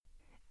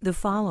The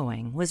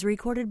following was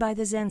recorded by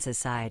the Zen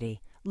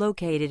Society,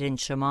 located in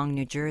Chemung,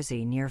 New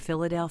Jersey, near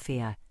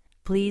Philadelphia.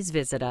 Please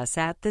visit us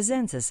at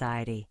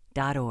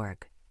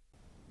thezensociety.org.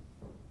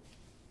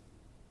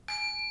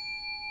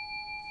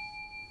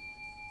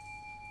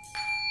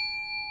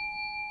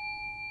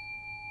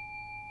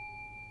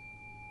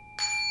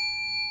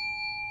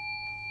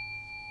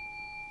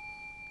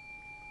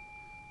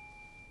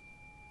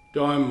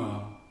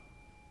 Dharma,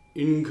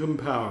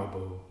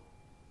 incomparable,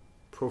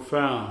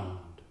 profound,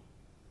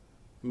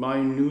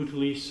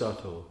 minutely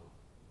subtle,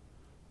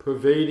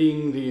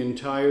 pervading the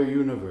entire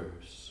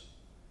universe,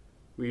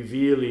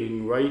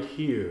 revealing right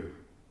here,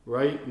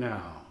 right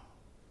now,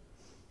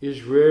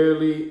 is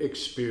rarely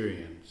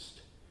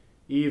experienced,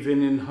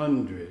 even in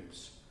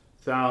hundreds,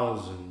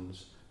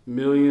 thousands,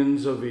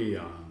 millions of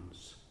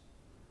eons.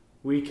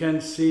 We can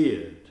see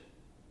it,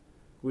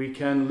 we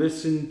can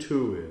listen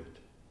to it,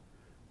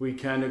 we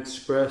can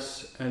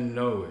express and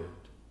know it.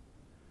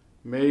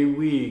 May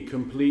we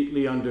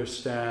completely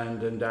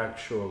understand and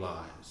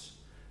actualize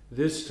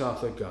this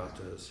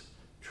Tathagata's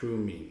true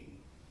meaning.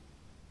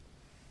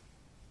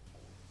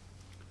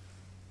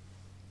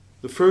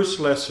 The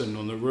first lesson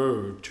on the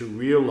road to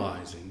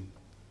realizing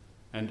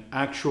and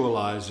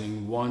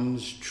actualizing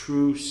one's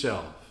true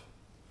self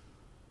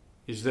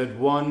is that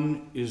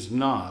one is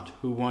not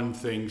who one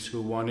thinks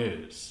who one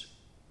is.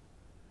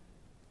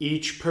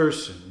 Each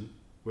person,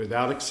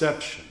 without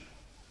exception,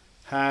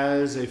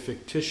 has a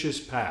fictitious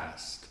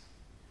past.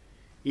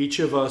 Each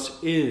of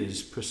us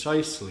is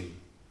precisely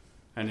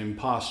an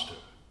imposter.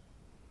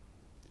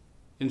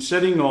 In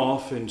setting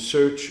off in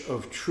search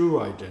of true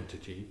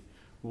identity,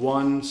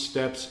 one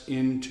steps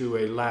into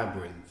a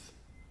labyrinth,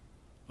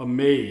 a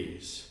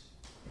maze,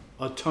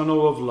 a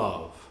tunnel of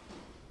love,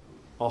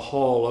 a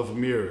hall of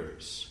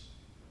mirrors,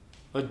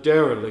 a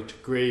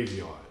derelict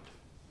graveyard,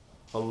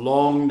 a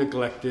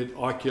long-neglected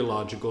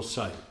archaeological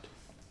site.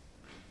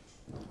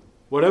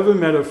 Whatever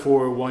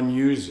metaphor one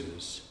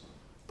uses,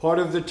 part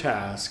of the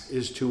task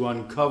is to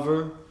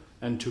uncover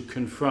and to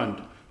confront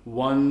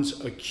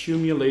one's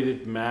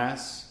accumulated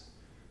mass,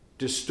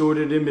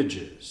 distorted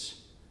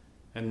images,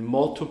 and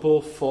multiple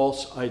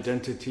false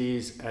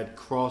identities at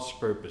cross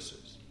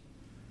purposes.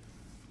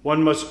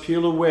 One must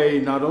peel away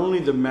not only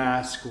the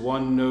mask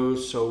one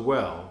knows so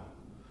well,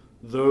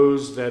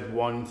 those that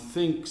one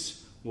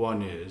thinks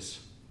one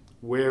is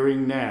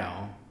wearing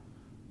now,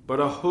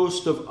 but a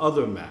host of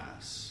other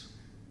masks,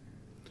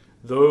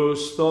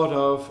 those thought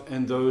of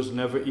and those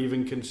never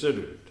even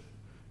considered,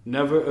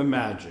 never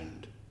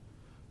imagined,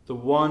 the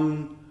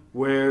one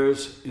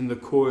wears in the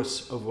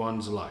course of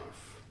one's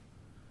life.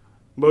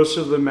 Most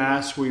of the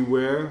masks we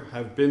wear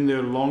have been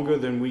there longer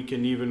than we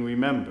can even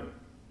remember.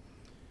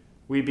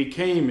 We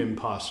became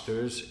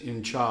imposters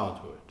in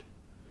childhood,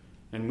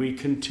 and we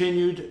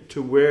continued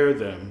to wear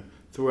them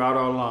throughout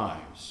our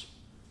lives,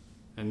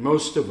 and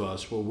most of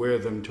us will wear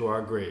them to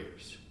our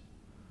graves.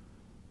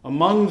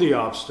 Among the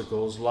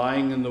obstacles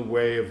lying in the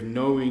way of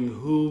knowing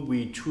who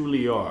we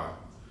truly are,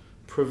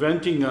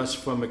 preventing us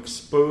from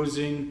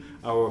exposing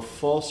our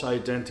false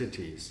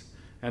identities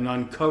and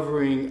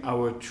uncovering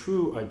our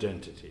true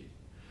identity,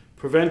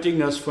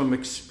 preventing us from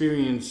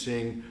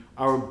experiencing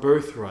our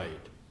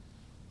birthright,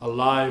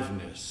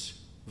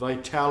 aliveness,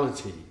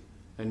 vitality,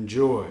 and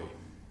joy,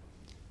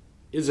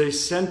 is a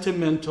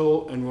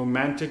sentimental and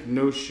romantic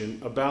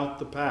notion about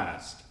the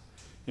past,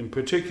 in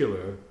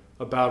particular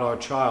about our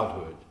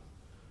childhood.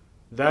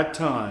 That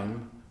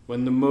time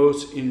when the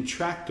most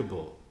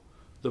intractable,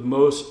 the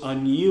most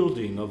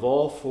unyielding of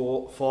all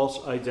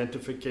false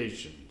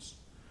identifications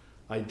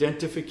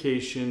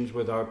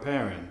with our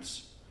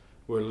parents,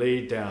 were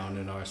laid down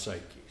in our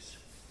psyches.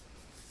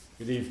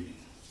 Good evening.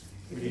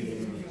 Good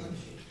evening.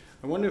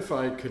 I wonder if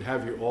I could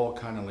have you all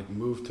kind of like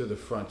move to the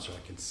front so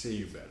I can see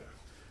you better,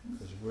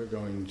 because we're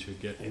going to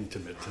get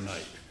intimate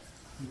tonight.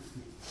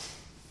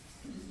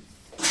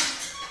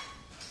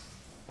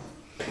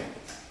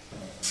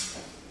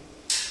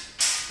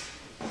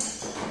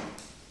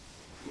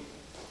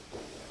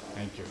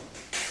 Thank you.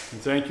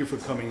 And thank you for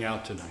coming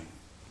out tonight.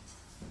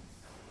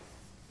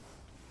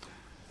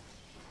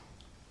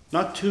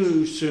 Not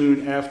too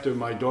soon after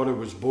my daughter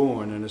was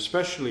born, and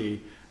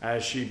especially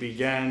as she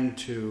began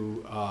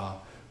to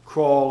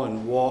crawl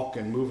and walk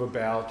and move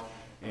about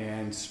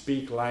and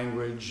speak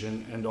language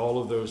and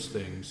all of those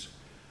things,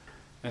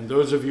 and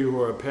those of you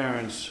who are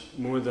parents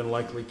more than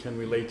likely can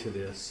relate to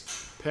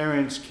this,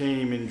 parents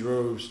came in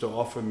droves to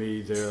offer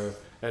me their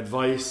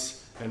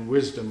advice and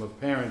wisdom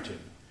of parenting.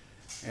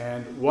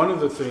 And one of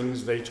the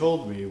things they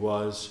told me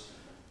was,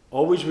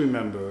 always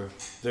remember,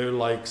 they're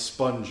like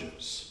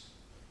sponges.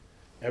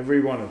 Every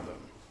one of them.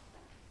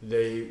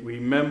 They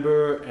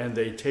remember and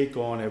they take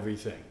on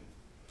everything.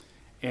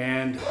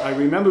 And I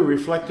remember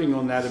reflecting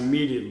on that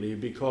immediately,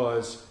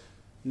 because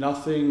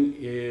nothing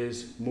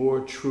is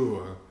more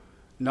truer,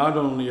 not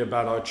only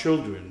about our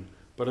children,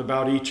 but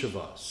about each of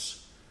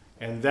us.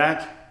 And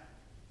that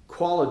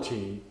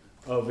quality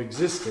of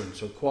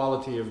existence, or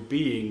quality of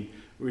being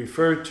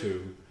referred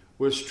to,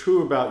 was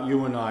true about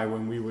you and I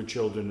when we were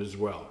children as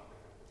well.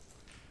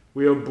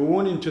 We are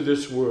born into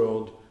this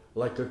world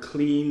like a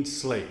clean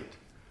slate,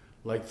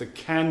 like the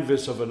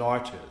canvas of an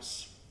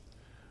artist.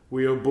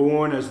 We are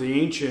born, as the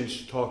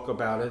ancients talk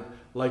about it,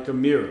 like a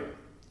mirror.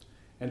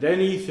 And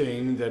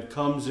anything that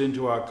comes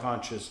into our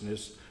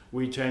consciousness,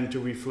 we tend to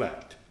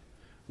reflect.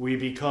 We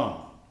become.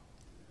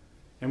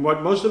 And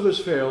what most of us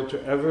fail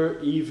to ever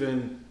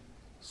even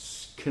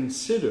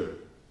consider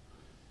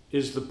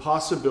is the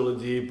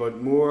possibility,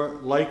 but more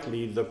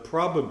likely the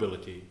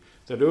probability,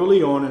 that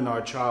early on in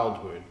our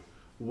childhood,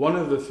 one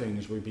of the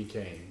things we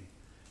became,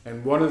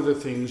 and one of the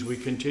things we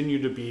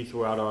continue to be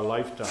throughout our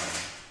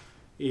lifetime,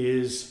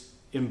 is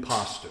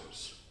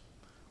imposters.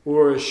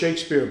 Or, as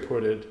Shakespeare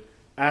put it,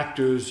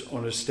 actors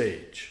on a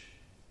stage.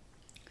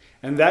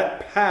 And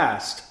that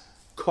past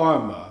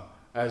karma,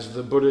 as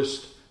the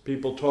Buddhist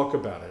people talk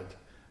about it,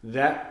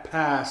 that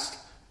past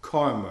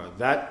karma,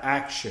 that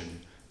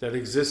action that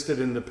existed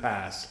in the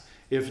past,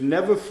 if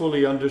never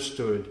fully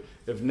understood,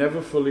 if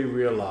never fully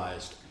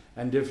realized,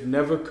 and if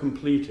never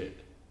completed,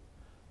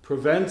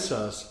 prevents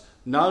us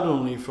not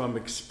only from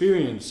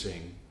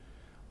experiencing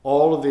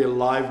all of the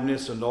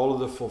aliveness and all of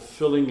the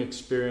fulfilling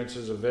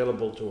experiences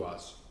available to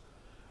us,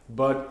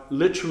 but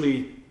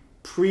literally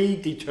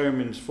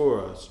predetermines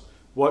for us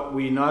what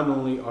we not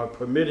only are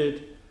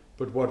permitted,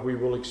 but what we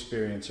will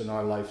experience in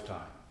our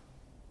lifetime.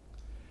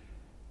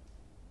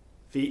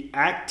 The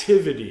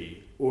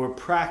activity or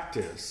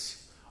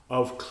practice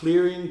of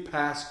clearing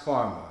past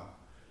karma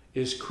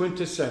is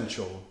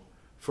quintessential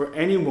for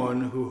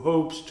anyone who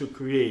hopes to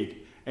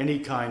create any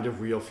kind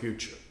of real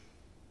future.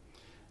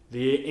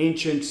 The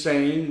ancient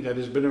saying that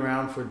has been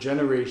around for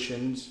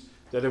generations,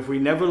 that if we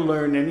never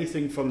learn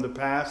anything from the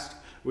past,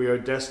 we are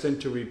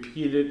destined to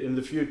repeat it in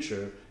the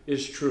future,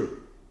 is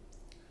true.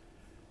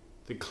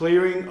 The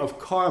clearing of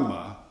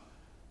karma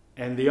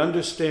and the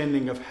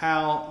understanding of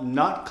how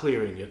not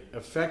clearing it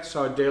affects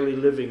our daily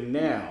living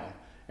now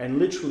and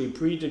literally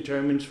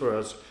predetermines for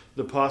us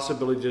the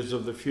possibilities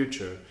of the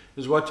future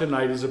is what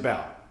tonight is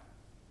about.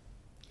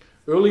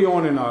 Early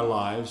on in our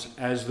lives,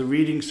 as the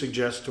reading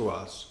suggests to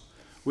us,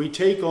 we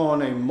take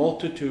on a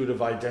multitude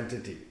of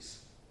identities.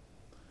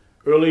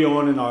 Early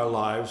on in our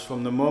lives,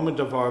 from the moment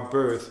of our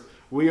birth,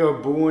 we are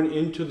born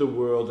into the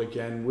world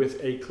again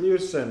with a clear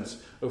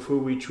sense of who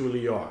we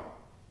truly are.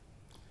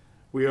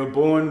 We are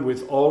born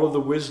with all of the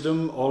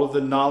wisdom, all of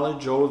the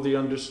knowledge, all of the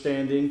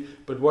understanding,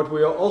 but what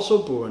we are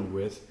also born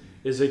with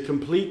is a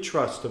complete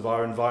trust of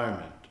our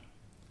environment.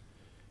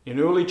 In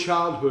early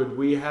childhood,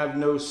 we have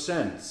no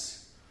sense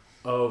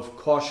of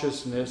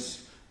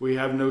cautiousness, we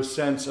have no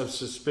sense of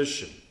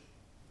suspicion.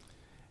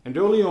 And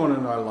early on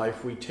in our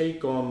life, we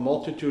take on a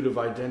multitude of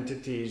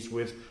identities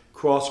with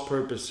cross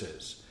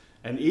purposes.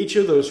 And each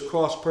of those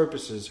cross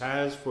purposes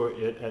has for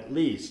it, at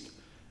least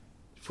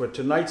for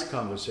tonight's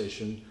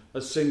conversation, a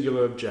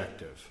singular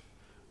objective,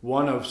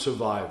 one of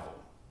survival.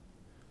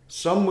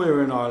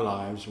 Somewhere in our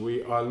lives,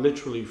 we are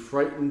literally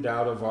frightened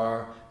out of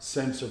our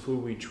sense of who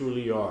we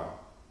truly are.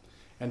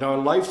 And our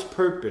life's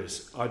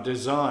purpose, our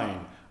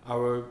design,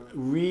 our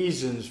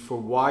reasons for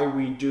why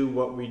we do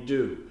what we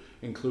do,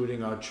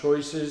 including our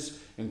choices,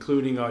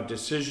 including our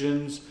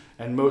decisions,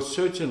 and most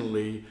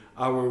certainly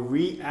our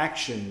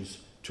reactions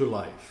to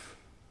life,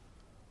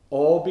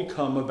 all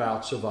become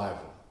about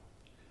survival.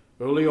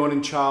 Early on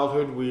in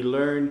childhood, we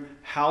learn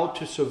how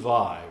to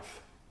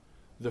survive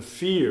the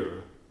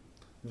fear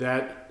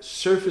that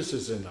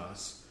surfaces in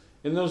us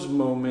in those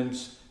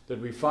moments that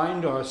we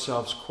find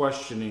ourselves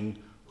questioning,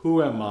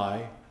 who am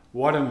I,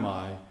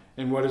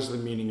 and what is the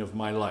meaning of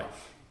my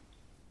life?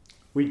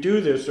 We do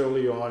this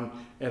early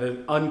on at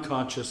an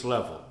unconscious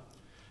level.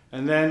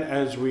 And then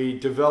as we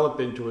develop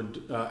into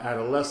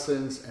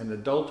adolescence and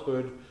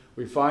adulthood,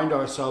 we find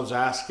ourselves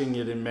asking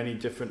it in many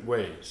different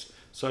ways,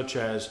 such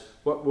as,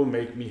 what will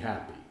make me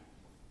happy?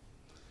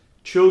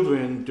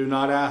 Children do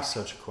not ask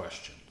such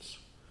questions.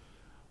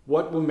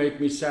 What will make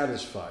me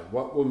satisfied?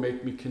 What will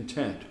make me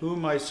content? Who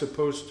am I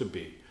supposed to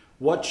be?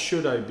 What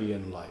should I be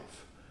in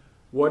life?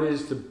 What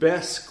is the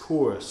best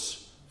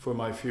course for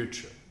my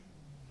future?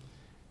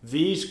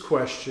 These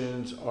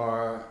questions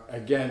are,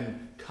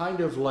 again, kind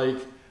of like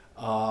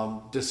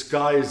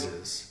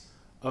disguises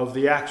of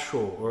the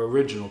actual or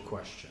original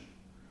question.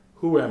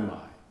 Who am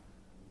I?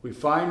 We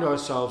find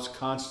ourselves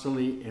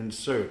constantly in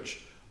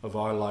search of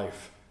our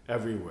life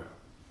everywhere.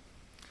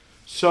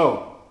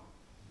 So,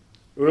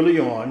 early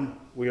on,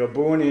 we are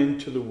born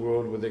into the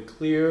world with a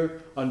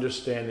clear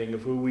understanding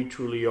of who we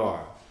truly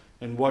are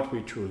and what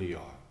we truly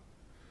are.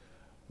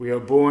 We are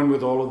born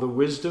with all of the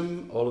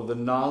wisdom, all of the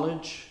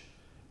knowledge,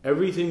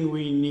 everything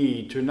we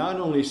need to not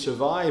only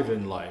survive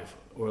in life,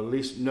 or at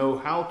least know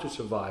how to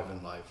survive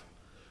in life,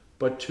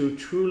 but to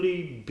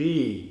truly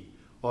be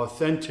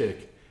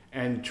authentic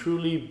and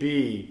truly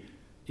be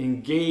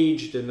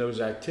engaged in those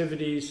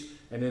activities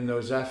and in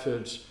those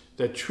efforts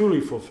that truly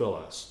fulfill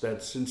us,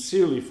 that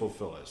sincerely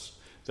fulfill us,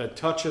 that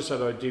touch us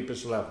at our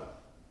deepest level.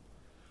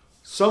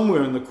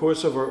 Somewhere in the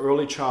course of our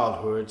early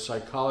childhood,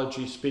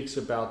 psychology speaks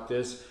about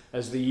this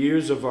as the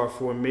years of our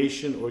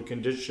formation or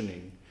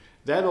conditioning.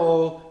 That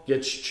all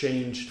gets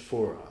changed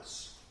for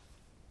us.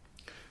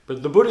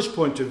 But the Buddhist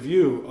point of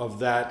view of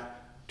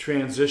that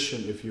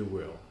transition, if you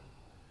will,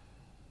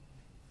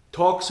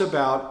 talks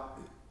about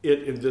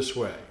it in this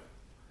way.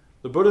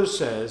 The Buddha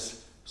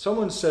says,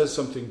 someone says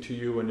something to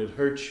you and it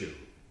hurts you.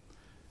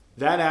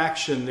 That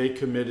action they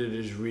committed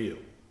is real.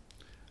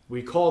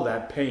 We call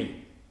that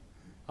pain.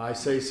 I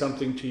say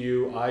something to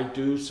you, I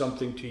do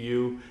something to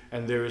you,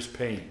 and there is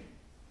pain.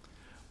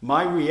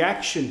 My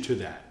reaction to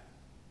that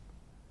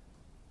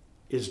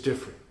is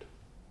different.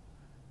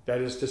 That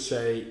is to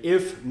say,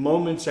 if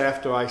moments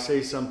after I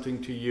say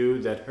something to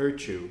you that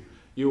hurt you,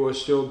 you are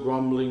still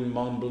grumbling,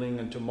 mumbling,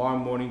 and tomorrow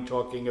morning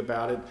talking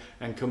about it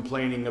and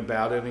complaining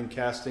about it and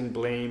casting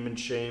blame and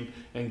shame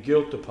and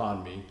guilt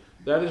upon me,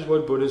 that is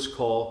what Buddhists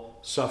call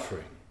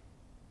suffering.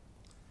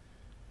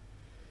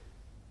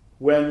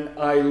 When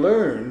I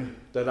learn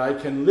that I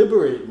can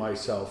liberate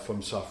myself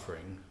from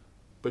suffering,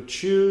 but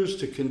choose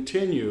to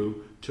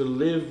continue to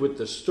live with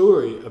the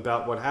story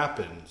about what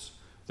happens,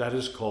 that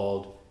is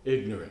called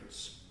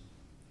ignorance.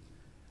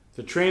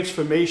 The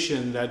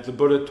transformation that the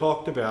Buddha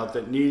talked about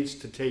that needs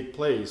to take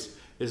place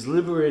is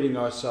liberating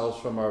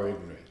ourselves from our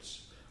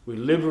ignorance. We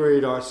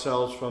liberate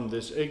ourselves from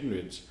this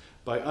ignorance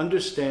by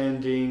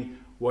understanding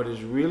what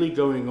is really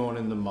going on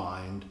in the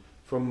mind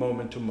from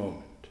moment to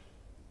moment.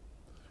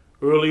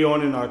 Early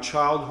on in our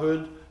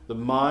childhood, the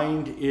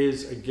mind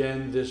is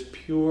again this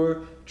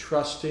pure,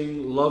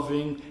 trusting,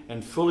 loving,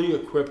 and fully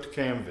equipped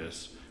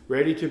canvas,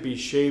 ready to be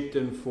shaped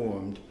and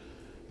formed.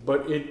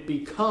 But it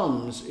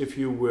becomes, if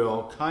you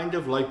will, kind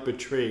of like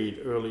betrayed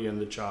early in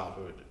the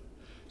childhood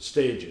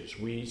stages.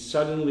 We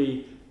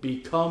suddenly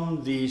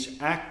become these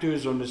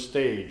actors on the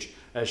stage,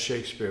 as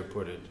Shakespeare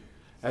put it,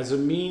 as a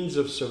means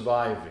of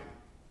surviving.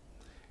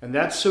 And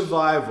that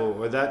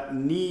survival, or that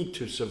need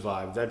to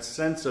survive, that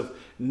sense of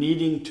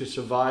needing to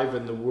survive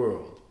in the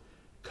world,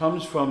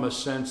 comes from a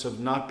sense of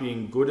not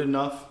being good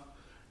enough,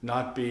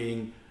 not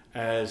being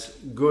as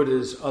good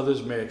as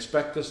others may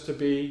expect us to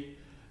be,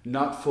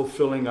 not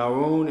fulfilling our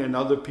own and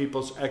other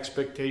people's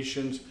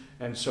expectations,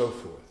 and so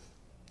forth.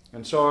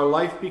 And so our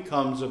life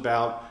becomes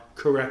about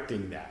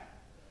correcting that.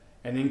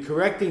 And in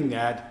correcting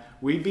that,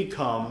 we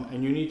become,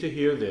 and you need to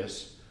hear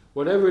this,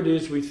 whatever it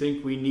is we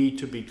think we need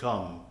to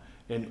become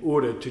in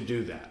order to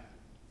do that.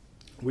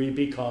 We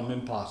become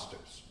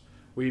imposters.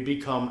 We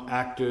become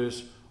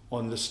actors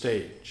on the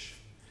stage.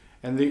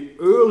 And the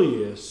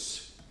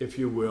earliest, if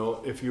you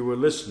will, if you were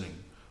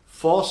listening,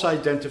 false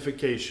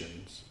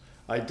identifications,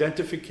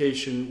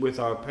 identification with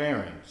our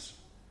parents,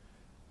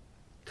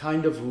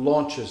 kind of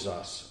launches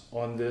us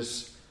on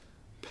this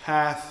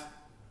path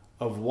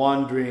of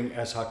wandering,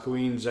 as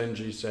Hakuin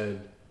Zenji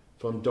said,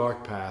 from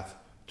dark path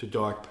to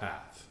dark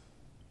path.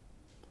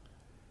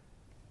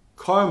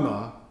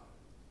 Karma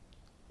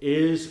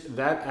is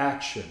that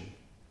action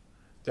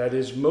that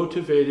is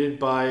motivated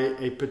by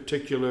a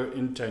particular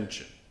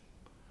intention.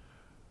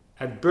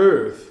 At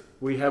birth,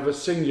 we have a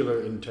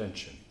singular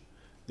intention.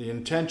 The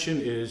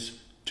intention is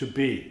to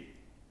be,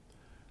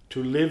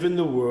 to live in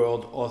the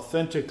world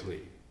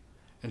authentically,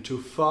 and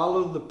to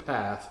follow the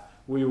path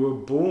we were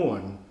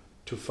born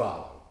to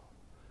follow,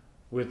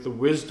 with the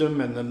wisdom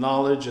and the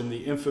knowledge and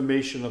the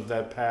information of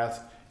that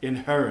path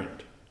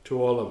inherent to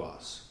all of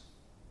us.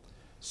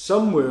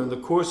 Somewhere in the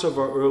course of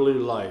our early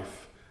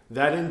life,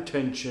 that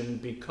intention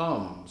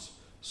becomes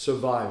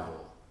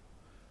survival.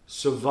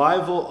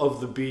 Survival of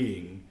the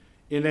being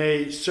in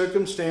a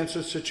circumstance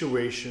or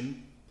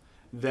situation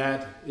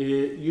that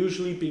it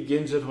usually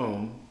begins at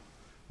home,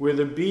 where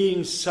the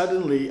being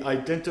suddenly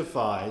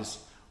identifies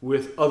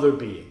with other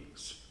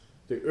beings.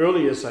 The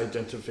earliest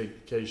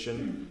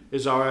identification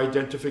is our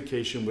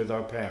identification with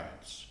our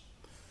parents.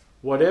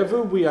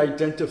 Whatever we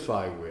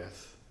identify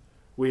with,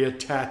 we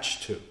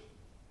attach to.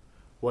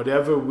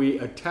 Whatever we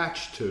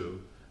attach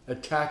to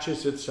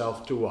attaches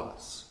itself to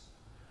us,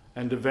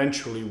 and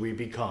eventually we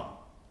become.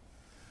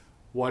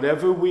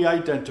 Whatever we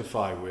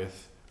identify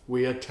with,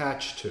 we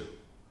attach to.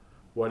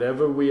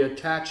 Whatever we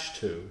attach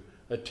to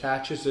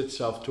attaches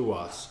itself to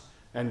us,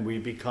 and we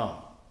become.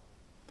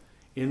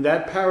 In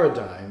that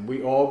paradigm,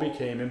 we all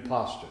became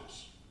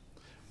imposters.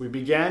 We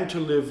began to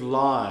live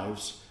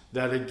lives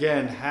that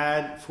again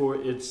had for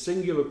its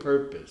singular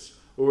purpose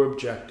or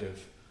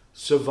objective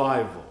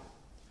survival.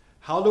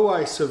 How do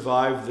I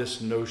survive this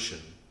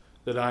notion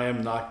that I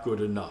am not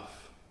good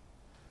enough?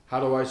 How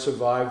do I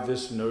survive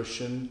this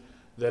notion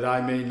that I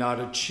may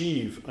not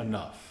achieve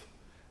enough?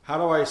 How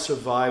do I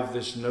survive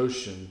this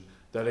notion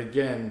that,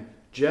 again,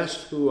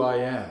 just who I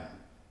am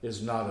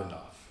is not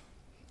enough?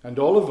 And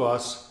all of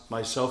us,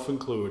 myself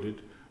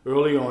included,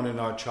 early on in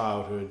our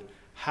childhood,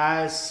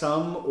 has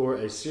some or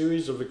a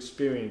series of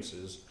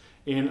experiences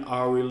in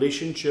our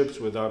relationships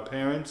with our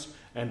parents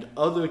and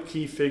other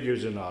key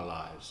figures in our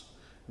lives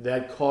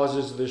that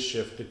causes this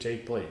shift to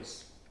take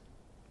place.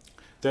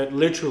 That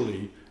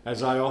literally,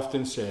 as I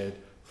often said,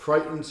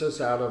 frightens us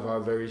out of our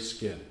very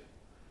skin,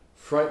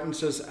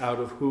 frightens us out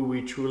of who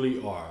we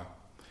truly are,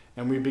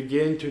 and we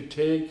begin to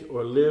take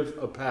or live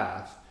a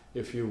path,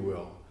 if you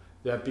will,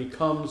 that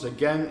becomes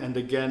again and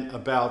again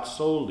about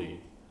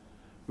solely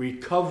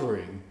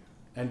recovering,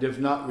 and if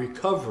not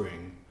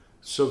recovering,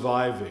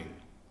 surviving.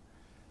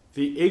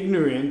 The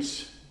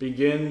ignorance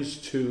begins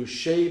to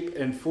shape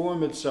and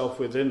form itself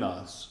within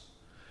us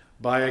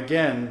by,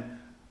 again,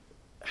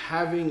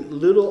 having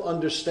little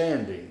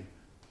understanding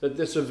that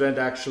this event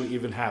actually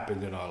even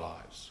happened in our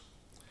lives.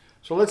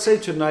 So let's say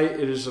tonight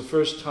it is the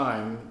first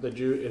time that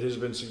it has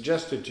been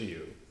suggested to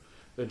you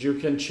that you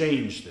can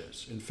change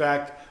this. In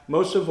fact,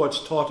 most of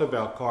what's taught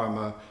about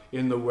karma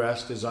in the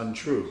West is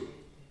untrue.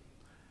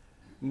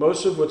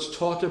 Most of what's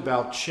taught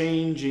about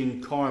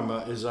changing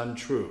karma is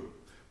untrue.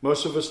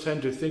 Most of us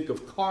tend to think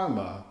of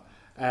karma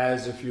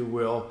as, if you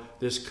will,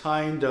 this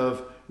kind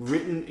of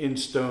written in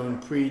stone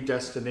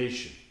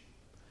predestination.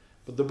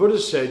 But the Buddha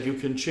said you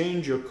can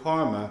change your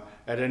karma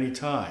at any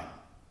time.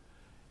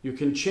 You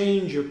can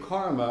change your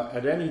karma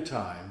at any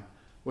time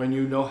when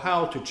you know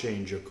how to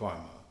change your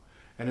karma.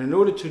 And in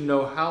order to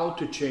know how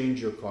to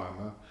change your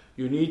karma,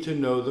 you need to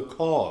know the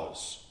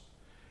cause.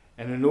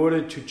 And in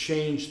order to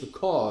change the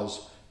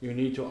cause, you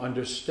need to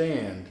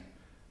understand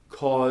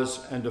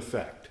cause and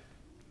effect.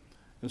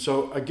 And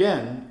so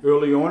again,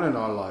 early on in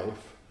our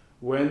life,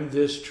 when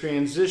this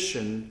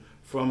transition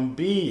from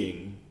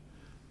being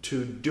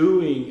to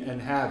doing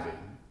and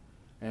having,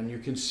 and you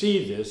can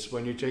see this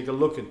when you take a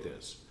look at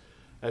this.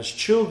 As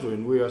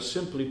children, we are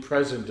simply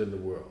present in the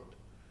world.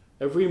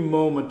 Every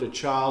moment a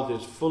child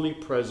is fully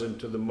present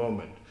to the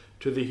moment,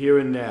 to the here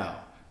and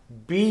now,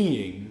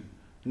 being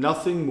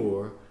nothing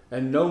more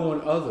and no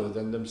one other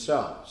than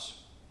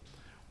themselves.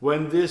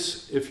 When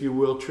this, if you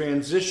will,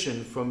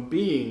 transition from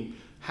being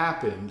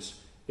happens,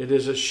 it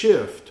is a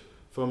shift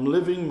from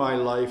living my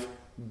life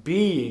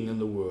being in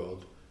the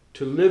world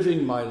to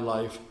living my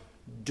life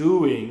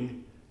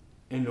doing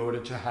in order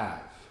to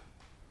have.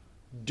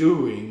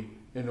 Doing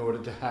in order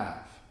to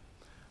have.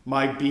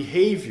 My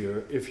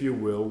behavior, if you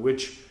will,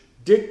 which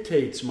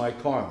dictates my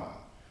karma.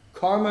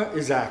 Karma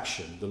is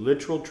action. The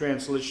literal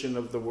translation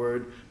of the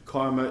word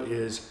karma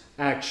is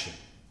action.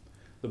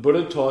 The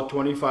Buddha taught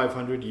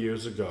 2,500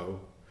 years ago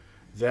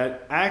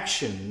that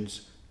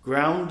actions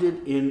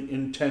grounded in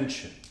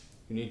intention.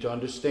 You need to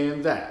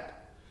understand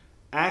that.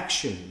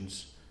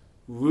 Actions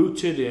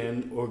rooted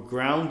in or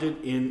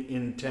grounded in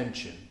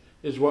intention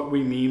is what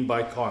we mean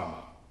by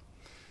karma.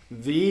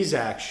 These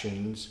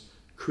actions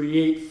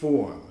create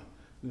form.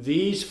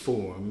 These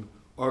form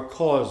are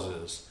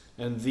causes,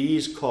 and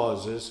these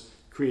causes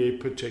create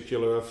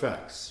particular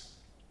effects.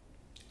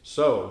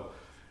 So,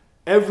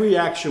 every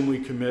action we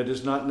commit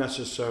is not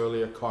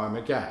necessarily a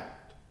karmic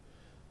act.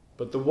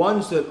 But the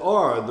ones that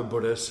are, the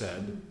Buddha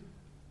said,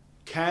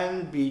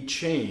 can be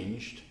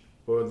changed,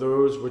 or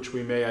those which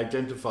we may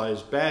identify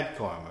as bad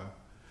karma,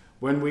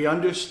 when we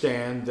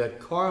understand that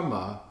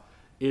karma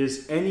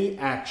is any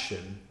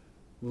action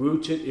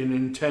rooted in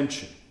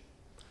intention.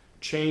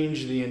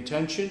 Change the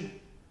intention,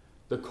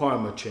 the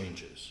karma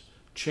changes.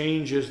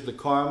 Change the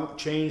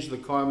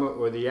karma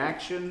or the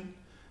action,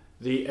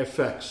 the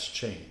effects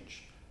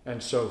change,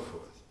 and so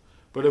forth.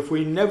 But if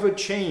we never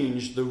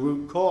change the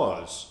root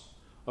cause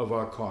of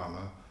our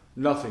karma,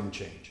 nothing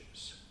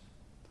changes.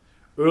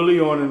 Early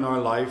on in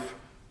our life,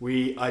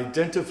 we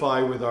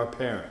identify with our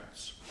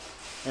parents.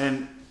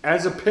 And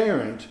as a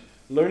parent,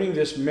 learning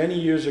this many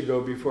years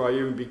ago before I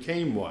even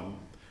became one,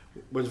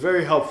 was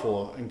very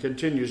helpful and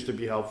continues to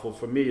be helpful,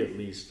 for me at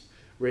least,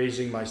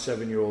 raising my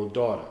 7-year-old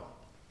daughter.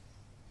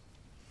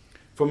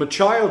 From a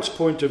child's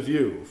point of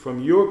view,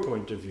 from your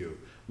point of view,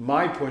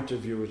 my point of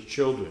view as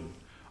children,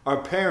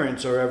 our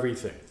parents are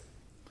everything.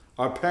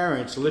 Our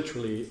parents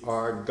literally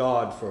are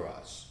God for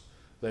us.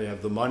 They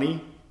have the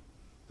money,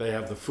 they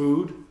have the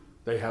food,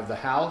 they have the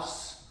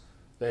house,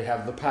 they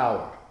have the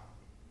power.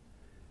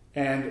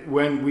 And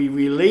when we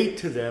relate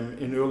to them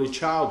in early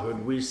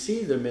childhood, we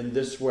see them in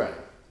this way.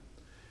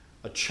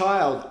 A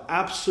child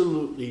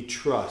absolutely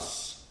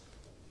trusts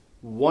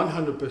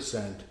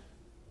 100%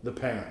 the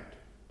parent.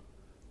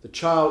 The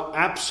child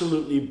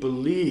absolutely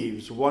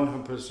believes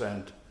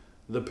 100%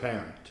 the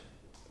parent.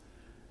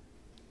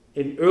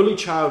 In early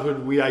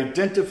childhood, we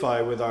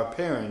identify with our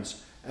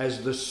parents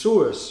as the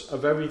source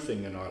of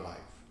everything in our life.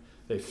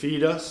 They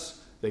feed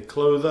us, they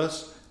clothe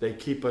us, they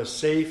keep us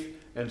safe,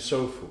 and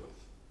so forth.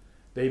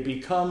 They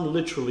become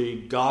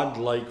literally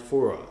God-like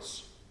for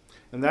us.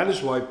 And that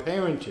is why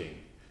parenting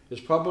is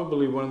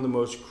probably one of the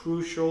most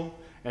crucial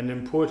and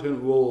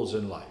important roles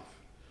in life.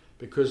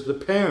 Because the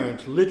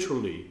parent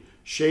literally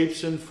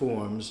shapes and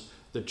forms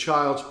the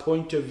child's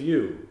point of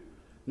view,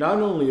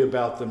 not only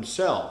about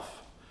themselves,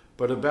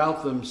 but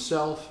about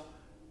themselves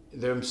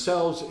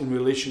in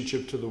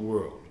relationship to the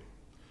world.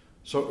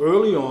 So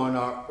early on,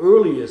 our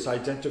earliest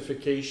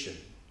identification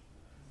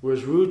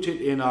was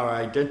rooted in our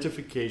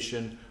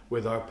identification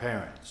with our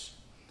parents.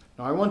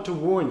 Now, I want to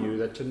warn you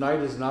that tonight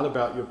is not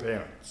about your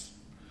parents.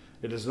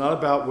 It is not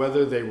about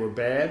whether they were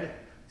bad.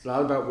 It's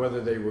not about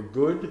whether they were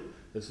good.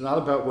 It's not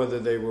about whether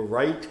they were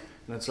right.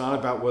 And it's not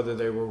about whether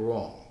they were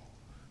wrong.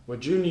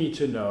 What you need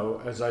to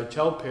know, as I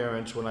tell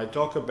parents when I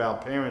talk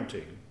about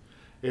parenting,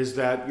 is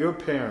that your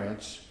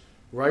parents,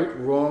 right,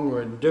 wrong,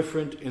 or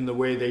indifferent in the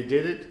way they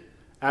did it,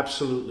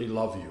 absolutely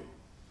love you.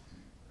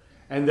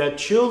 And that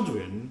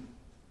children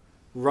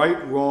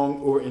right, wrong,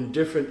 or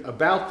indifferent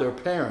about their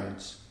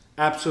parents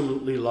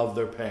absolutely love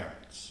their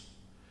parents.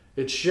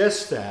 It's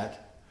just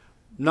that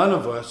none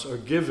of us are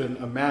given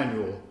a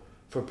manual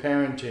for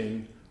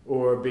parenting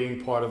or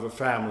being part of a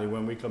family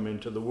when we come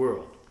into the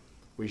world.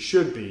 We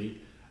should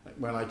be,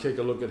 when I take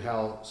a look at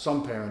how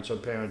some parents are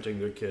parenting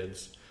their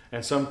kids,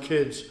 and some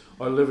kids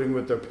are living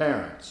with their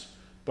parents,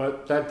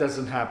 but that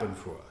doesn't happen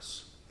for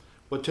us.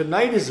 What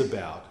tonight is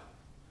about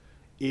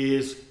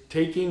is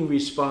taking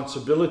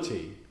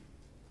responsibility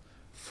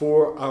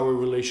for our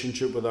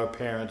relationship with our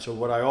parents, or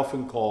what I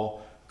often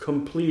call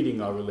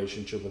completing our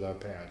relationship with our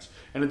parents.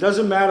 And it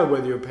doesn't matter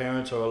whether your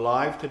parents are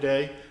alive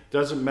today, it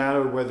doesn't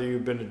matter whether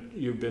you've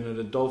been an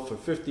adult for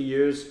 50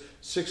 years,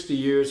 60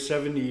 years,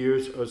 70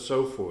 years, or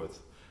so forth.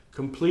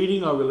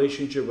 Completing our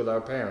relationship with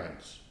our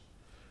parents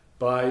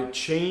by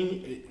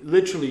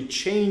literally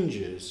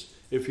changes,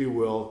 if you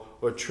will,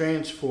 or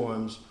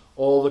transforms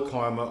all the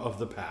karma of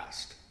the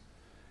past.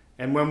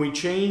 And when we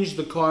change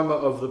the karma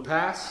of the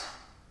past,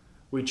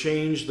 we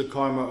change the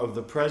karma of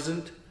the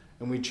present,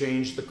 and we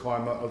change the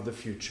karma of the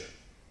future.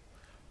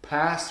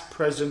 Past,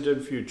 present,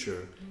 and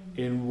future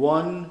in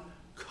one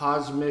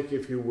cosmic,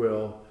 if you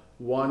will,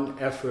 one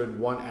effort,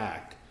 one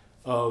act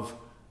of,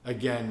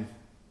 again,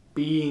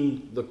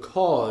 being the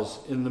cause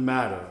in the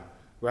matter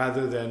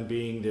rather than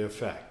being the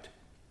effect.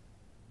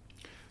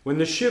 When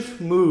the shift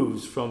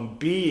moves from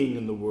being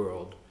in the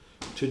world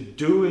to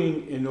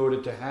doing in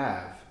order to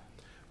have,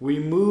 we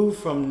move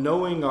from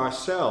knowing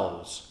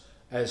ourselves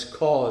as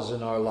cause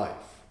in our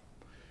life.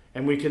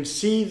 And we can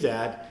see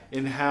that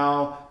in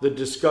how the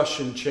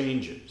discussion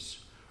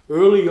changes.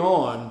 Early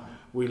on,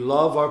 we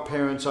love our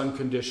parents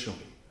unconditionally.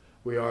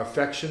 We are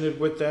affectionate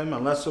with them,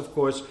 unless, of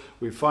course,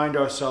 we find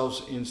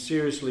ourselves in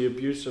seriously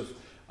abusive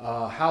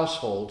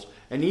households.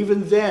 And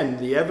even then,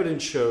 the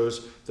evidence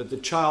shows that the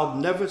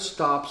child never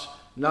stops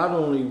not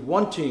only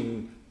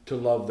wanting to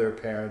love their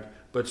parent,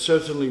 but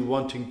certainly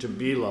wanting to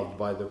be loved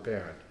by their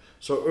parent.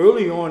 So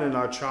early on in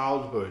our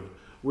childhood,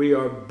 we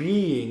are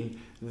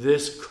being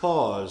this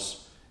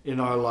cause in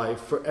our life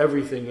for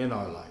everything in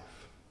our life.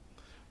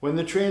 When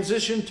the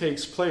transition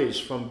takes place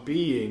from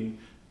being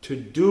to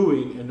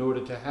doing in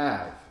order to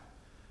have,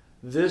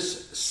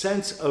 this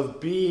sense of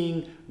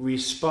being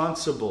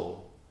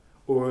responsible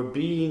or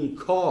being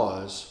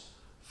cause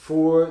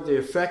for the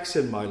effects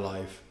in my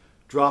life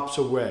drops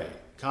away,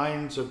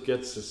 kinds of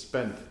gets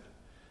suspended.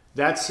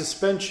 That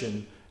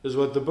suspension is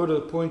what the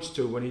Buddha points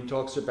to when he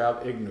talks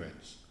about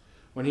ignorance.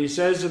 When he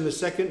says in the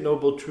second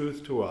noble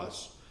truth to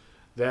us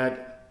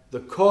that the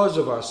cause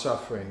of our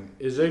suffering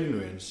is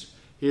ignorance,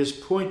 he is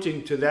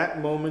pointing to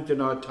that moment in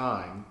our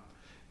time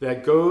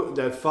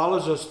that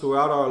follows us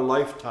throughout our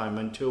lifetime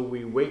until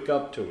we wake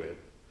up to it.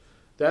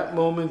 That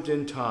moment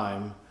in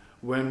time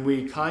when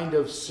we kind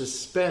of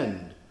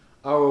suspend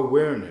our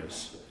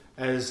awareness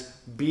as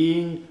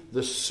being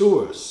the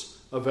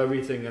source of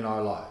everything in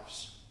our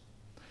lives.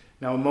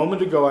 Now, a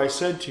moment ago I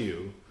said to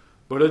you,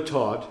 Buddha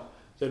taught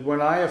that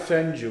when I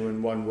offend you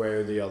in one way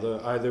or the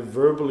other, either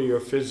verbally or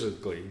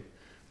physically,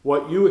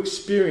 what you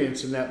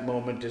experience in that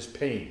moment is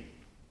pain.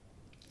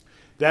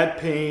 That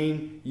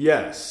pain,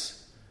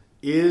 yes,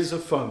 is a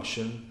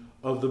function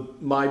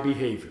of my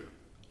behavior.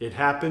 It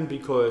happened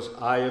because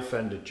I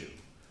offended you.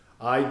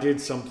 I did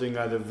something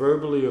either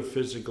verbally or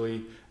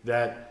physically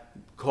that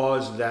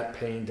caused that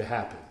pain to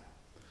happen.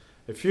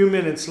 A few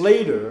minutes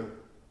later,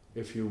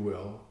 if you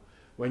will,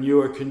 when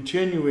you are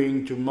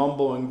continuing to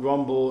mumble and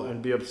grumble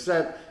and be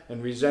upset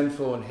and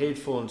resentful and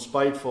hateful and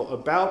spiteful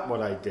about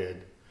what I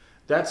did,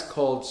 that's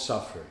called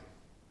suffering.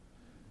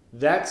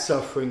 That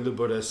suffering, the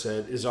Buddha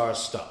said, is our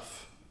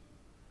stuff.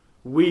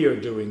 We are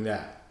doing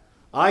that.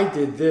 I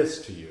did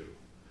this to you,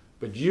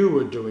 but you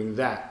were doing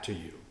that to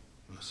you.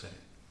 I'm saying.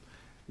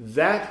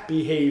 That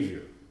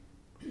behavior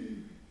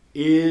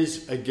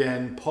is,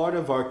 again, part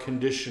of our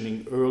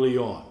conditioning early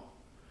on.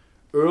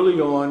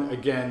 Early on,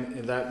 again,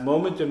 in that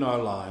moment in our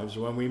lives,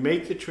 when we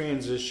make the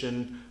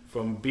transition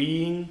from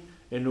being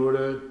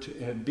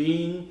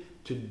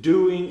to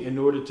doing in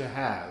order to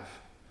have,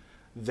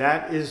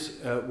 that is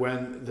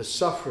when the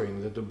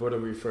suffering that the Buddha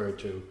referred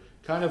to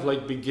kind of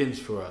like begins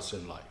for us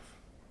in life.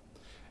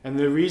 And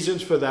the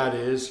reasons for that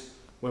is,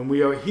 when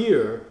we are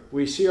here,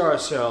 we see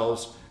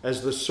ourselves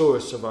as the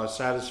source of our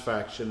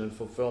satisfaction and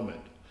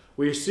fulfillment.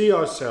 We see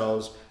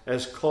ourselves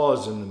as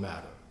cause in the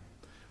matter.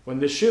 When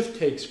the shift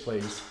takes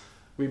place,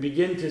 we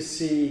begin to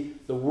see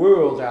the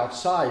world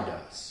outside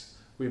us.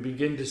 We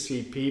begin to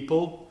see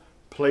people,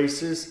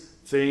 places,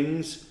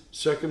 things,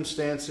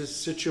 circumstances,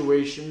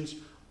 situations,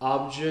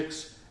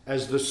 objects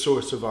as the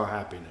source of our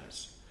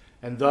happiness.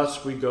 And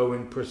thus we go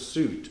in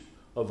pursuit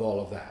of all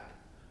of that.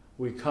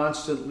 We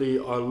constantly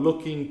are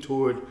looking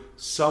toward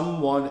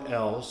someone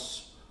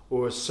else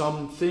or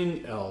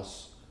something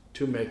else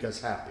to make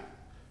us happy,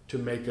 to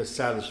make us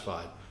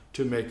satisfied,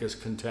 to make us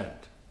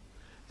content.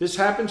 This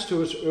happens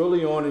to us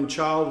early on in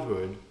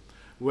childhood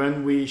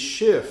when we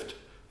shift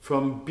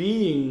from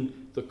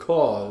being the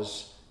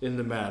cause in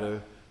the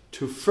matter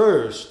to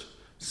first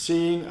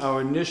seeing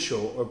our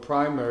initial or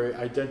primary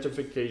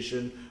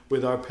identification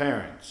with our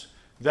parents.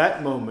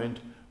 that moment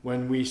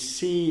when we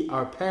see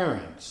our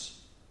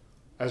parents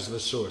as the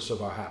source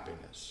of our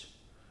happiness,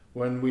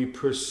 when we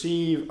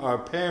perceive our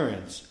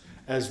parents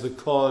as the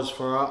cause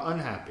for our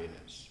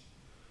unhappiness.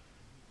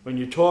 When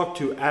you talk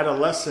to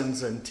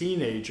adolescents and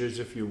teenagers,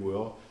 if you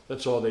will,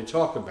 that's all they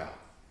talk about.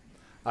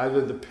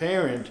 Either the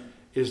parent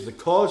is the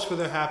cause for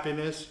their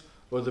happiness,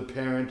 or the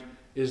parent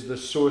is the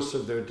source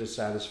of their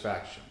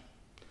dissatisfaction.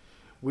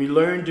 We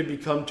learn to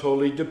become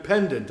totally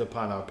dependent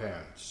upon our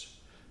parents,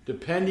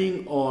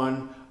 depending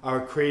on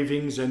our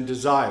cravings and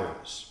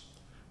desires.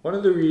 One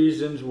of the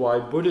reasons why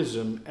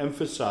Buddhism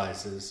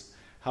emphasizes,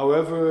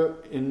 however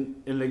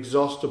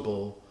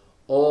inexhaustible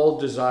all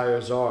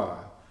desires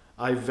are,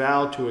 I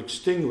vow to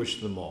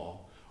extinguish them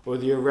all, or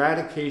the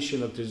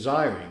eradication of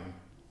desiring,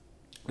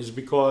 is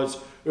because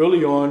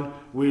early on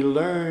we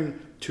learn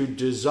to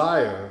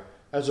desire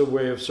as a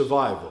way of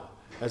survival,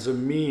 as a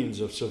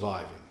means of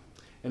surviving.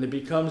 And it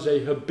becomes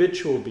a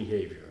habitual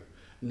behavior,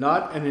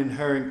 not an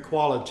inherent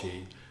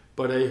quality,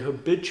 but a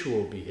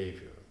habitual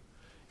behavior.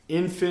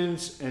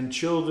 Infants and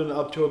children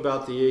up to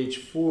about the age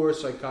 4,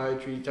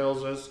 psychiatry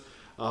tells us,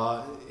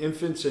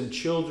 infants and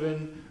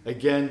children,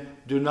 again,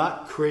 do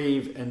not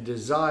crave and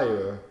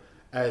desire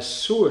as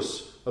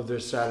source of their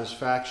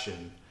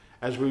satisfaction,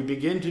 as we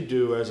begin to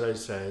do, as I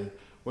say,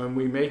 when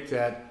we make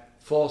that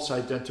false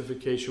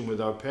identification with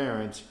our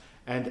parents,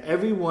 and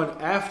everyone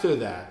after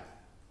that,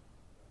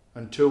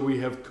 until we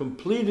have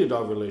completed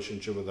our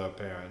relationship with our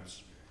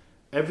parents,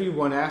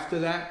 everyone after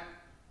that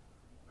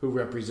who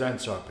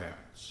represents our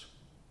parents.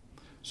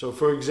 So,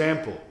 for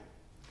example,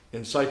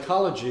 in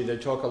psychology, they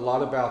talk a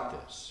lot about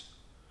this.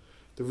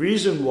 The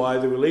reason why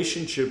the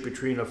relationship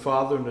between a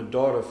father and a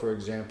daughter, for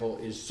example,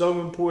 is so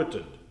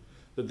important,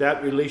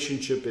 that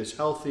relationship is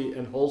healthy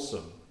and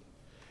wholesome,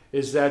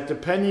 is that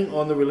depending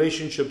on the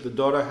relationship the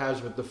daughter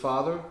has with the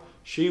father,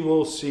 she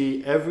will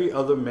see every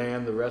other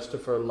man the rest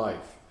of her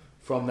life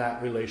from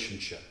that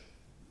relationship.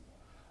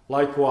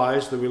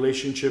 Likewise, the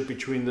relationship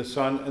between the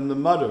son and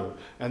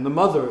the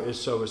mother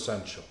is so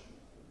essential,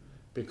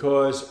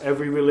 because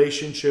every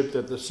relationship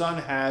that the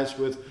son has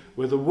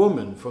with a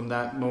woman from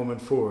that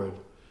moment forward,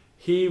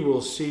 he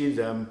will see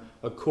them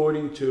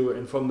according to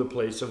and from the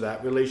place of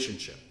that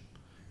relationship,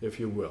 if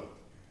you will.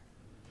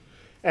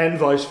 And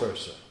vice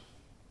versa.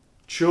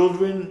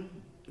 Children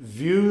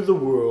view the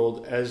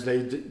world as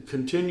they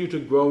continue to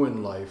grow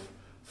in life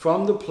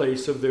from the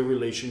place of their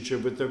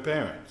relationship with their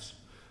parents.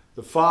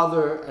 The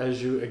father,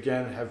 as you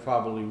again have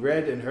probably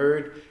read and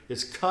heard,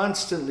 is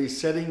constantly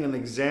setting an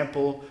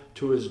example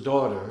to his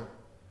daughter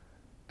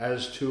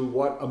as to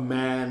what a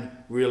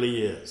man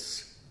really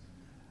is,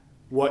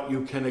 what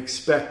you can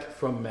expect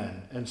from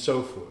men, and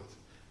so forth,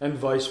 and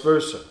vice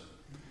versa.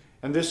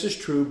 And this is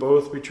true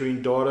both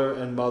between daughter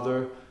and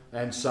mother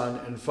and son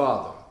and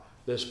father.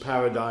 This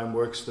paradigm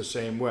works the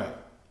same way.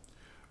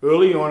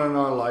 Early on in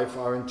our life,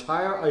 our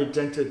entire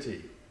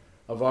identity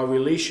of our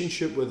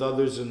relationship with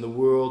others in the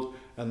world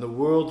and the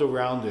world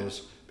around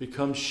us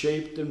becomes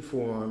shaped and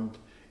formed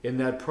in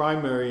that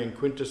primary and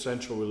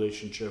quintessential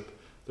relationship,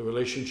 the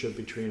relationship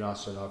between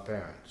us and our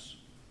parents.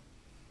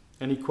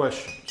 Any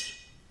questions?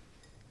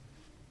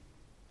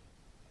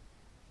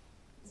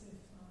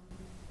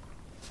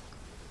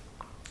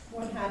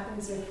 What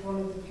happens if one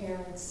of the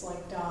parents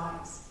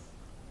dies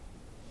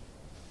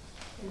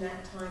in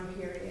that time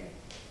period?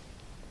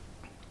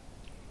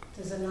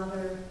 Does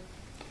another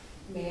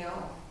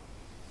male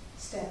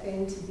step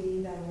in to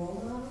be that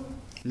role model?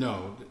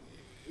 No.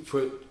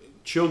 For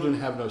children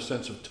have no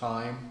sense of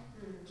time.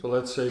 So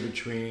let's say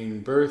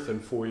between birth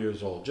and 4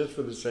 years old, just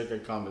for the sake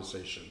of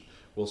conversation,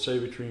 we'll say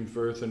between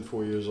birth and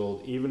 4 years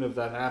old. Even if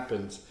that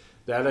happens,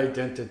 that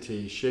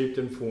identity, shaped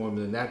and formed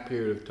in that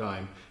period of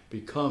time,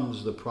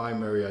 becomes the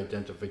primary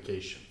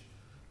identification,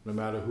 no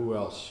matter who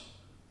else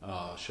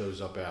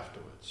shows up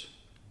afterwards.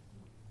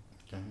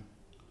 Okay?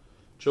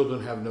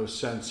 Children have no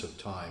sense of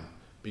time,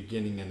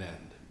 beginning and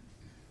end.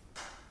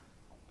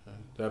 Okay?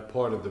 That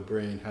part of the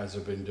brain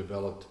hasn't been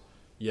developed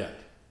yet.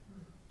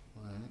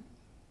 Right?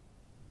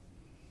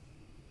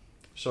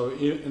 So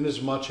in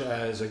as much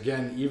as,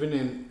 again,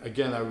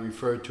 I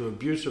refer to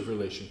abusive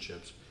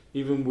relationships,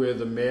 even where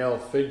the male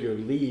figure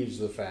leaves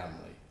the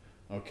family,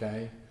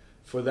 okay?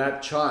 For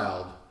that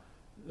child,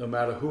 no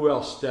matter who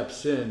else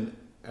steps in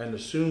and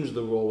assumes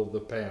the role of the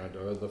parent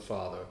or the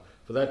father,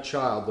 for that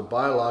child, the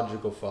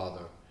biological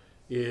father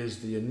is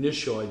the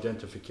initial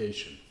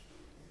identification.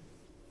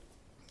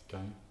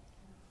 Okay?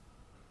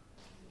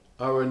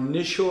 Our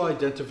initial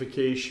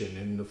identification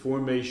in the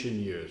formation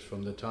years,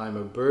 from the time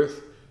of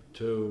birth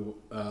to,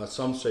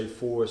 some say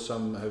 4,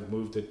 some have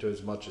moved it to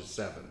as much as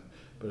 7,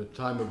 but at the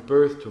time of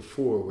birth to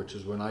 4, which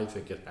is when I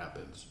think it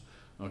happens,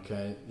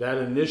 okay, that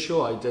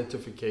initial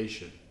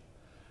identification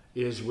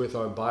is with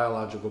our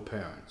biological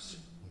parents,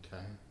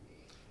 okay?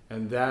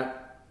 And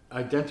that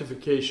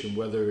identification,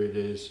 whether it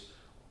is,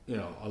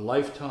 a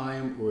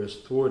lifetime or is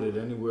thwarted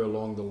anywhere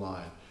along the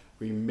line,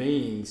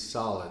 remains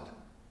solid,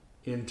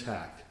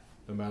 intact,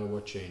 no matter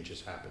what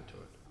changes happen to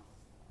it.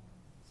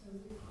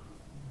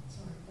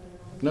 Sorry,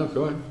 No,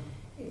 go ahead.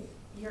 If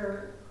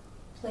you're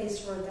place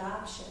for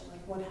adoption,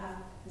 like what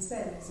happens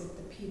then? Is it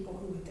the people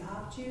who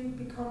adopt you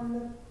become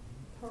the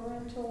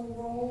parental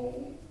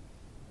role?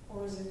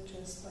 Or is it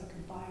just like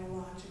a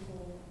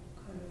biological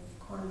kind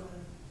of karma?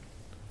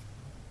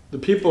 The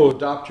people who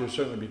adopt you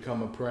certainly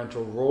become a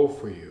parental role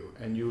for you,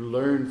 and you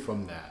learn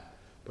from that.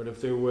 But if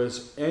there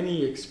was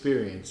any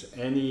experience,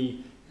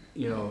 any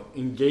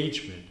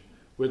engagement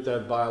with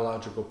that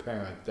biological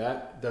parent,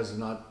 that does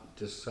not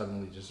just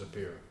suddenly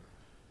disappear.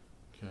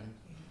 Okay.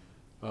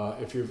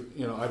 If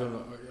I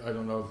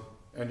don't know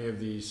if any of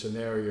these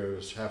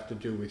scenarios have to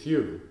do with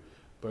you,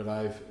 but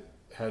I've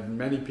had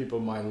many people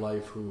in my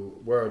life who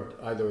were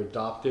either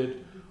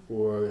adopted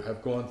or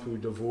have gone through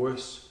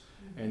divorce,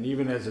 and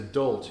even as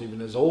adults, even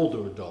as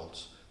older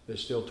adults, they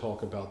still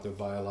talk about their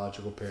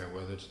biological parent,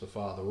 whether it's the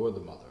father or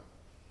the mother.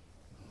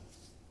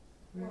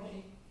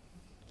 Reggie?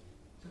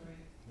 Sorry.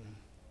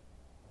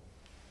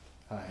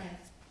 Hi.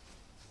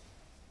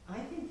 I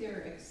think there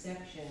are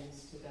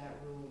exceptions to that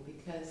rule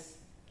because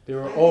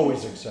There are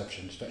always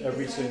exceptions to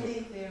every single.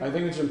 I I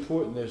think it's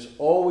important. There's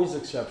always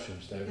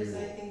exceptions to every because I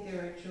rule. think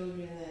there are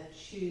children that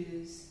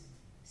choose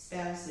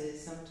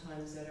spouses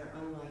sometimes that are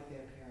unlike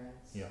their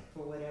parents Yeah. for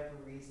whatever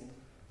reason.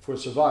 For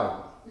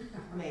survival.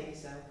 Maybe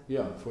so.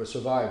 Yeah, for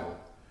survival.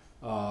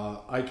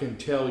 I can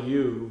tell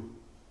you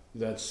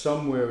that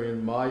somewhere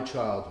in my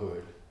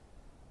childhood,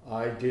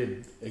 I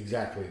did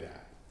exactly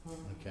that.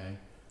 Okay,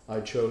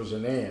 I chose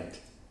an aunt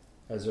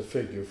as a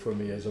figure for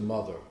me as a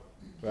mother,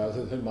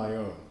 rather than my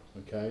own.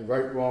 Okay,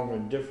 right, wrong, or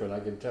indifferent, I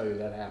can tell you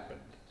that happened.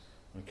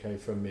 Okay,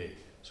 for me.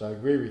 So I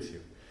agree with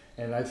you.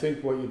 And I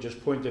think what you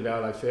just pointed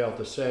out, I failed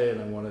to say,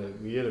 and I want to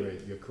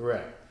reiterate, you're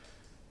correct.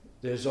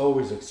 There's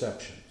always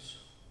exceptions.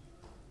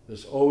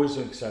 There's always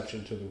an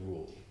exception to the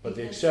rule, but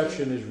the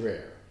exception is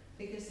rare.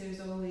 Because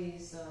there's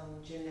always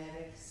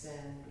genetics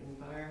and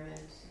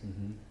environment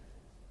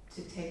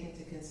to take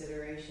into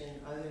consideration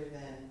other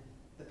than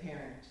the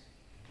parent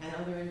and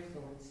other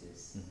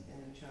influences in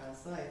a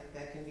child's life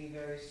that can be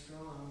very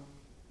strong,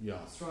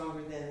 Yeah.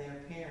 stronger than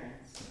their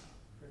parents,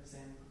 for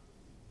example.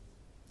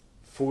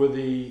 For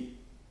the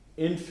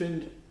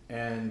infant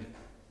and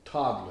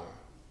toddler,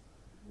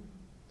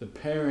 the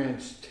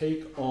parents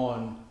take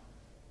on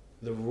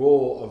the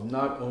role of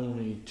not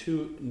only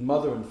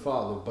mother and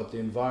father, but the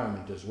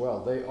environment as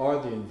well. They are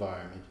the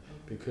environment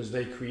because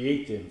they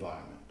create the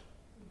environment.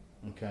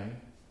 Okay?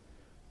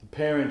 The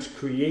parents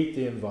create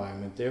the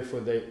environment, therefore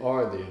they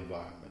are the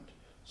environment.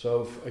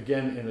 So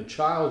again, in a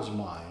child's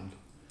mind,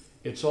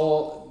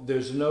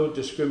 there's no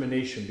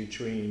discrimination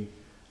between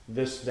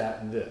this,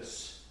 that, and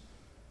this.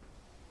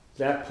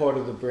 That part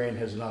of the brain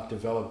has not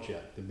developed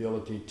yet, the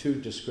ability to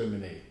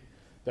discriminate.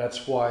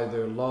 That's why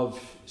their love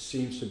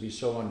seems to be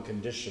so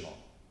unconditional,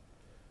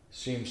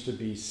 seems to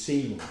be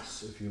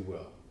seamless, if you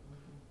will.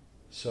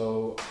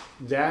 So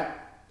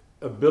that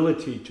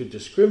ability to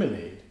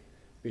discriminate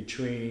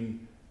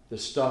between the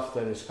stuff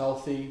that is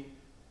healthy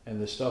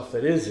and the stuff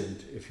that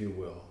isn't, if you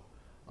will,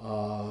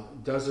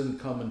 doesn't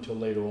come until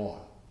later on.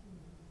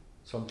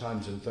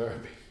 Sometimes in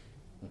therapy,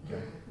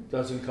 okay?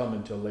 Doesn't come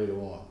until later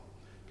on.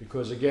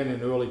 Because again,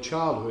 in early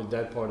childhood,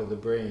 that part of the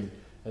brain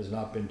has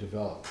not been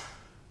developed.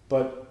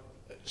 But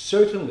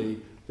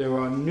certainly, there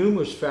are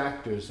numerous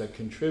factors that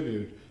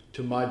contribute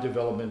to my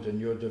development and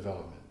your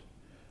development.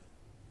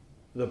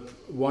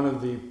 One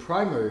of the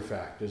primary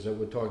factors that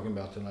we're talking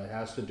about tonight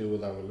has to do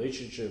with our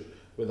relationship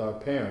with our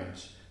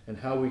parents and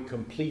how we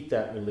complete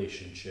that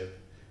relationship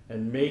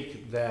and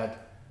make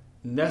that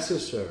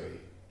necessary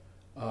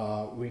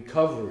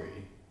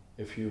recovery,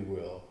 if you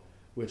will,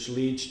 which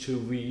leads to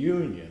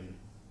reunion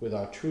with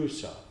our true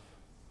self.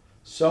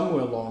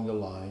 Somewhere along the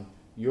line,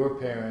 your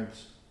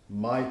parents,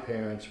 my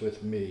parents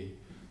with me,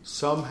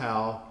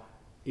 somehow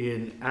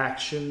in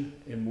action,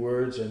 in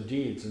words and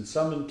deeds, and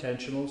some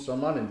intentional,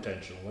 some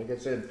unintentional. Like I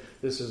said,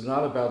 this is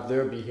not about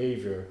their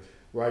behavior,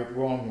 right,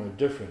 wrong, or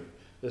different.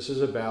 This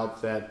is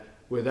about that,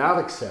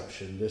 without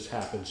exception, this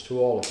happens to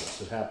all of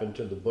us. It happened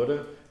to the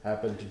Buddha,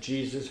 happened to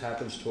Jesus,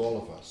 happens to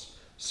all of us.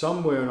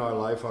 Somewhere in our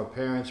life, our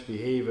parents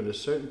behave in a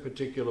certain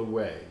particular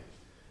way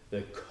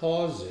that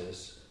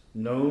causes,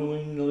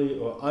 knowingly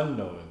or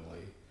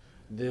unknowingly,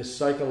 this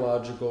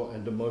psychological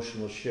and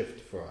emotional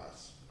shift for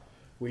us.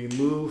 We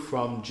move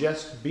from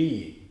just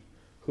being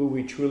who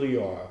we truly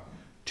are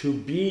to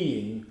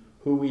being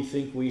who we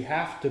think we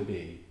have to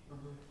be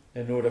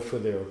in order for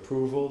their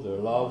approval, their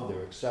love,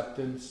 their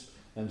acceptance,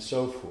 and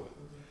so forth.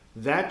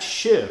 That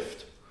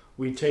shift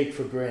we take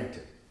for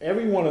granted.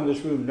 Everyone in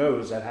this room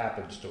knows that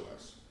happens to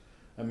us.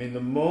 I mean,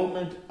 the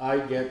moment I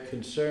get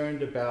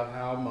concerned about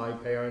how my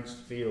parents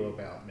feel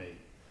about me,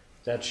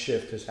 that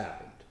shift has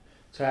happened.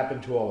 It's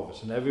happened to all of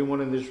us, and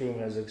everyone in this room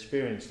has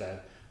experienced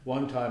that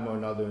one time or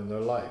another in their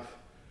life.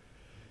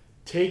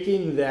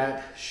 Taking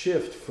that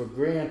shift for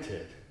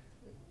granted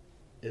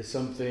is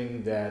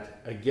something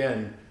that,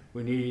 again,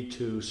 we need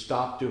to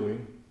stop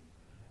doing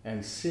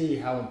and see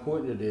how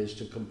important it is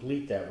to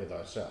complete that with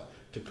ourselves,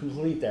 to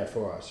complete that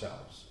for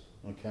ourselves.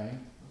 Okay?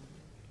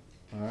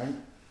 All right?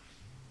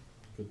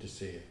 Good to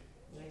see you.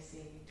 Nice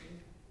seeing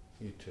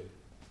you too. You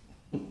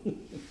too.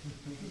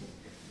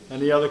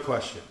 Any other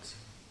questions?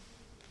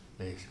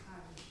 Please.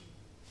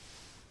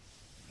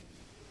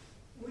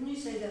 Wouldn't you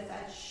say that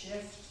that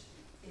shift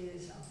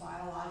is a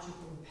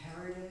biological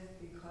imperative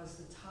because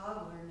the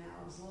toddler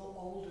now is a little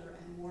older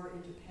and more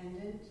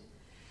independent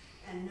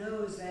and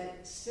knows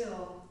that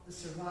still the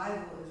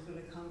survival is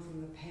going to come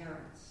from the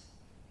parents?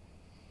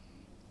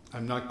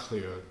 I'm not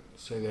clear.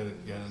 Say that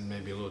again,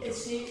 maybe a little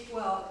different.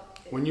 Well,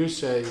 When you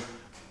say,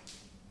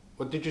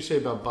 what did you say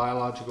about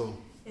biological?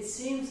 it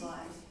seems like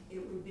it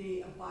would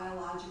be a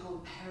biological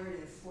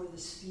imperative for the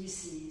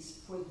species,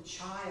 for the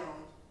child,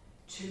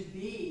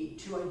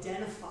 to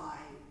identify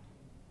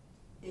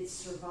its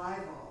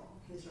survival,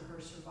 his or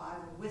her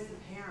survival, with the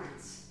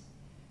parents.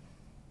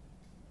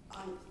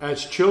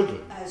 As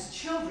children. As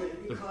children,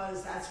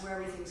 because that's where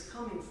everything's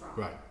coming from.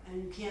 Right.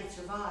 And you can't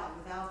survive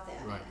without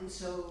them. Right. And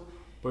so...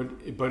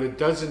 But it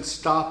doesn't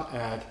stop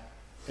at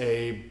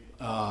a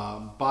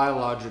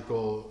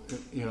biological,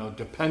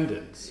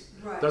 dependence.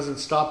 Right. It doesn't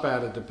stop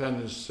at a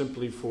dependence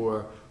simply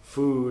for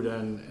food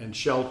and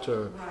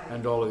shelter Right.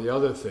 and all of the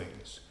other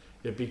things.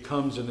 It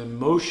becomes an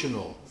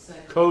emotional a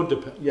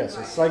Right.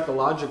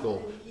 psychological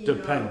An ego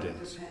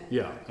dependence. dependence.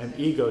 Yeah, Right. an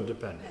ego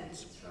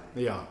dependence.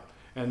 Right. Yeah.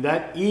 And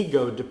that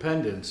ego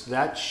dependence,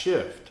 that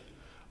shift,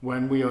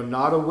 when we are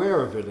not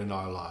aware of it in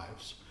our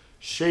lives,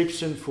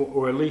 shapes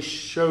or at least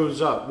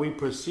shows up. We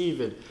perceive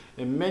it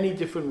in many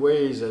different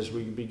ways as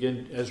we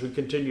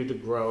continue to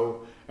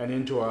grow and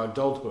into our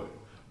adulthood.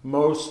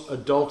 Most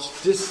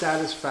adults'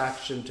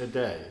 dissatisfaction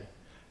today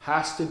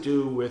has to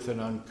do with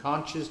an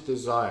unconscious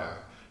desire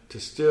to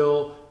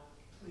still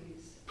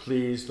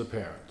please the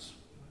parents.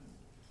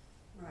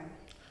 Right.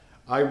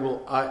 I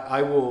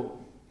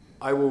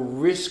will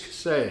risk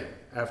saying,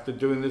 after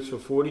doing this for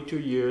 42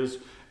 years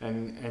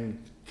and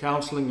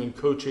counseling and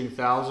coaching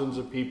thousands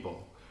of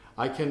people,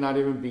 I cannot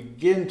even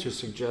begin to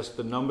suggest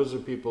the numbers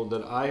of people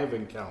that I have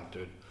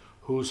encountered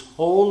whose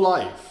whole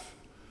life,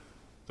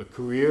 the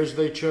careers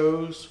they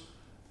chose,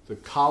 the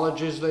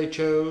colleges they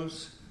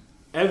chose,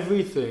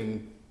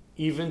 everything,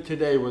 even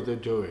today what they're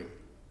doing,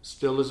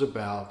 still is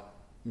about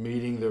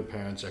meeting their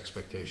parents'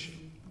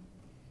 expectation.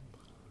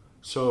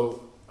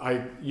 So,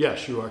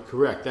 yes, you are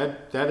correct.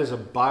 That is a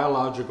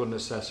biological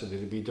necessity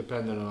to be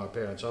dependent on our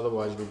parents,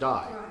 otherwise we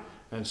die, Right.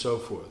 and so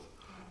forth.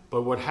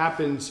 But what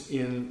happens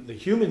in the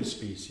human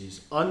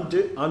species,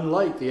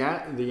 unlike the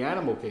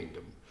animal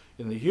kingdom,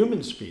 in the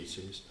human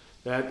species,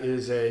 that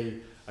is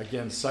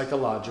again,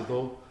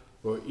 psychological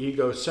or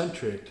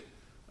egocentric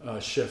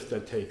shift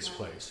that takes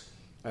place.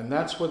 And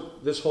that's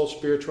what this whole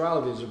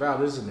spirituality is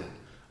about, isn't it?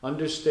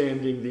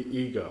 Understanding the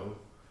ego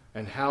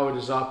and how it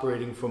is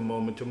operating from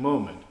moment to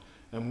moment.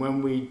 And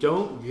when we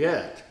don't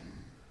get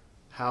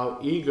how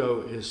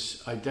ego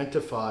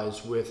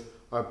identifies with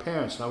our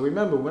parents. Now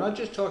remember, we're not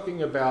just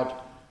talking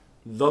about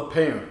the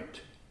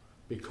parent,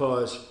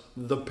 because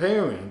the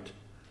parent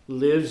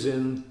lives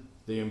in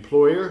the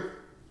employer,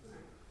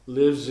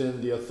 lives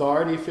in the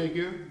authority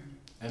figure,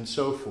 and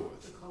so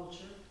forth.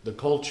 The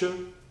culture.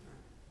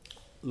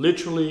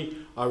 Literally,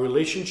 our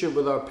relationship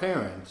with our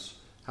parents,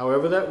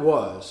 however that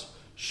was,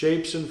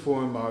 shapes and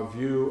form our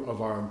view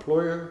of our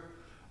employer,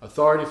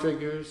 authority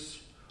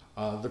figures,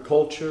 the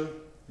culture,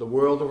 the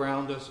world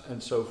around us,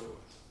 and so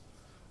forth.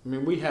 I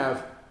mean, we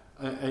have,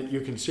 and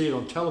you can see it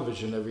on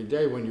television every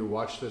day when you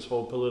watch this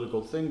whole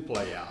political thing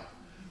play out.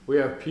 We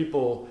have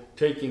people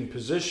taking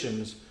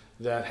positions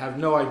that have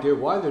no idea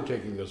why they're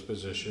taking those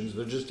positions.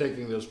 They're just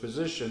taking those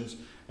positions,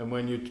 and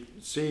when you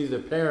see the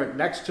parent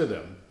next to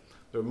them,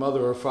 their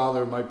mother or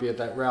father might be at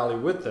that rally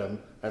with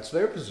them, that's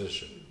their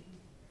position.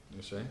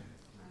 You see?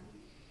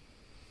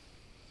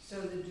 So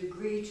the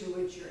degree to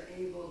which you're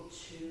able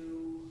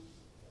to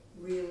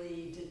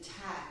really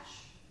detach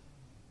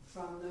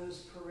from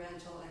those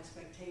parental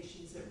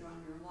expectations that run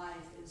your life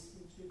is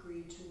the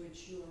degree to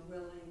which you are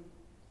willing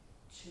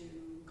to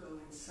go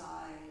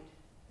inside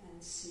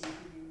and see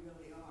who you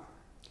really are.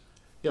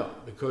 Yeah,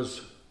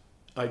 because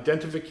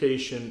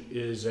identification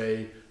is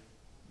a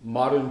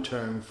modern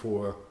term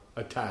for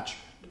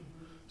attachment.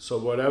 Mm-hmm. So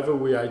whatever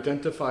we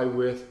identify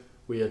with,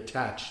 we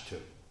attach to.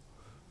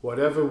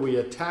 Whatever we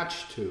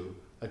attach to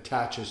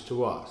attaches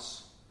to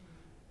us.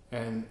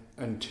 And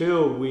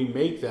until we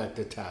make that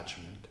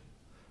detachment,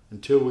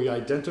 until we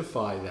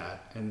identify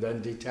that and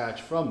then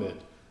detach from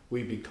it,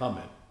 we become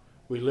it.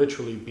 We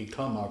literally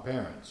become our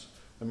parents.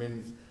 I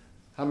mean,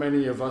 how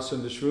many of us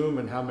in this room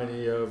and how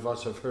many of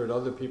us have heard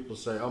other people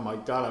say, oh my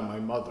God, I'm my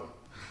mother,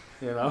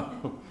 you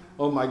know?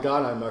 Oh my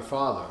God, I'm my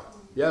father.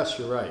 Yes,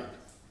 you're right.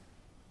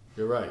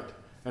 You're right.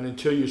 And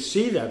until you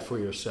see that for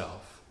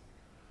yourself,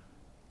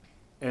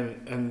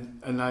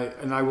 and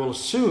I will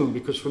assume,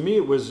 because for me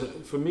it was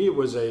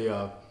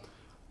a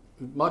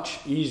much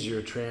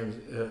easier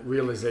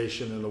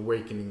realization and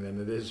awakening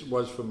than it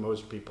was for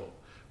most people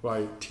who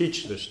I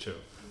teach this to.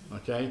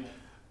 Okay,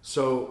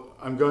 so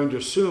I'm going to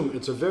assume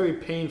it's a very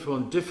painful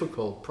and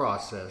difficult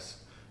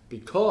process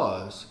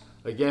because,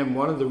 again,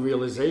 one of the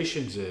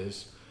realizations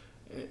is,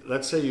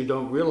 let's say you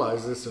don't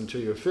realize this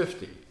until you're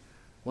 50.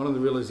 One of the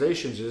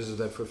realizations is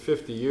that for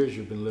 50 years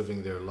you've been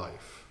living their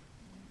life.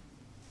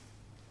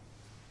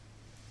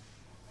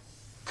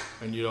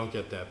 and you don't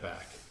get that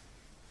back.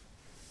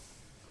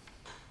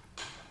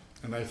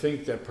 And I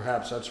think that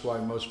perhaps that's why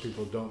most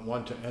people don't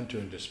want to enter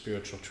into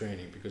spiritual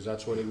training, because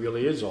that's what it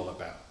really is all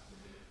about.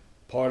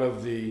 Part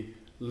of the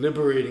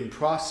liberating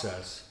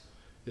process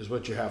is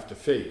what you have to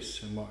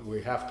face. And what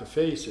we have to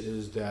face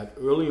is that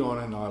early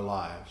on in our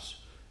lives,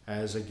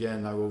 as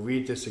again, I will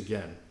read this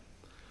again,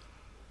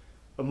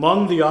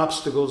 among the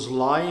obstacles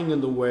lying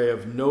in the way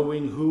of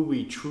knowing who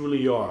we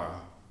truly are,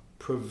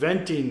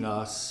 preventing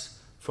us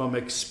from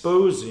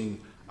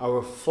exposing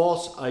our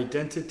false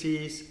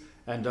identities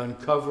and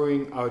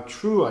uncovering our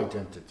true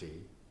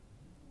identity,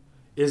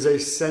 is a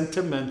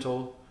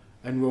sentimental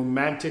and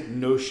romantic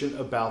notion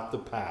about the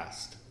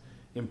past,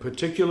 in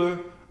particular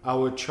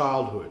our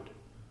childhood,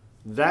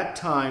 that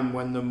time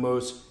when the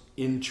most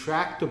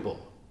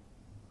intractable,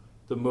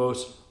 the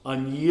most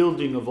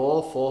unyielding of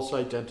all false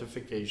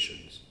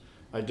identifications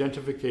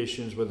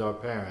with our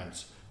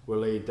parents, were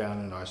laid down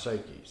in our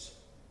psyches.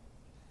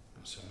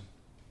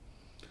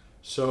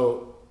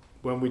 So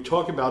when we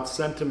talk about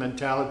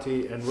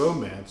sentimentality and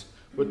romance,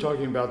 we're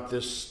talking about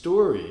this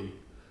story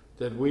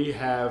that we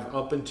have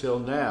up until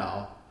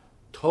now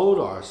told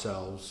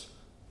ourselves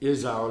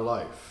is our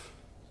life.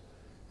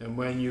 And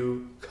when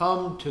you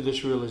come to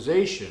this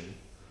realization,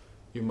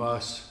 you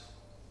must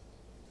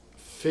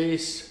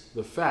face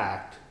the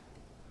fact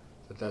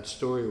that that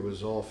story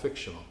was all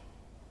fictional.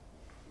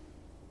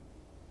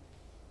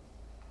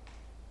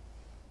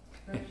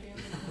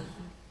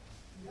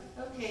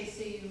 Okay,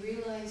 so you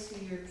realize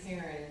who your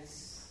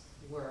parents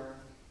were,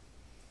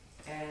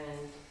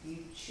 and you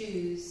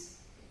choose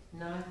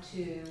not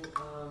to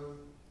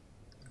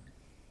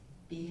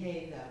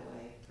behave that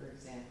way, for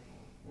example,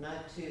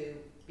 not to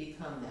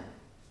become them.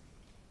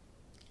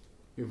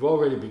 You've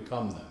already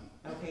become them.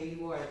 Okay,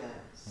 you are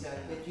them. So, Okay.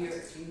 but you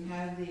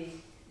have the,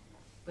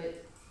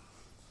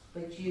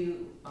 but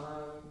you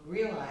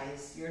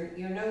realize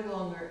you're no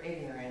longer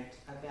ignorant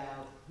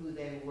about who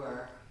they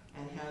were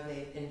and how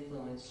they've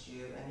influenced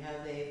you and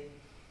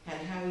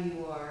how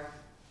you are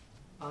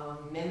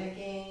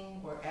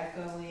mimicking or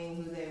echoing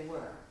who they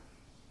were.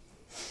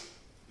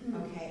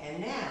 Okay, and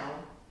now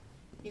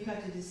you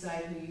have to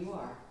decide who you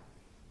are.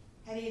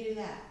 How do you do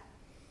that?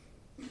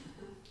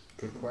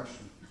 Good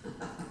question.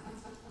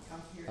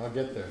 I'll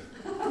get there.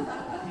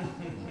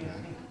 Okay.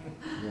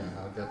 Yeah,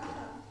 I'll get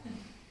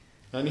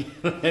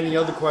there. Any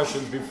other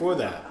questions before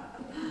that?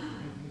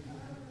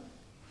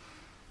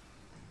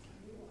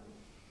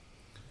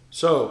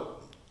 So,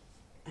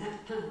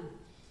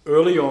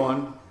 early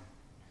on,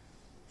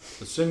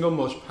 the single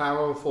most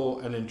powerful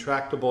and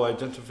intractable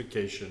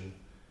identification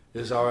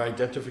is our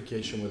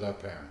identification with our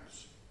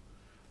parents.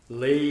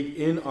 Laid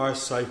in our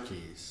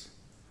psyches,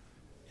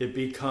 it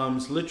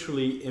becomes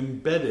literally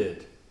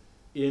embedded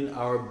in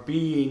our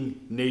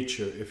being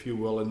nature, if you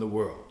will, in the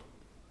world.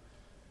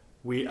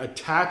 We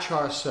attach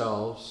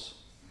ourselves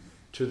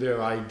to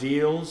their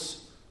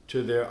ideals,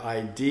 to their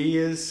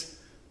ideas,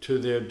 to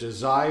their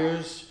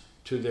desires,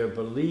 to their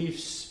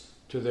beliefs,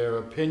 to their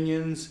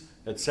opinions,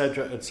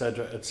 etc.,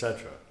 etc.,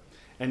 etc.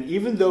 And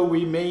even though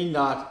we may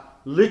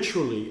not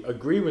literally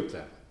agree with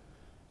them,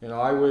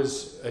 I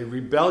was a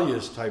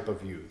rebellious type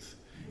of youth.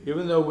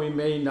 Even though we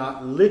may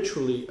not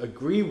literally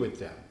agree with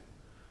them,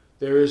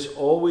 there is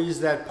always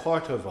that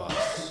part of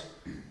us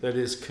that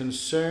is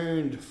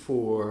concerned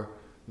for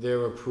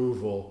their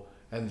approval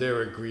and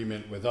their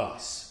agreement with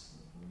us,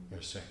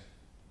 you're saying.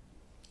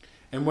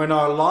 And when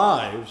our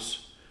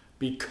lives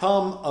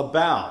become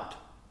about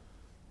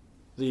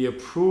the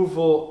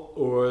approval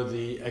or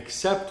the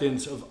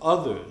acceptance of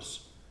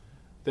others,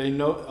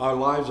 our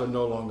lives are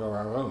no longer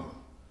our own.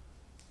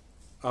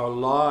 Our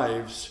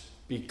lives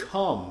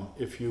become,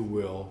 if you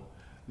will,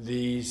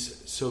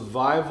 these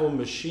survival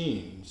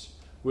machines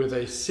with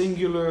a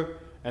singular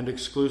and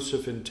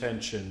exclusive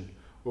intention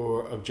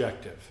or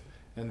objective.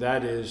 And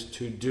that is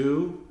to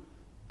do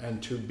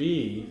and to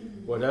be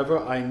whatever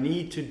I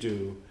need to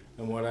do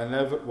and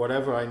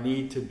whatever I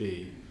need to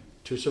be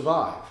to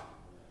survive.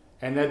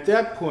 And at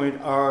that point,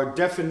 our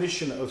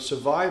definition of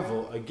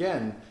survival,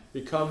 again,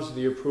 becomes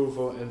the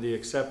approval and the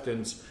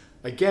acceptance,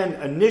 again,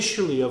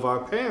 initially of our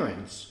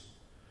parents.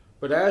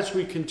 But as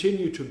we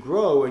continue to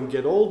grow and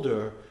get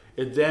older,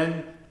 it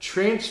then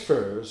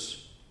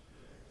transfers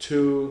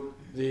to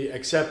the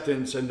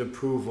acceptance and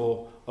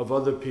approval of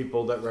other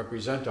people that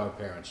represent our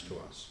parents to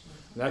us.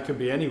 And that could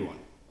be anyone.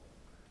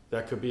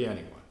 That could be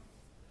anyone.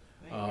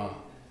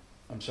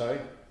 I'm sorry?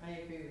 I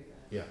agree with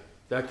that. Yeah,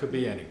 that could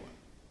be anyone.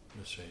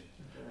 You see.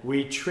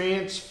 We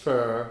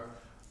transfer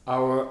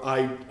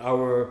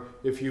our,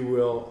 if you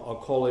will, I'll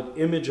call it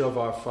image of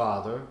our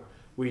father.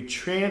 We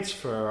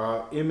transfer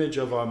our image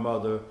of our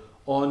mother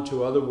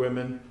onto other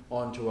women,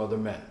 onto other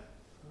men.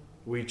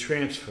 We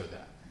transfer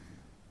that.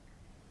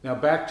 Now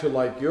back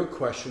to your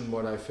question,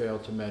 what I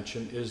failed to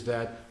mention is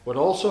that what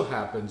also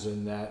happens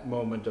in that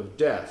moment of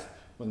death,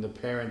 when the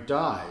parent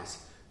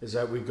dies, is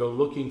that we go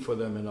looking for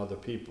them in other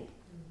people.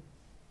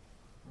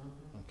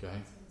 Okay?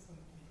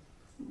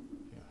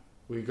 Yeah.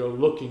 We go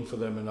looking for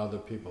them in other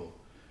people.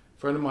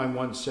 friend of mine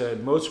once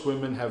said, most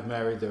women have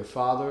married their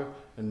father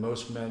and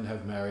most men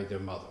have married their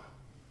mother.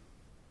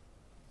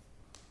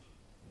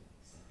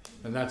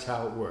 And that's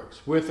how it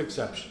works, with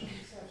exceptions.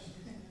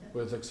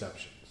 With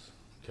exceptions.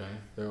 Okay?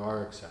 There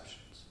are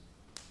exceptions.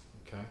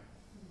 Okay?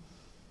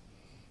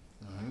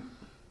 All right?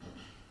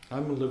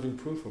 I'm a living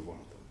proof of one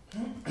of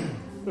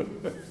them.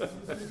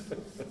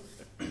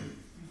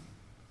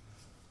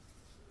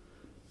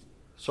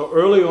 So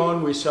early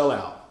on we sell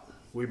out.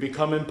 We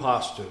become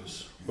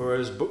imposters. Or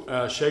as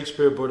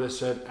Shakespeare Buddha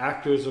said,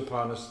 actors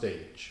upon a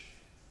stage.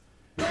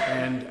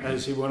 And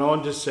as he went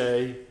on to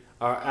say,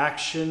 our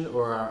action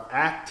or our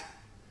act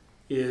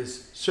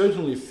is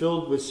certainly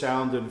filled with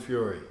sound and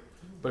fury,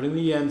 but in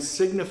the end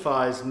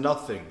signifies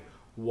nothing.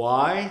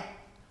 Why?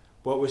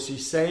 What was he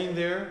saying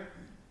there?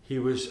 He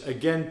was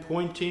again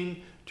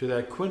pointing to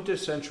that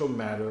quintessential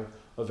matter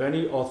of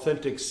any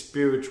authentic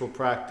spiritual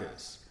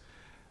practice.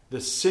 The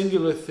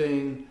singular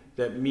thing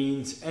that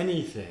means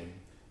anything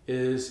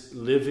is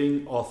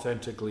living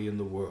authentically in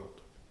the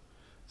world.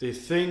 The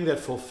thing that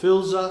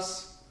fulfills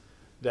us,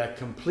 that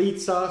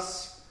completes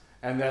us,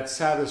 and that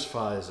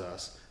satisfies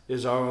us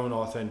is our own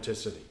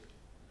authenticity.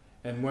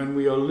 And when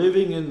we are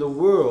living in the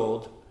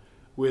world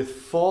with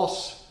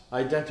false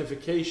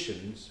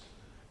identifications,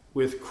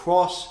 with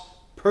cross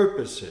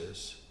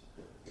purposes,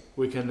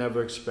 we can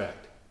never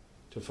expect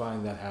to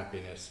find that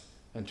happiness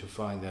and to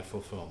find that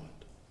fulfillment.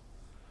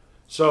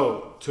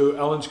 So, to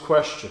Ellen's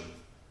question,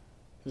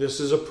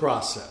 this is a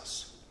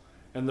process.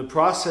 And the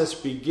process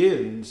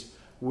begins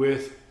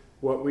with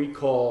what we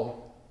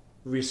call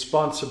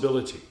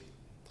responsibility.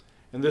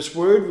 And this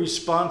word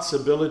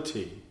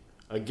responsibility,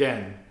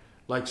 again,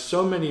 like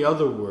so many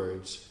other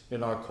words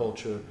in our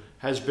culture,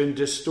 has been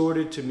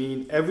distorted to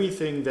mean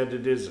everything that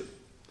it isn't.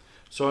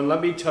 So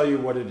let me tell you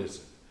what it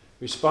isn't.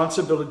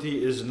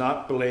 Responsibility is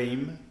not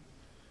blame.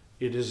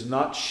 It is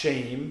not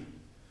shame.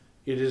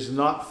 It is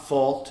not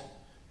fault.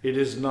 It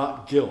is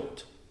not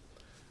guilt.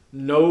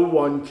 No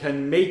one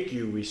can make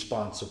you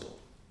responsible.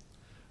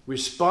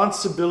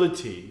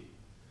 Responsibility,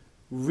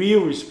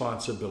 real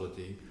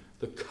responsibility,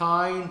 the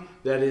kind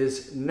that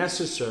is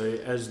necessary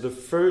as the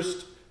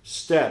first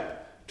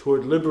step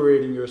toward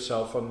liberating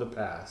yourself from the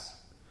past,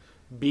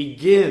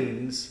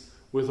 begins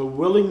with a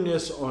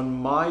willingness on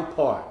my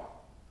part.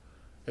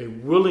 A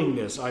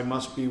willingness, I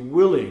must be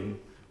willing,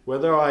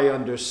 whether I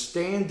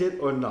understand it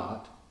or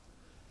not,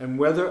 and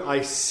whether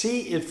I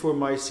see it for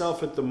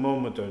myself at the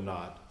moment or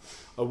not,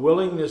 a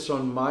willingness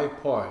on my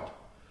part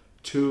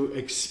to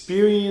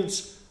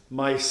experience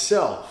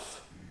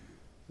myself,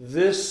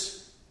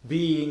 this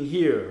being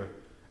here,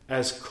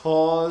 as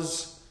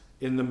cause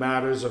in the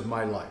matters of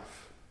my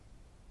life.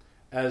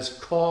 As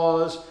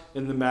cause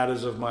in the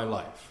matters of my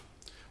life.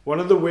 One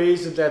of the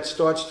ways that that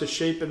starts to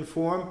shape and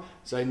form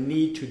is I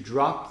need to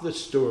drop the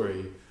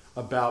story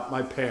about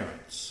my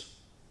parents.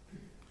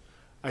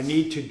 I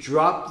need to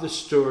drop the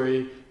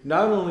story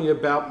not only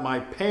about my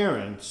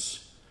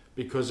parents,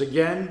 because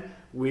again,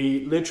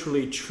 we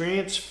literally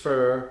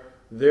transfer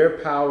their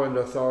power and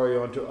authority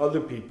onto other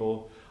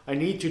people. I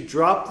need to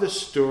drop the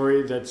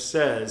story that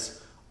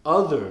says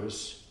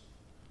others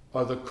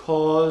are the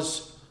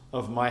cause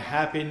of my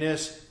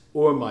happiness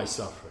or my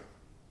suffering.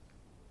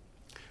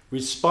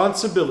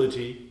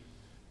 Responsibility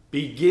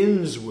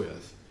begins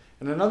with,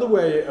 and another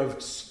way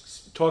of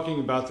talking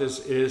about this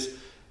is,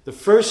 the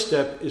first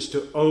step is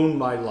to own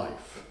my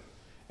life.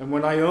 And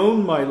when I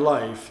own my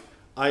life,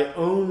 I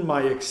own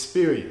my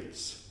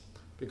experience.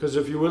 Because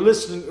if you were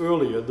listening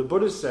earlier, the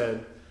Buddha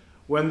said,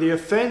 when the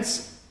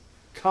offense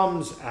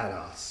comes at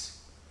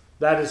us,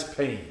 that is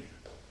pain.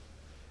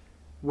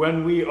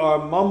 When we are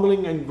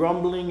mumbling and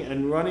grumbling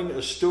and running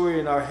a story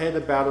in our head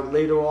about it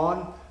later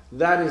on,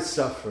 that is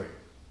suffering.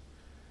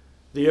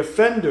 The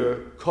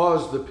offender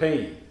caused the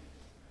pain.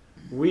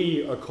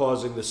 We are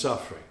causing the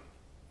suffering,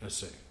 you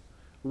see.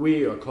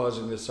 We are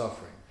causing the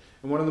suffering.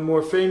 And one of the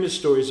more famous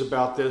stories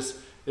about this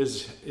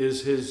is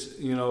his,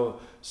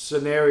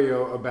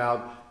 scenario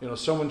about,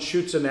 someone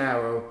shoots an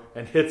arrow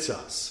and hits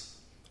us.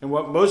 And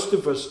what most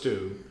of us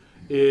do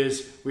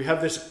is we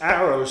have this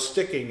arrow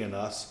sticking in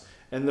us,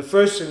 and the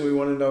first thing we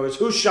want to know is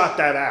who shot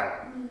that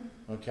arrow,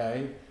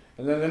 okay?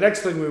 And then the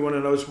next thing we want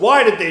to know is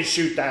why did they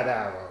shoot that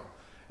arrow?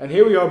 And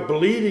here we are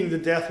bleeding to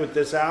death with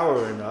this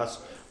arrow in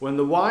us, when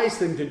the wise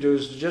thing to do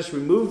is to just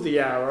remove the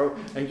arrow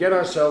and get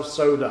ourselves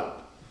sewed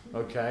up,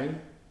 okay?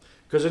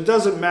 Because it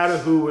doesn't matter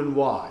who and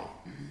why,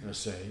 I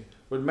say.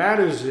 What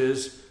matters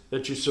is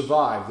that you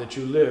survive, that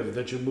you live,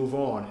 that you move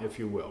on, if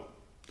you will.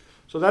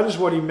 So that is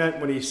what he meant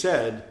when he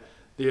said,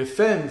 the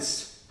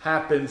offense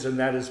happens and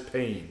that is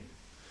pain.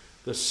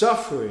 The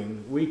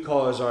suffering we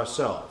cause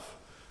ourselves.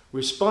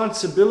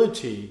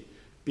 Responsibility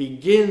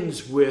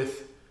begins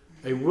with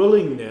a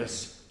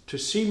willingness to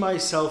see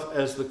myself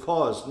as the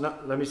cause.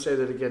 Let me say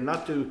that again,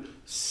 not to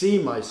see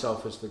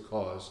myself as the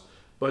cause,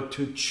 but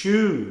to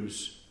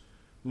choose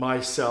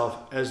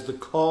myself as the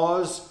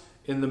cause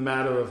in the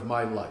matter of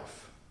my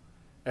life.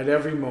 At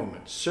every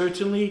moment.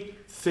 Certainly,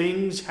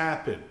 things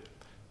happen.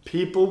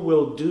 People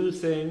will do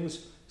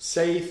things,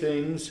 say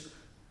things,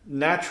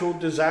 natural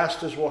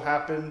disasters will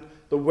happen,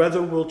 the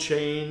weather will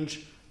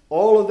change.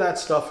 All of that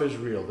stuff is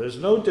real. There's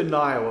no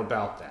denial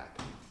about that,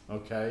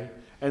 okay?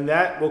 And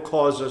that will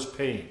cause us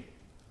pain.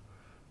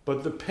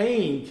 But the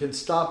pain can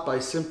stop by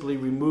simply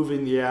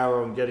removing the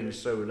arrow and getting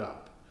sewed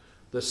up.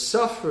 The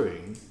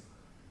suffering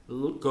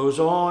goes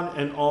on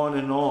and on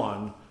and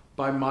on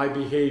by my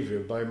behavior,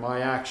 by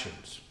my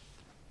actions.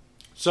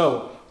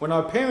 So, when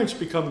our parents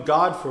become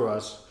God for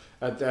us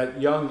at that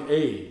young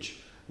age,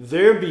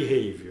 their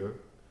behavior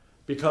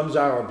becomes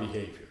our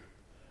behavior.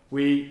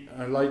 We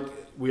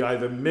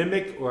either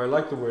mimic, or I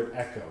like the word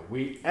echo.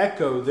 We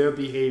echo their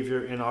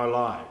behavior in our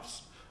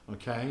lives,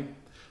 okay?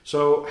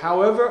 So,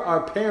 however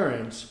our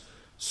parents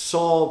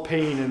saw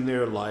pain in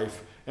their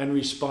life and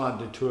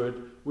responded to it,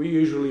 we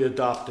usually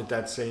adopted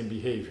that same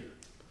behavior.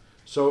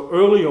 So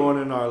early on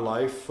in our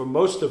life, for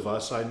most of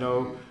us, I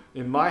know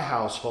in my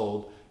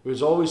household, it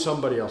was always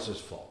somebody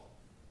else's fault.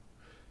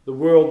 The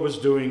world was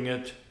doing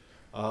it,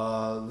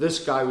 this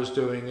guy was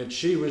doing it,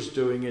 she was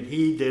doing it,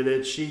 he did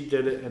it, she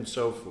did it, and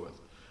so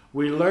forth.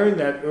 We learn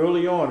that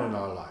early on in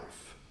our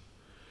life.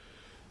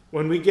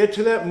 When we get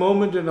to that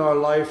moment in our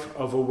life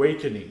of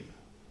awakening,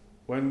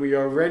 when we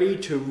are ready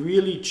to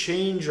really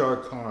change our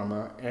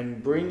karma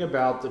and bring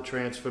about the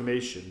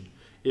transformation,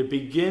 it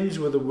begins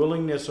with a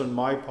willingness on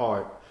my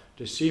part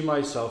to see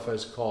myself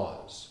as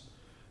cause.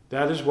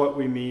 That is what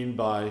we mean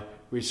by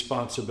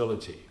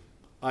responsibility.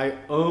 I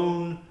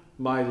own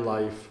my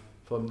life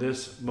from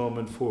this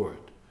moment forward.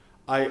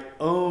 I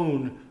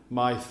own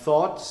my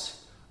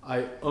thoughts.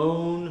 I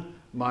own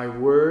my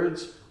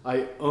words.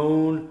 I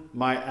own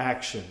my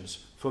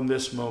actions from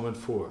this moment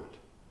forward.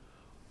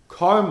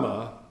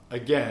 Karma,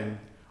 again,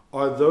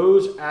 are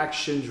those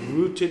actions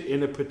rooted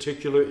in a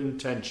particular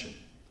intention.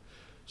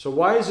 So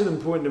why is it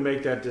important to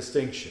make that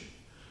distinction?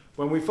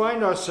 When we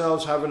find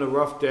ourselves having a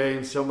rough day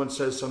and someone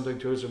says something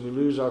to us and we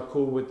lose our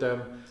cool with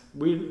them,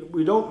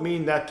 we don't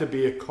mean that to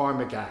be a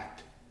karmic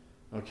act,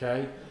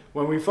 okay?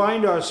 When we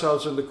find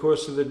ourselves in the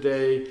course of the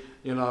day,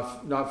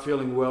 not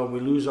feeling well, we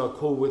lose our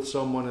cool with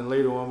someone and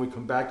later on we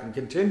come back and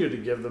continue to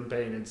give them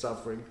pain and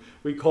suffering,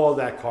 we call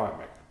that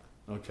karmic,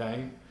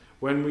 okay?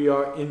 When we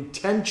are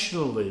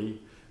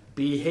intentionally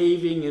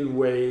behaving in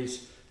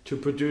ways to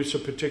produce a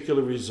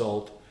particular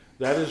result,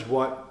 that is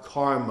what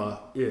karma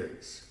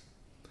is.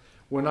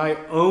 When I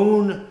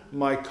own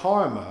my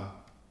karma,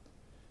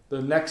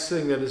 the next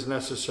thing that is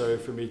necessary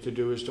for me to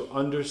do is to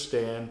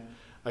understand,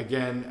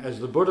 again,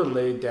 as the Buddha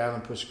laid down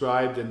and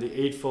prescribed in the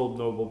Eightfold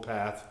Noble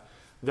Path,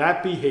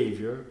 that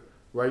behavior,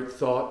 right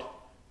thought,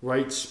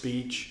 right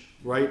speech,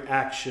 right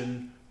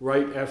action,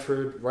 right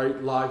effort,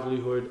 right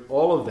livelihood,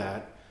 all of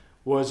that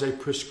was a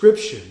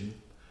prescription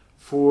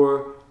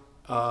for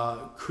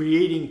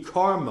creating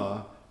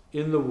karma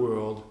in the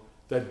world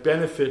that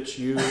benefits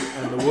you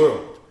and the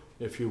world,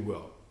 if you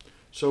will.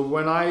 So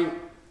when I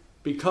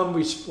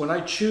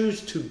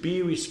choose to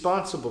be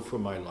responsible for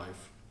my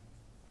life,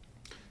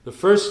 the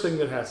first thing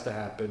that has to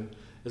happen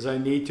is I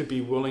need to be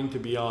willing to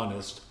be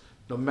honest,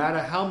 no matter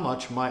how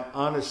much my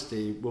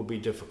honesty will be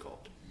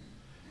difficult.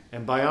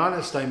 And by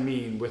honest, I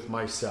mean with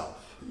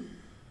myself.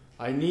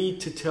 I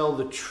need to tell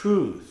the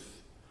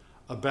truth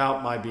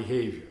about my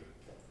behavior.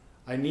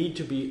 I need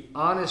to be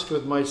honest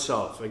with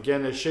myself.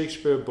 Again, as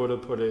Shakespeare Buddha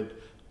put it,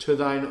 to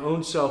thine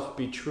own self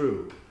be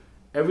true.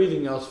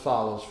 Everything else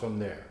follows from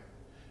there.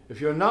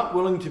 If you're not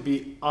willing to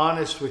be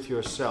honest with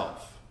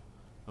yourself,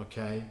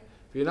 okay,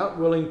 if you're not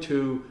willing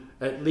to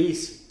at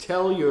least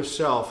tell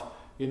yourself,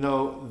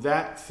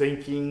 that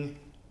thinking,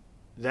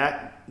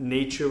 that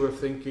nature of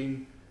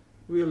thinking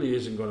really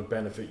isn't going to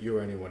benefit you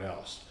or anyone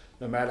else,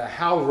 no matter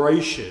how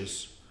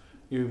righteous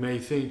you may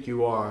think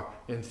you are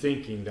in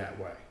thinking that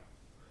way.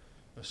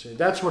 See,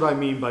 that's what I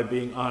mean by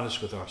being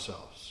honest with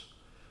ourselves.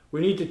 We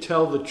need to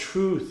tell the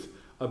truth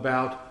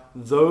about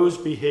those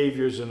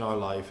behaviors in our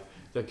life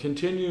that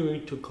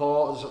continue to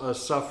cause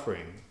us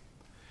suffering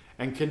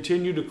and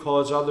continue to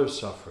cause others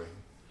suffering,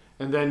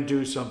 and then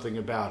do something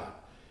about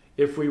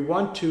it. If we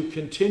want to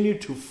continue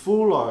to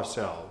fool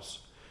ourselves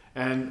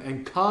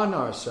and con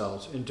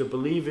ourselves into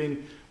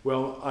believing,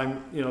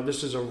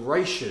 this is a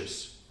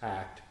righteous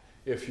act,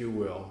 if you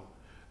will,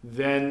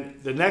 then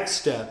the next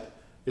step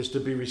is to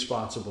be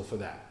responsible for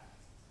that.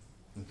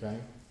 Okay?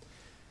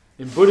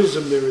 In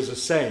Buddhism, there is a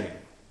saying,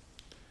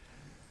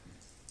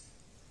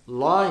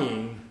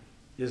 lying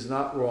is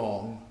not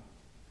wrong,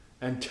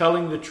 and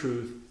telling the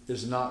truth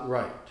is not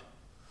right.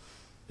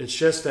 It's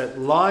just that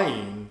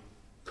lying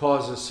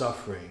causes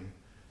suffering,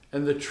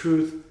 and the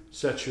truth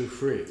sets you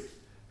free.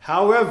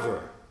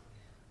 However,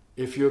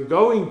 if you're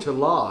going to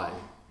lie,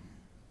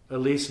 at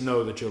least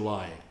know that you're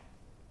lying.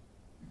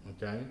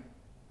 Okay?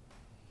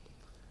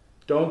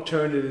 Don't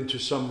turn it into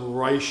some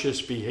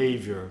righteous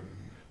behavior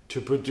to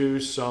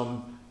produce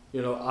some,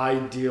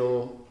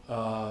 ideal,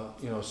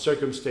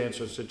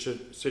 circumstance or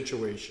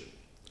situation.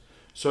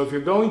 So if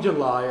you're going to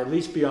lie, at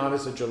least be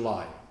honest that you're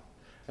lying.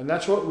 And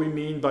that's what we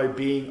mean by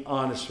being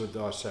honest with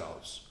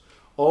ourselves.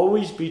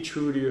 Always be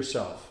true to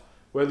yourself,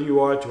 whether you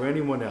are to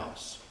anyone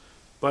else.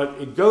 But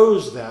it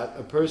goes that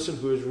a person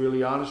who is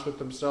really honest with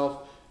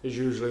themselves is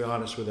usually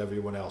honest with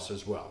everyone else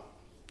as well.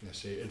 You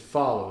see, it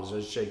follows,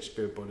 as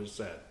Shakespeare put it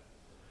said.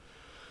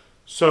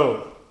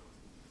 So,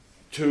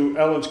 to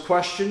Ellen's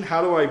question,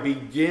 how do I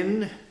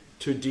begin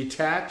to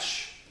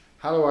detach?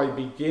 How do I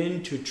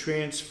begin to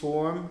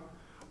transform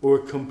or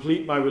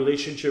complete my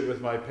relationship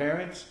with my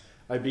parents?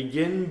 I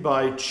begin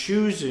by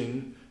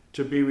choosing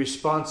to be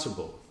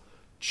responsible,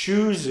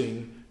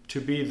 choosing to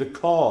be the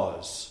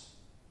cause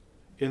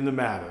in the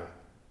matter,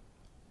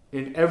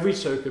 in every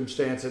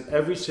circumstance, in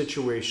every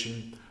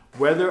situation,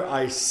 whether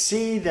I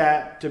see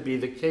that to be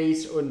the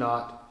case or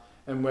not,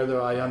 and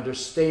whether I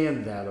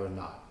understand that or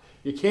not.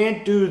 You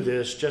can't do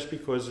this just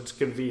because it's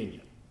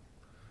convenient,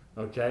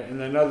 okay? And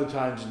then other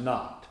times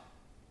not.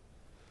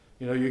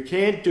 You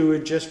can't do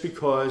it just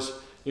because,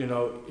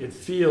 it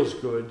feels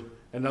good,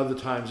 and other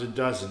times it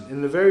doesn't.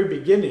 In the very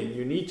beginning,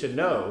 you need to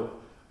know,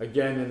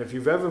 again, and if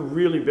you've ever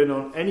really been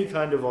on any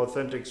kind of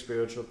authentic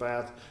spiritual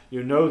path,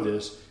 you know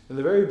this. In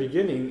the very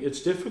beginning,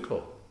 it's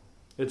difficult.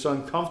 It's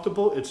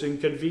uncomfortable. It's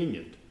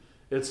inconvenient.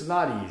 It's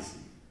not easy,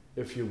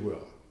 if you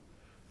will.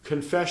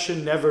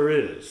 Confession never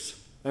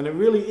is. And it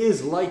really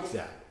is like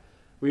that.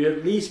 We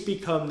at least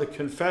become the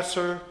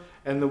confessor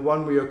and the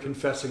one we are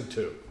confessing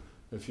to,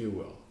 if you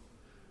will.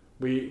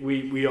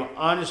 We are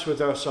honest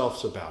with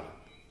ourselves about it.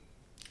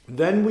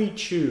 Then we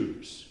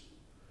choose.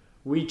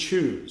 We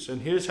choose.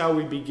 And here's how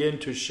we begin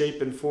to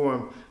shape and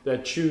form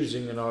that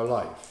choosing in our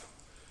life.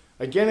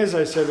 Again, as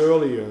I said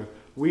earlier,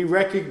 we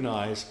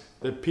recognize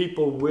that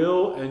people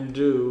will and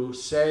do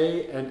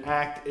say and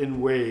act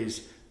in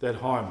ways that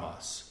harm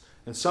us.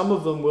 And some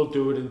of them will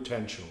do it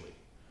intentionally.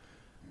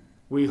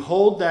 We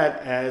hold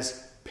that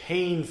as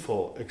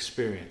painful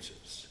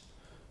experiences.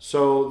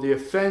 So the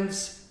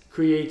offense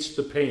creates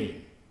the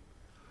pain.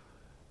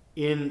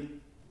 In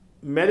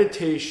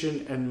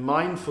meditation and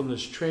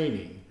mindfulness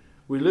training,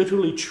 we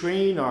literally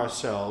train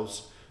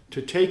ourselves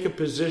to take a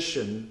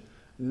position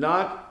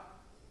not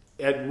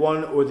at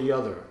one or the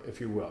other,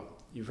 if you will.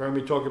 You've heard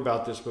me talk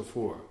about this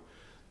before.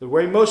 The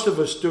way most of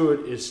us do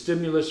it is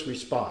stimulus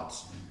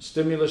response.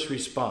 Stimulus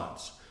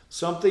response.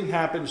 Something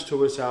happens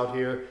to us out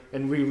here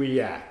and we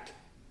react.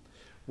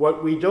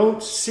 What we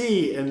don't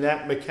see in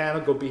that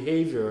mechanical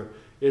behavior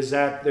is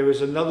that there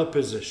is another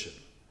position.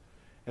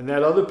 And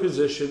that other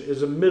position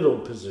is a middle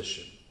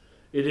position.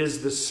 It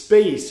is the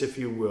space, if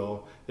you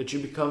will, that you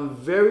become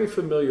very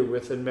familiar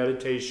with in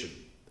meditation.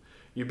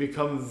 You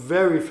become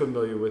very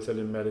familiar with it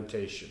in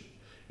meditation.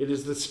 It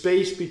is the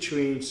space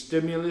between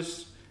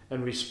stimulus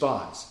and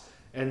response.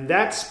 And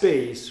that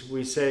space,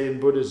 we say in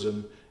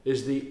Buddhism,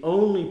 is the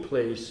only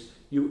place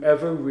you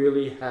ever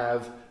really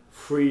have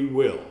free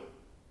will.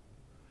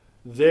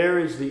 There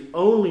is the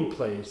only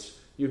place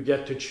you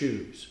get to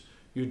choose.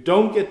 You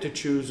don't get to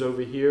choose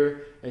over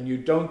here, and you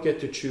don't get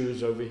to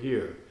choose over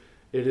here.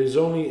 It is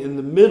only in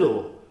the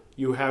middle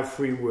you have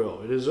free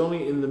will. It is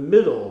only in the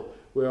middle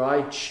where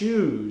I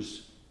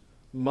choose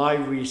my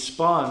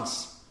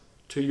response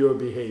to your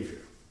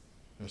behavior.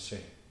 You see?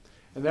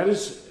 And that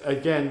is,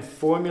 again,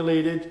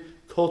 formulated,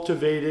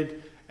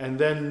 cultivated, and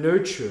then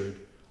nurtured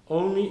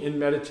only in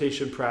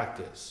meditation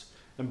practice.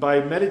 And by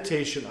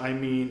meditation, I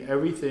mean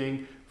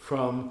everything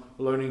from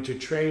learning to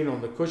train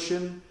on the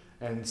cushion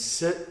and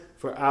sit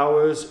for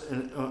hours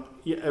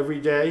every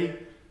day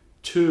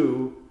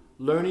to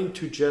learning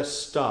to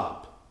just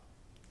stop.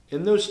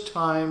 In those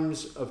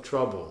times of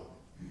trouble,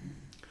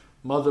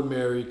 Mother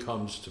Mary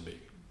comes to me,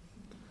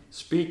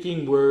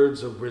 speaking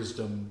words of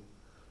wisdom.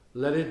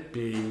 Let it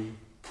be,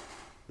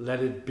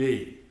 let it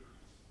be.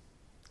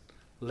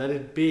 Let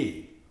it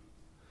be.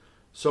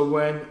 So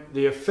when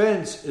the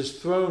offense is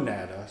thrown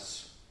at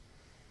us,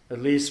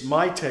 at least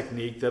my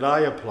technique that I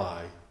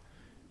apply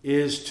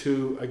is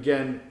to,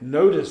 again,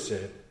 notice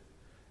it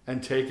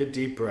and take a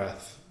deep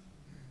breath.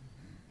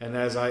 And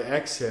as I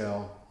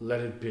exhale, let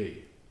it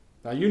be.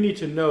 Now you need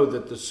to know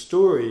that the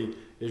story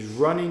is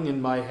running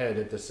in my head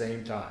at the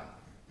same time.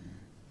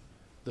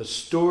 The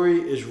story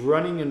is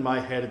running in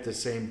my head at the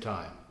same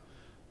time.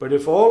 But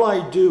if all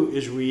I do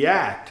is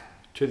react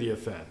to the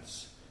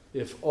offense,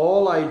 if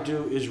all I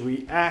do is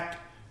react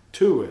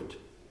to it,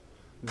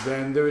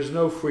 then there is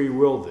no free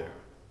will there.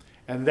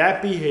 And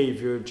that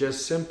behavior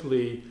just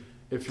simply,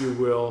 if you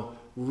will,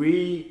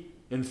 reinforces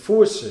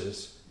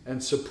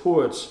and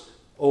supports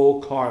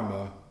old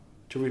karma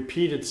to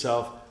repeat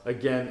itself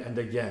again and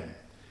again.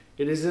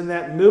 It is in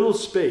that middle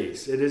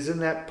space, it is in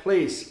that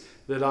place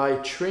that I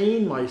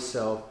train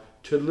myself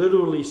to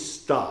literally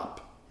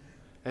stop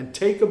and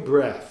take a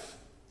breath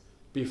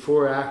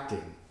before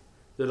acting,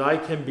 that I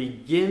can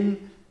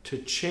begin to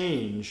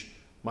change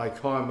my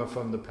karma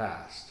from the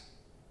past.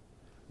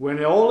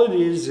 When all it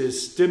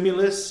is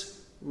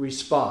stimulus,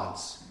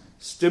 response,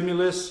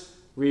 stimulus,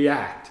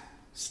 react,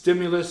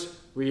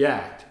 stimulus,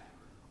 react.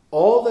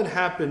 All that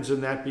happens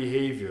in that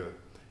behavior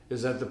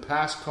is that the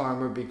past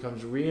karma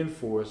becomes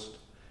reinforced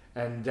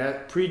and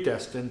that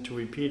predestined to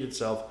repeat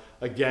itself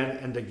again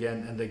and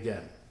again and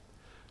again.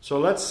 So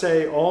let's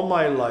say all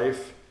my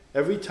life,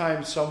 every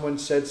time someone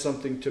said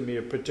something to me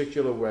a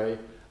particular way,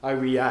 I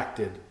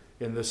reacted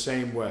in the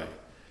same way.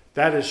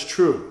 That is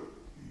true.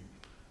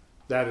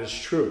 that is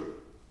true.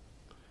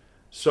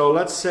 So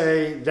let's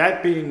say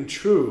that being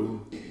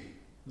true,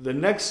 the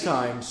next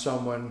time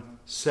someone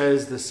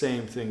says the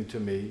same thing to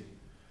me,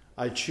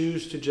 I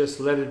choose to just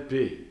let it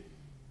be.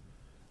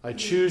 I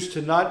choose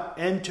to not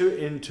enter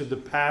into the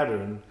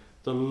pattern,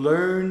 the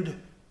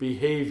learned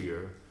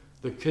behavior,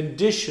 the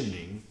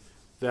conditioning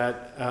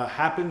that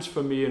happens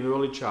for me in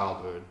early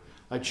childhood.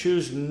 I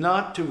choose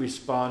not to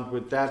respond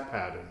with that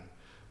pattern,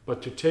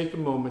 but to take a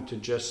moment to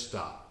just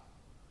stop.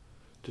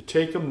 To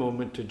take a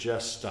moment to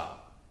just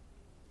stop.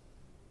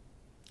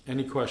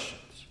 Any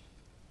questions?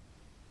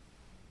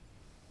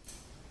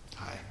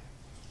 Hi.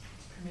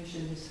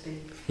 Permission to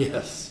speak?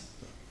 Yes.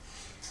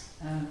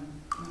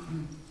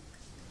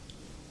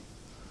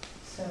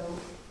 So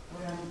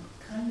what I'm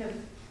kind of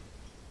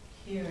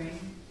hearing,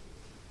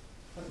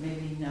 but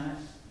maybe not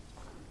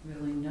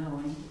really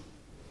knowing,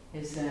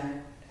 is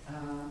that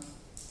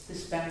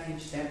this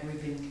baggage that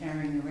we've been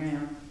carrying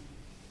around,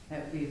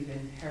 that we've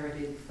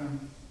inherited from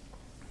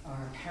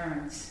our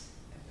parents,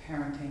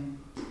 parenting,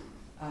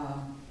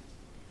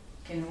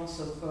 can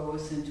also throw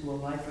us into a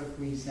life of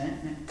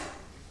resentment.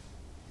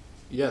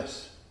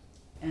 Yes.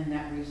 And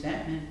that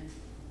resentment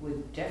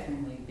would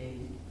definitely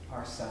be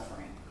our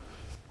suffering.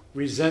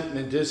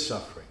 Resentment is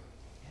suffering.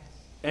 Yes.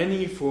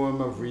 Any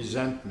form of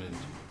resentment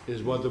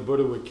is what the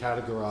Buddha would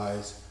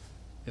categorize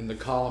in the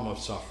column of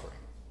suffering.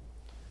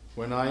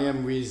 When I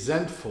am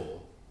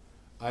resentful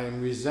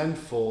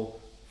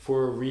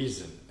for a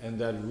reason, and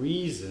that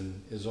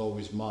reason is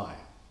always mine.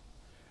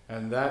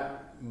 And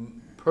that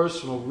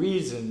personal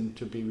reason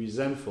to be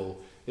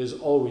resentful is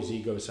always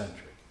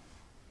egocentric.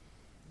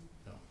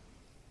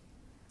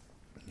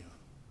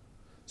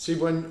 See,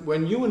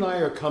 when you and I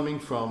are coming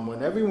from,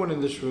 when everyone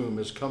in this room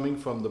is coming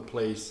from the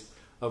place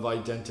of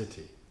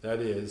identity, that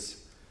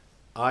is,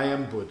 I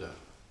am Buddha,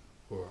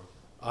 or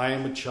I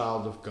am a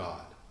child of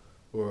God,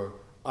 or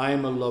I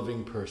am a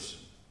loving person,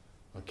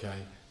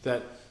 okay?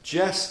 That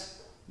just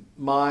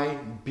my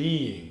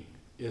being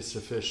is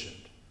sufficient.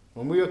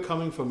 When we are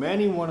coming from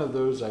any one of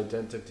those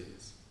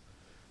identities,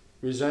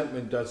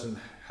 resentment doesn't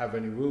have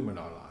any room in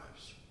our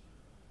lives.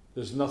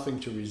 There's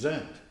nothing to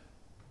resent.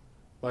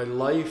 My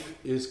life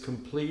is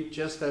complete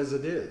just as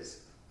it is.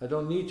 I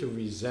don't need to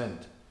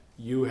resent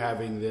you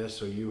having this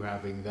or you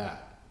having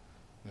that.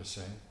 You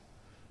see?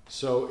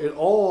 So it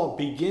all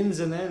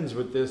begins and ends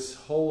with this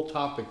whole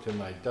topic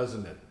tonight,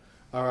 doesn't it?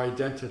 Our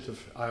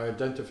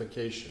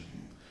identification.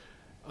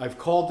 I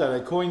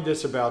coined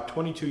this about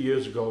 22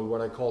 years ago, what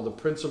I call the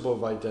principle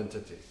of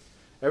identity.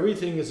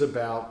 Everything is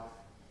about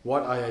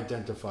what I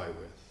identify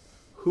with,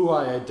 who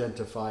I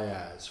identify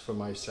as for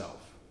myself.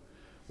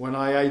 When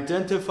I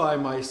identify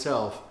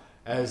myself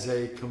as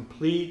a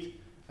complete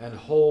and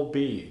whole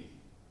being,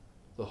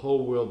 the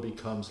whole world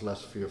becomes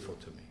less fearful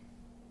to me.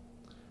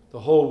 The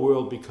whole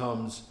world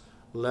becomes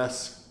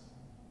less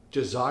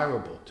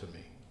desirable to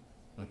me.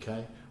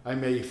 Okay? I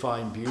may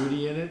find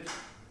beauty in it,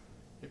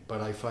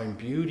 but I find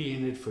beauty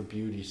in it for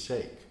beauty's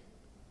sake.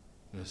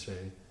 You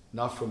see?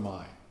 Not for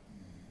mine.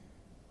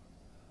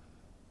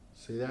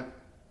 See that?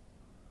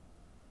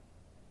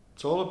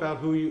 It's all about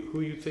who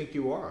you think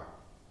you are.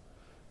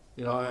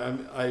 You know,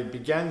 I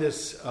began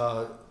this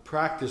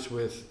practice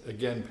with,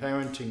 again,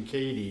 parenting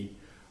Katie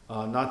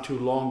not too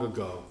long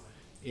ago.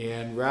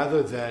 And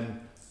rather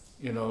than,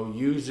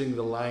 using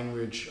the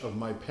language of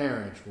my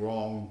parents,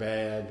 wrong,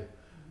 bad,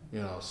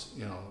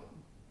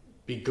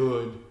 be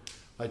good,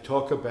 I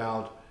talk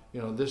about,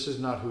 this is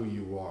not who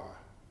you are.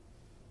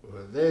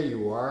 Or there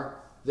you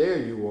are, there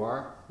you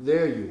are,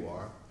 there you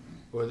are.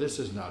 Or this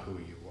is not who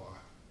you are.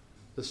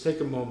 Let's take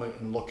a moment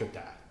and look at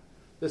that.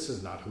 This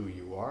is not who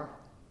you are.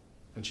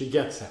 And she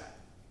gets that.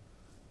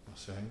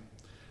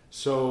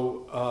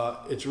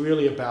 So it's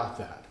really about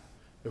that.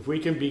 If we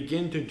can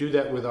begin to do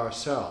that with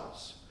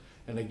ourselves,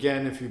 and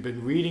again, if you've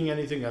been reading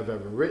anything I've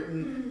ever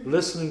written,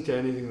 listening to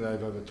anything that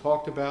I've ever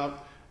talked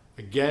about,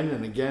 again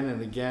and again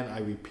and again,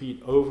 I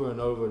repeat over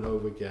and over and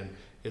over again,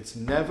 it's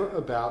never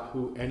about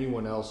who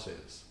anyone else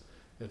is.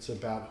 It's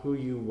about who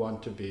you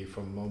want to be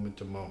from moment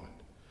to moment.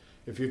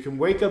 If you can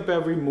wake up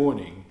every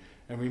morning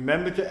and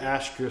remember to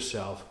ask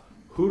yourself,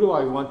 who do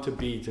I want to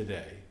be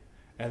today?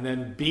 And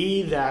then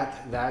be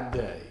that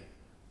day,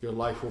 your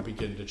life will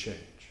begin to change.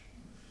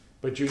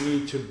 But you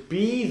need to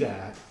be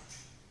that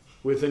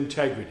with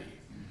integrity.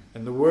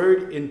 And the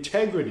word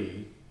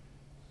integrity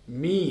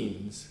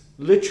means,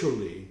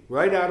 literally,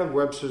 right out of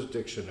Webster's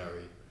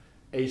dictionary,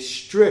 a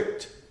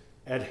strict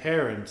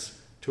adherence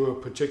to a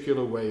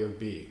particular way of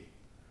being.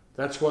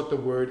 That's what the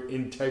word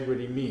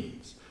integrity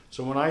means.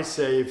 So when I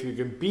say if you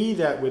can be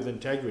that with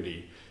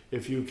integrity,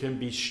 if you can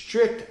be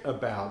strict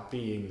about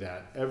being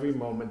that every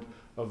moment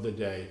of the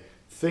day,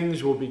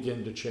 things will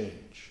begin to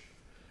change.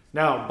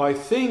 Now, by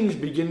things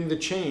beginning to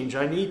change,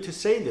 I need to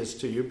say this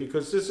to you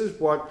because this is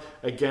what,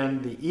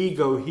 again, the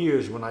ego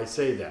hears when I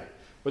say that.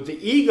 What the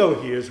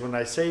ego hears when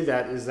I say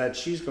that is that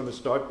she's going to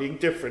start being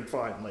different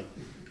finally,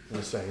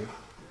 I say.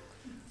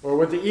 Or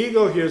what the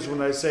ego hears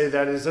when I say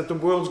that is that the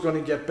world's going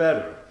to get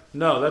better.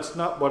 No, that's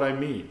not what I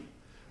mean.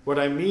 What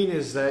I mean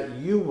is that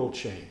you will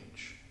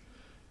change.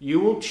 you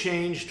will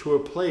change to a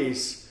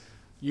place,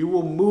 you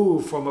will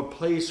move from a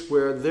place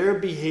where their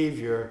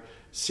behavior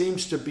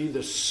seems to be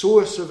the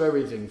source of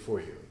everything for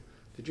you.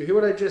 Did you hear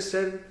what I just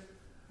said?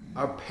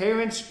 Our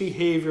parents'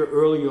 behavior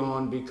early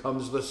on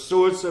becomes the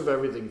source of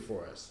everything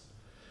for us.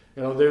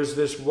 You know, there's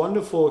this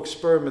wonderful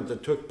experiment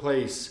that took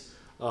place,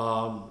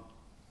 I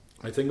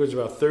think it was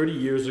about 30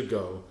 years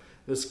ago.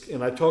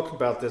 And I talk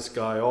about this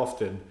guy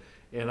often,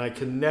 and I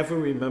can never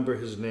remember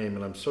his name,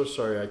 and I'm so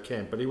sorry I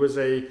can't. But he was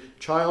a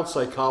child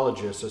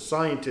psychologist, a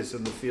scientist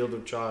in the field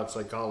of child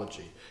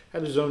psychology.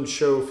 Had his own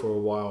show for a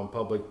while on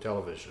public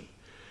television.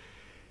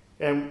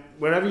 And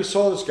whenever you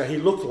saw this guy, he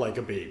looked like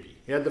a baby.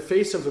 He had the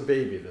face of a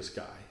baby, this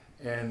guy.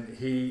 And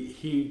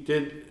he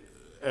did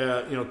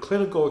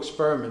clinical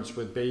experiments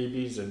with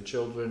babies and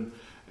children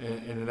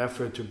in an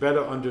effort to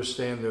better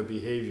understand their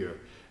behavior.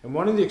 And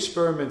one of the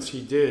experiments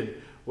he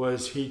did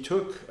was he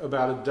took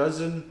about a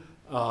dozen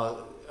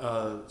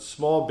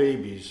small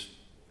babies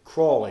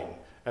crawling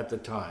at the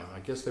time. I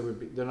guess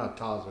they're not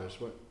toddlers.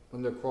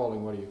 When they're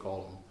crawling, what do you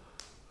call them?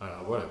 I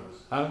don't know, whatever.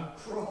 Huh?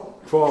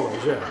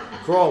 Crawlers, yeah.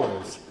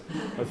 Crawlers.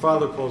 My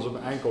father calls them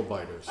ankle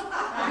biters.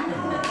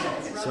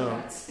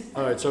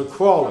 So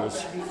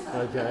crawlers,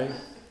 okay.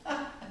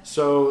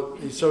 So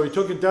he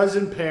took a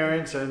dozen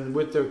parents and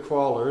with their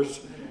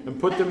crawlers and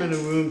put them in a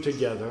room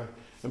together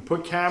and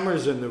put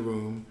cameras in the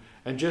room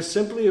and just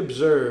simply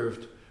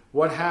observed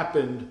what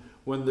happened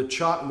when the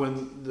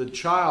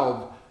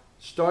child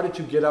started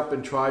to get up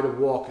and try to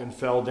walk and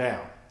fell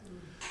down.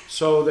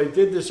 So they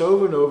did this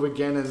over and over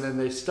again, and then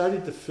they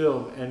studied the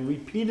film, and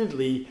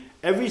repeatedly,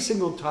 every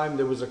single time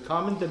there was a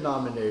common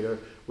denominator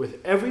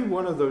with every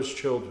one of those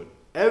children,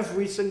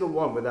 every single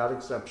one without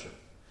exception.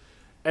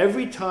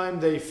 Every time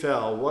they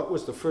fell, what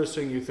was the first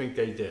thing you think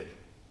they did?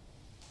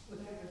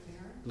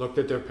 Looked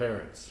at their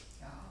parents.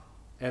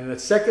 And the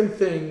second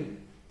thing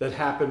that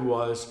happened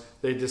was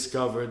they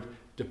discovered,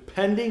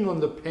 depending on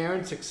the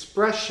parent's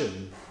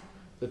expression,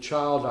 the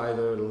child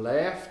either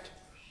laughed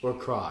or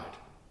cried.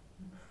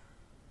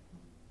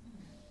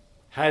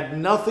 Had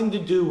nothing to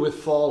do with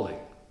falling.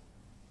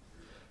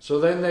 So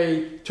then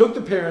they took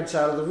the parents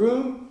out of the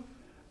room,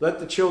 let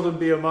the children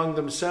be among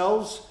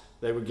themselves.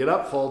 They would get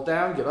up, fall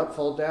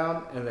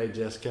down, and they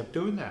just kept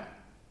doing that.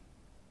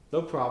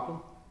 No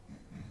problem.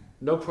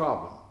 No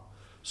problem.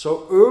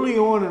 So early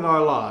on in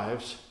our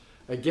lives,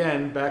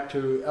 again, back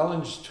to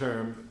Ellen's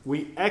term,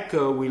 we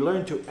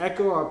learn to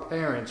echo our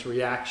parents'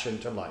 reaction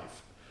to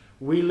life.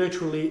 We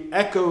literally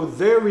echo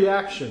their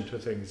reaction to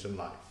things in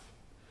life.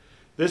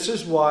 This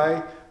is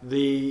why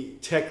the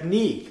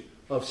technique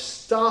of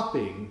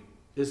stopping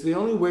is the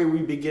only way we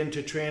begin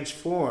to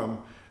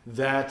transform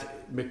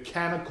that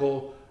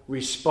mechanical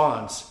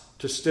response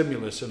to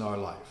stimulus in our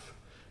life.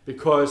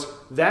 Because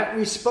that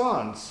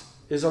response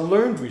is a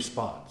learned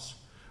response.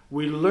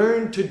 We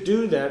learn to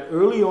do that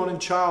early on in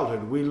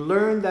childhood. We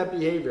learn that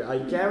behavior. I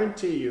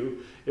guarantee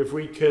you, if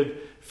we could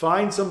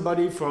find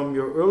somebody from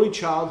your early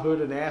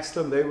childhood and ask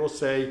them, they will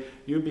say,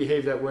 you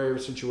behave that way ever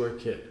since you were a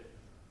kid.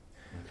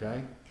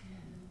 Okay?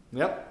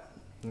 Yep.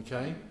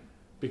 Okay?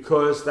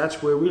 Because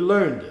that's where we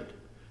learned it.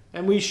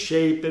 And we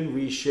shape and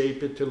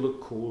reshape it to look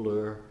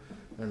cooler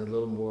and a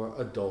little more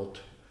adult,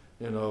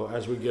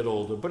 as we get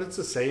older. But it's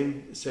the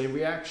same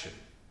reaction.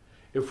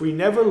 If we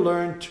never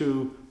learn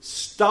to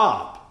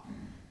stop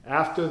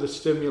after the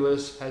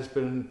stimulus has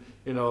been,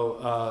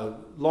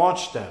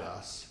 launched at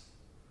us,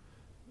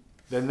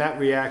 then that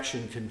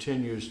reaction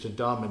continues to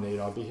dominate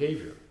our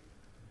behavior.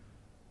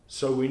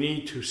 So we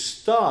need to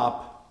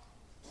stop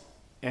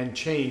and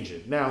change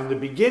it. Now, in the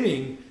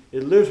beginning,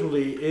 it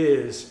literally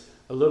is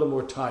a little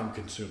more time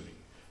consuming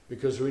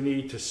because we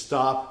need to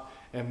stop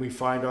and we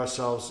find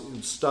ourselves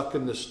stuck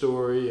in the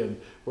story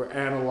and we're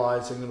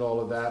analyzing and all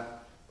of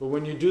that. But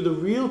when you do the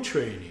real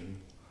training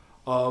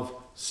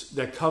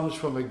that comes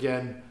from,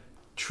 again,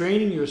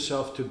 training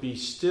yourself to be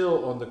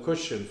still on the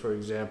cushion, for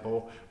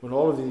example, when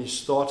all of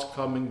these thoughts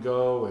come and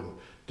go and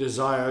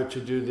desire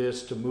to do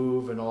this, to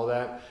move and all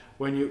that,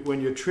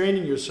 when you're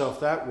training yourself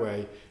that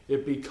way,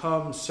 it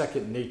becomes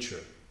second nature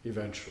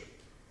eventually.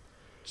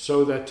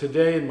 So that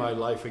today in my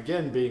life,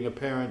 again, being a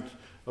parent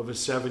of a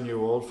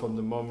 7-year-old from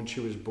the moment she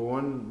was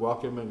born,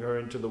 welcoming her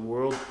into the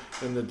world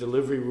in the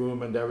delivery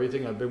room and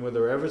everything, I've been with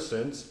her ever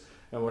since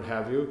and what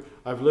have you,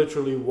 I've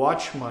literally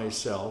watched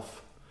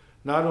myself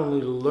not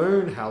only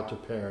learn how to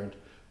parent,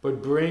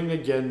 but bring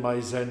again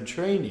my Zen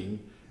training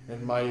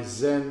and my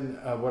Zen,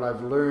 what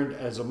I've learned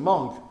as a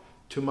monk,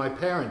 to my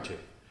parenting.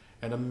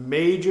 And a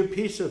major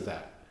piece of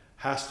that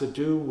has to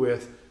do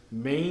with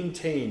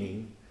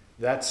maintaining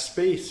that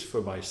space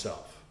for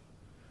myself.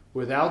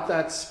 Without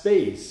that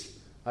space,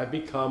 I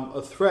become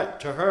a threat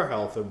to her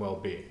health and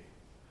well-being.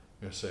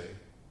 You see,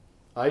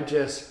 I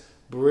just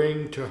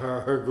bring to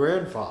her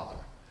grandfather,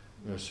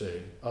 you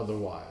see,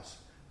 otherwise.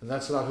 And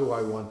that's not who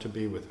I want to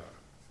be with her.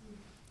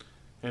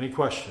 Any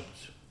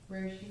questions?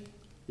 Roshi,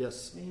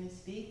 Yes. may I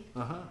speak?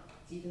 Uh-huh.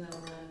 Even though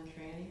we're not in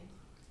training?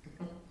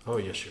 Oh,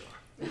 yes, you are.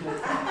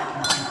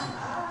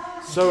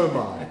 So am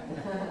I.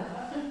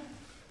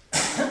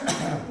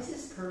 This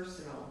is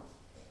personal.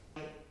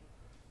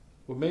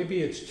 Well,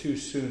 maybe it's too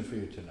soon for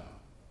you to know.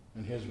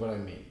 And here's what I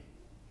mean.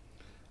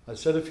 I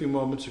said a few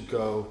moments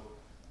ago,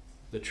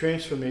 the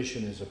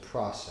transformation is a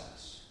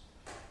process.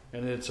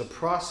 And it's a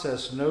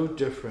process no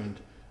different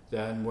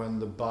than when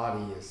the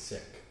body is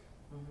sick.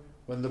 Mm-hmm.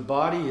 When the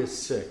body is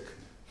sick,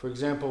 for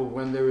example,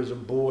 when there is a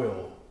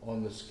boil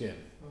on the skin,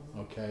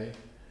 okay,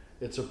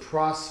 it's a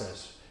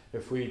process.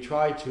 If we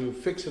try to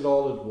fix it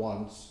all at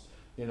once,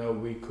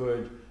 we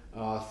could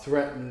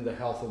threaten the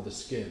health of the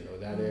skin or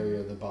that area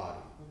of the body.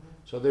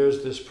 So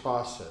there's this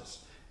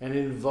process. And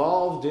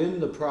involved in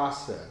the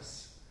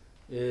process,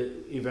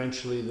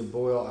 eventually the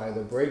boil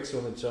either breaks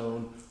on its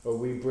own or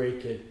we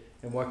break it,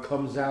 and what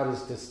comes out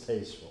is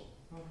distasteful.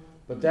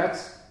 But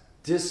that's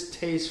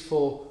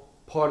distasteful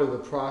part of the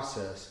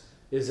process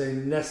is a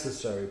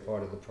necessary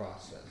part of the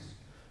process.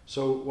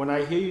 So when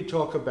I hear you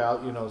talk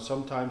about,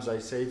 sometimes I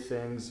say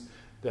things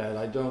that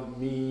I don't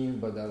mean,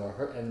 but that are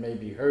hurt and may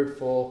be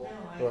hurtful,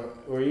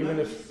 or even I'm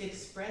if just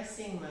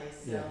expressing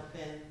myself,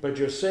 and but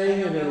you're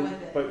saying I don't know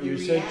it, but you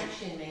the said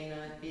reaction may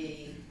not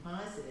be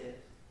positive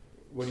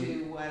what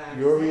to what I'm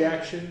your saying.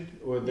 reaction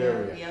or their No,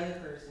 reaction. the other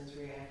person's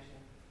reaction.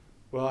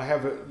 Well,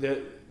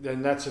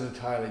 then that's an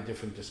entirely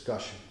different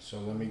discussion. So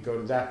let me go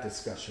to that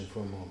discussion for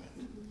a moment.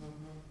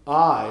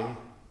 I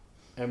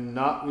am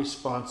not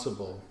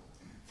responsible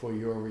for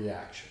your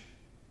reaction.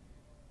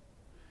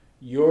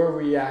 Your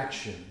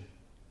reaction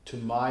to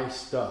my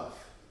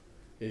stuff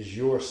is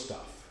your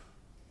stuff.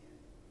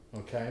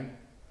 Okay?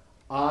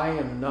 I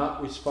am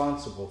not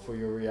responsible for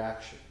your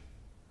reaction.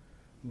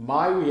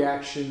 My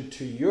reaction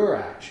to your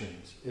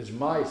actions is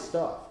my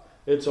stuff.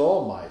 It's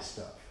all my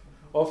stuff.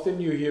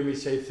 Often you hear me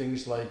say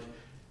things like,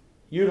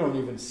 you don't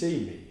even see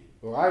me,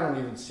 or I don't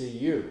even see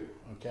you,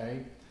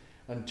 okay?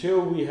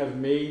 Until we have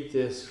made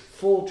this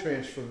full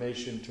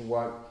transformation to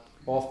what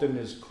often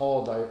is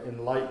called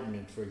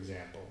enlightenment, for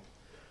example,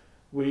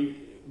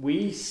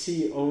 we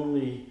see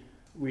only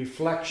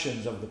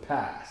reflections of the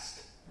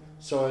past.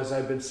 So as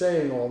I've been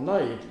saying all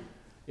night,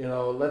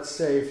 let's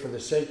say for the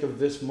sake of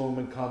this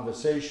moment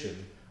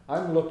conversation,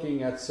 I'm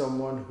looking at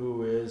someone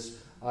who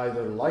is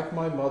either like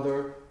my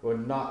mother or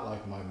not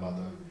like my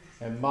mother.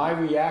 And my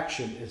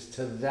reaction is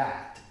to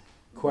that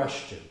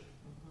question.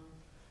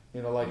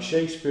 Like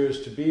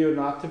Shakespeare's to be or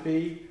not to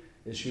be,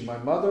 is she my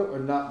mother or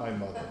not my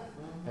mother?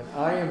 And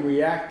I am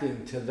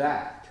reacting to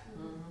that,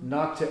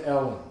 not to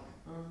Ellen.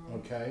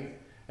 Okay?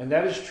 And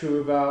that is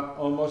true about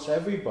almost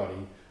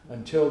everybody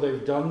until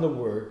they've done the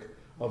work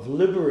of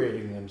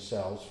liberating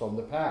themselves from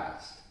the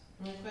past.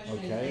 And the question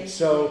Okay, is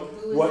so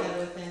who is what- that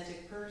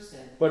authentic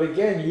person? But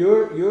again,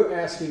 you're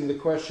asking the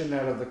question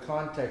out of the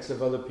context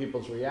of other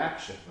people's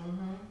reaction.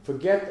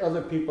 Forget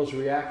other people's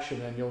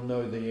reaction and you'll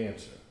know the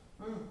answer.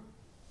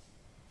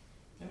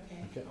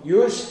 Okay.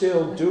 You're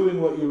still doing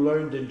what you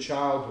learned in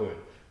childhood,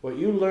 what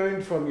you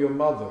learned from your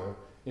mother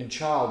in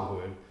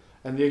childhood.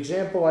 And the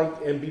example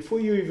and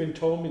before you even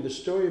told me the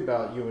story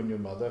about you and your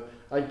mother,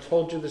 I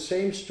told you the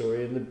same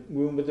story in the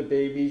room with the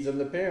babies and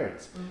the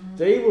parents.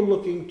 They were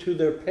looking to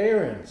their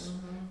parents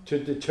to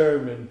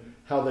determine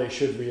how they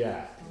should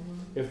react.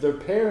 If their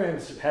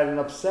parents had an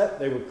upset,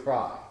 they would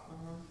cry.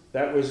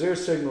 That was their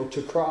signal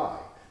to cry.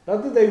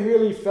 Not that they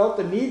really felt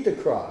the need to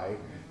cry,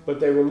 but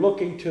they were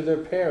looking to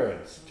their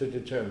parents to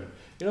determine.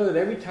 You know that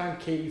every time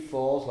Katie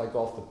falls, like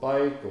off the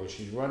bike, or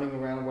she's running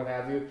around or what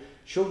have you,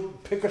 she'll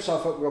pick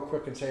herself up real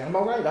quick and say, I'm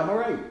all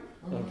right,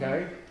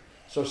 okay?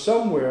 So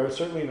somewhere,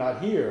 certainly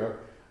not here,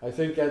 I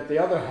think at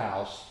the other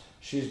house,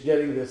 she's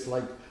getting this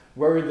like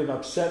worried and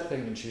upset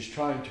thing, and she's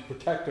trying to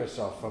protect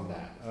herself from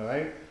that, all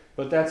right?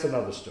 But that's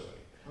another story.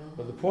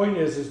 But the point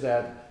is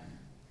that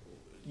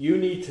you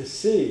need to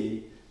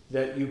see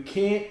that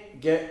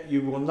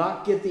you will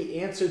not get the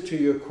answer to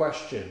your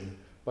question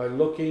by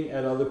looking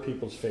at other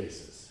people's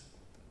faces.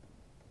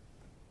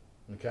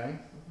 Okay?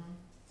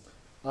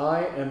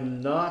 I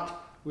am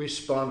not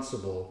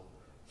responsible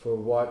for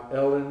what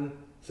Ellen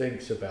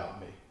thinks about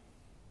me,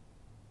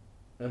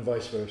 and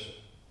vice versa.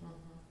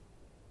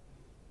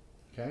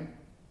 Okay?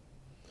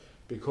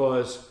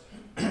 Because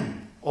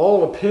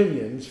all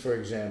opinions, for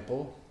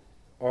example,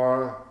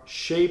 are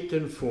shaped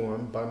and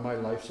formed by my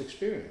life's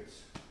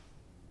experience.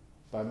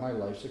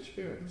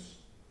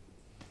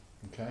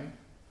 Okay?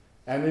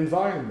 And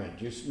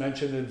environment. You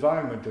mentioned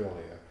environment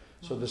earlier.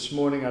 So this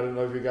morning, I don't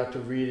know if you got to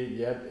read it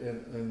yet,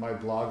 in my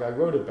blog, I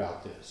wrote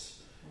about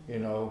this.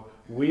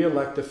 We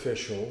elect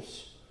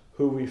officials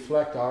who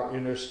reflect our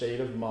inner state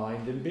of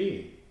mind and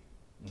being.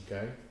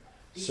 Okay?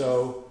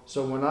 So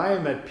when I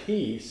am at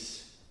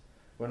peace,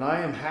 when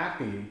I am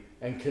happy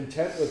and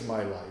content with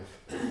my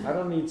life, I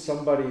don't need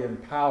somebody in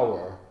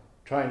power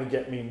trying to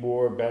get me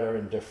more, better,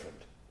 and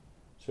different.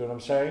 See what I'm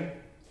saying?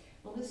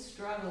 Well, this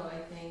struggle, I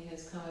think,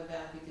 has come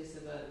about because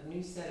of a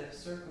new set of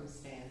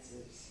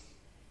circumstances.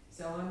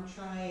 So I'm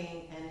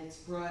trying, and it's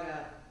brought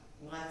up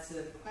lots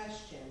of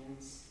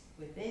questions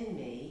within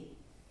me,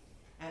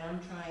 and I'm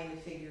trying to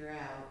figure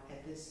out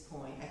at this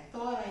point. I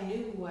thought I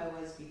knew who I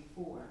was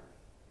before,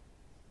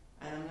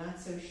 and I'm not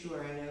so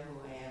sure I know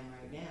who I am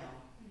right now.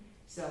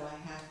 So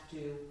I have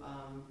to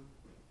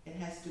it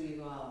has to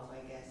evolve,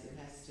 I guess. It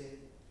has to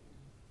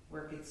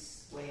work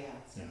its way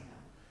out somehow.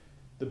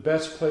 The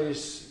best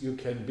place you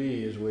can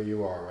be is where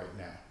you are right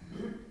now.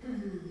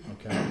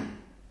 Okay?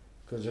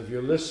 Because if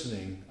you're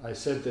listening, I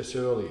said this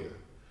earlier,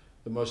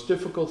 the most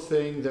difficult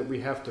thing that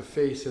we have to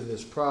face in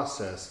this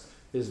process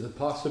is the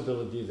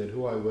possibility that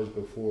who I was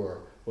before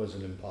was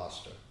an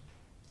imposter.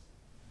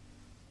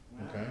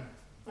 Okay?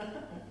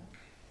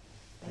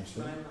 That's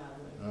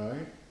mind-boggling. All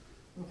right?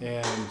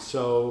 And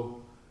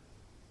so,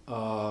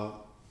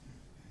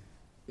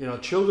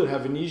 children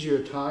have an easier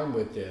time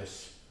with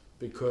this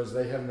because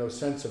they have no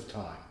sense of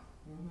time.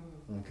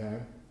 Okay?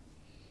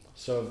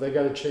 So if they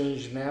got to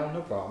change now,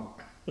 no problem.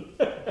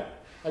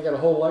 I got a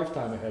whole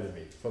lifetime ahead of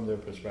me from their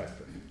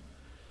perspective.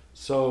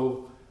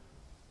 So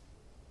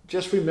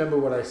just remember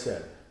what I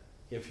said.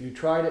 If you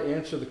try to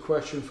answer the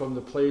question from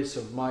the place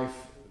of my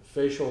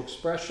facial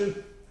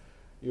expression,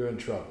 you're in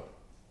trouble.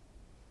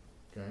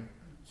 Okay?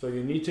 So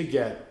you need to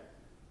get,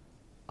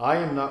 I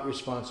am not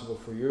responsible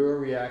for your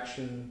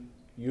reaction,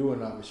 you are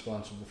not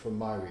responsible for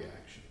my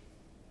reaction.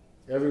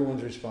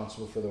 Everyone's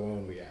responsible for their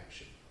own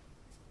reaction.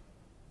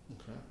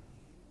 Okay?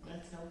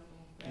 That's helpful.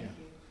 Thank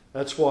you.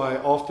 That's why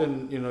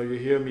often, you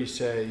hear me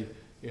say,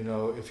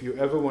 if you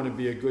ever want to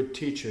be a good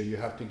teacher, you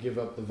have to give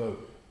up the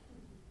vote.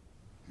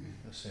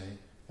 You see?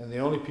 And the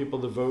only people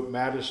the vote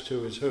matters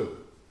to is who?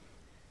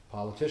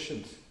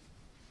 Politicians.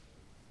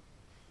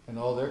 And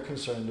all they're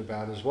concerned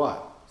about is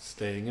what?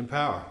 Staying in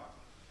power.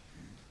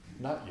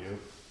 Not you.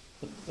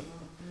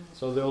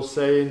 So they'll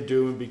say and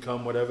do and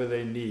become whatever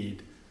they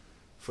need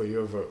for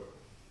your vote.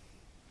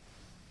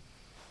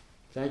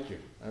 Thank you.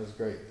 That was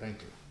great. Thank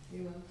you.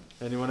 You're welcome.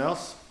 Anyone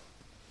else?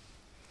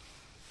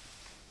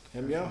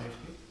 Emyo?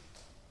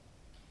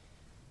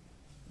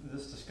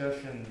 This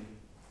discussion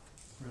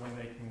really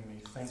making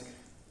me think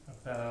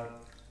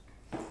about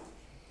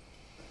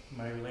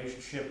my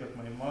relationship with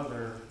my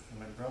mother and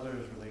my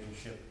brother's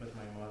relationship with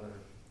my mother.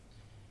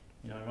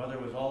 My mother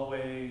was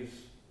always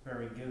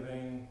very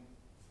giving,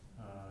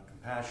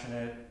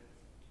 compassionate,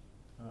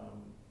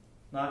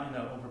 not in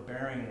an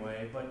overbearing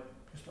way, but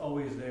just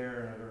always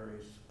there in a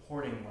very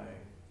supporting way.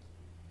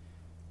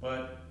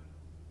 But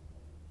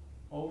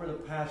over the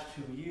past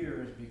 2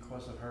 years,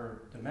 because of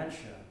her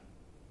dementia,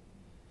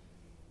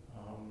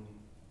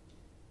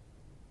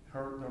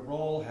 the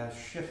role has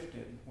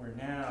shifted, where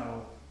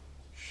now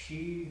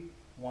she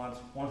wants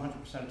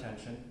 100%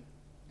 attention.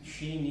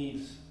 She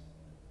needs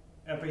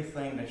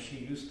everything that she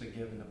used to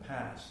give in the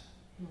past.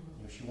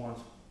 She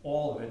wants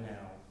all of it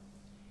now.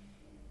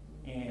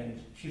 And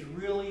she's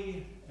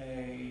really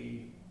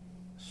a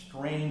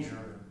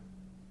stranger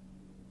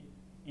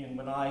in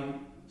what I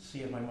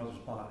see as my mother's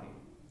body.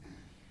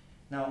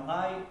 Now,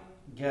 I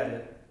get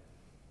it.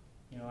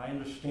 I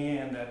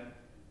understand that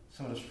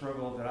some of the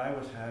struggle that I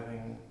was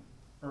having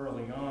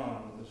early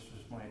on was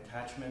just my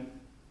attachment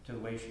to the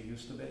way she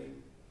used to be.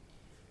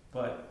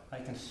 But I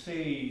can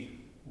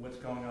see what's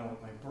going on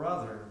with my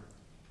brother.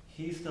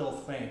 He still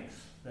thinks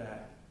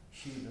that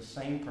she's the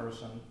same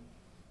person,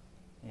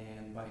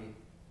 and by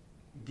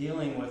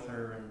dealing with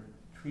her and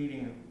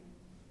treating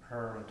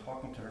her and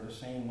talking to her the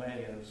same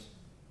way as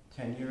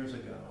 10 years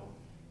ago,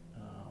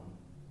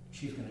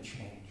 she's going to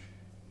change.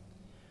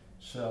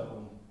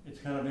 So it's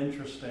kind of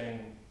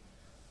interesting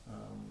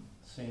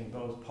seeing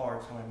both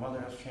parts, how my mother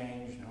has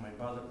changed and how my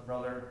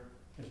brother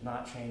is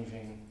not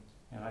changing,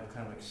 and I've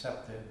kind of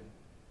accepted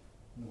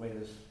the way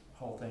this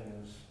whole thing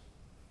is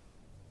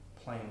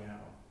playing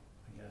out,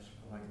 I guess,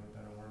 for lack of a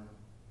better word.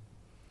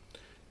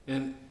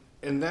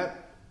 And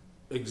that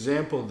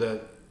example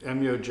that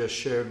Emyo just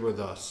shared with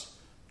us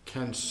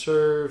can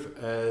serve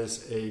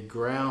as a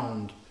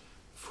ground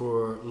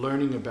for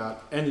learning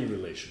about any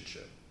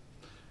relationship.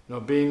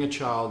 Being a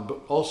child,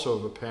 but also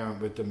of a parent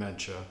with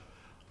dementia,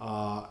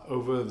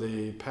 over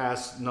the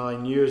past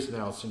 9 years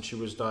now since she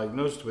was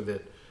diagnosed with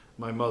it,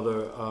 my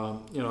mother,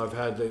 I've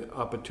had the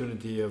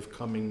opportunity of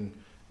coming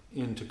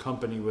into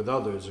company with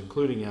others,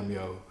 including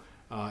Emyo,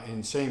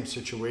 in same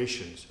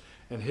situations.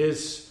 And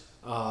his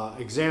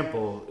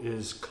example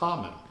is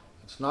common.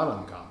 It's not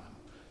uncommon.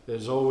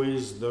 There's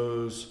always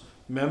those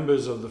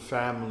members of the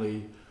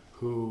family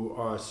who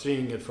are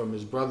seeing it from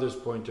his brother's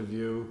point of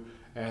view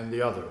and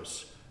the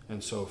others,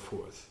 and so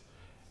forth.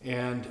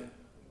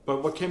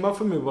 But what came up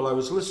for me while I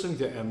was listening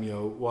to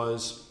Emyo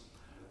was,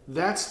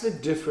 that's the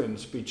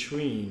difference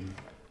between,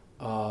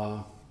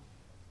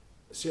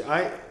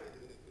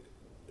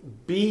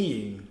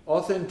 being,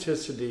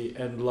 authenticity,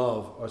 and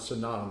love are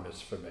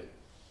synonymous for me,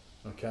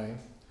 okay?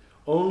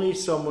 Only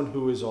someone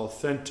who is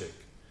authentic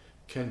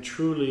can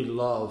truly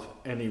love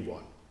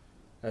anyone,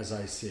 as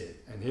I see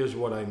it. And here's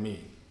what I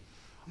mean.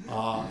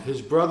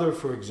 His brother,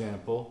 for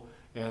example,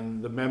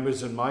 and the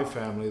members in my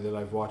family that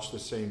I've watched the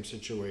same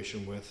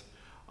situation with,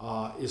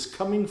 is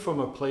coming from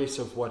a place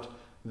of what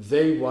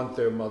they want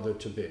their mother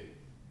to be,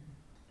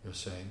 you're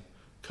saying.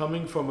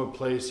 Coming from a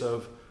place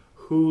of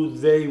who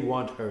they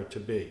want her to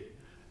be,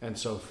 and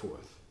so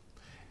forth.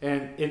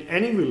 And in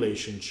any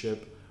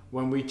relationship,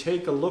 when we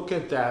take a look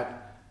at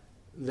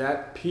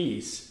that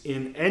piece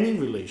in any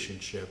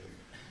relationship,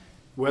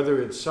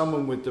 whether it's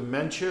someone with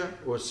dementia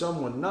or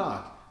someone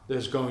not,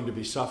 there's going to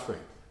be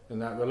suffering in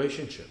that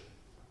relationship.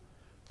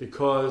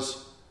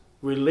 Because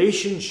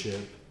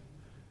relationship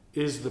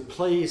is the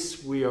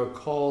place we are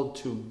called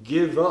to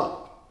give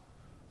up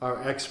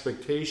our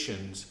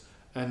expectations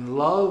and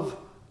love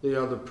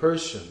the other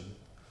person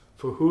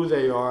for who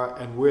they are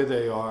and where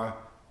they are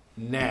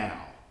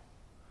now.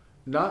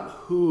 Not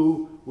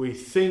who we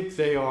think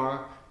they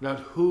are, not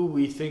who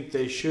we think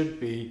they should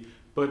be,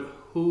 but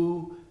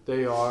who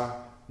they are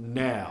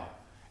now,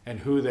 and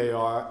who they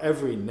are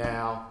every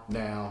now.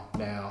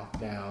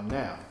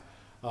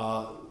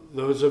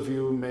 Those of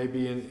you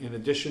maybe in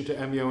addition to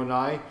Emio and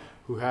I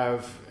who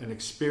have an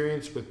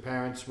experience with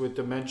parents with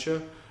dementia,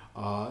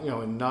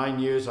 in 9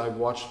 years I've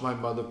watched my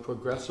mother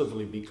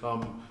progressively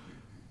become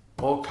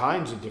all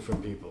kinds of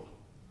different people.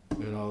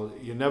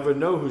 You never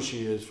know who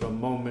she is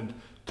from moment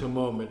to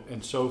moment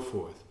and so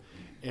forth.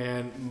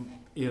 And,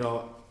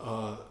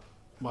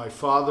 my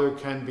father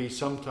can be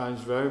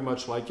sometimes very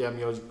much like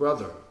Emio's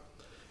brother.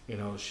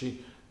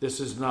 This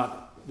is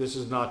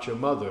not your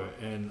mother.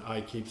 And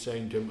I keep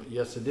saying to him,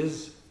 yes, it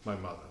is my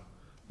mother.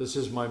 This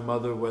is my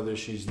mother, whether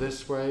she's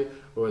this way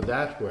or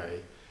that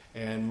way.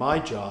 And my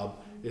job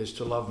is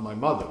to love my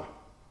mother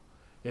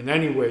in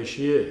any way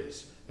she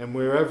is and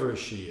wherever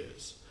she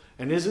is.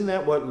 And isn't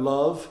that what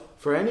love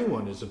for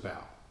anyone is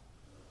about?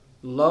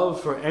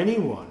 Love for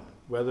anyone,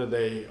 whether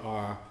they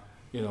are,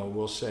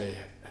 we'll say,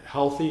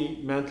 healthy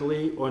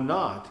mentally or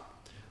not.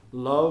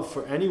 Love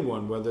for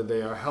anyone, whether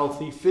they are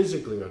healthy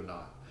physically or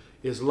not,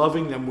 is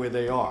loving them where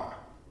they are.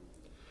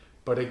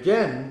 But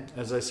again,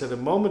 as I said a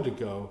moment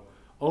ago,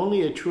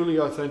 only a truly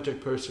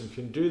authentic person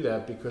can do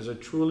that, because a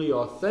truly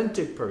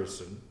authentic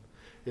person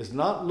is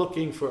not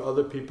looking for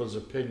other people's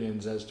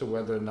opinions as to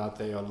whether or not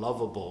they are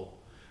lovable.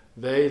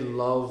 They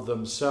love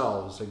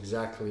themselves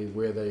exactly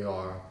where they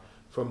are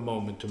from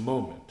moment to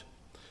moment.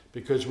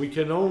 Because we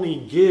can only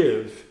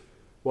give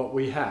what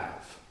we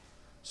have.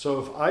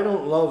 So if I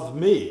don't love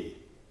me,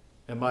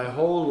 and my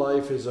whole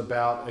life is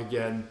about,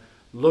 again,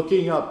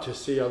 looking up to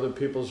see other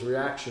people's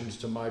reactions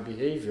to my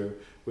behavior,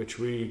 which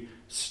we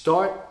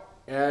start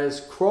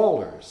as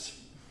crawlers.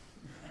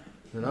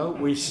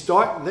 We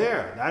start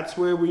there. That's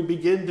where we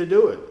begin to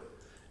do it.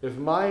 If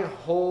my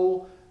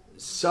whole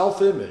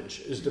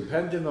self-image is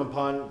dependent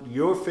upon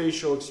your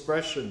facial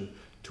expression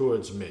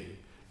towards me,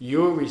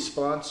 your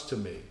response to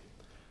me,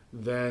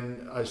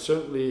 then I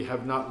certainly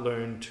have not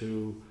learned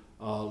to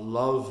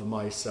love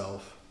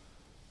myself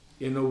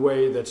in a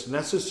way that's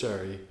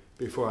necessary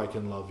before I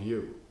can love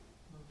you.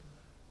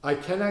 I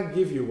cannot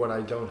give you what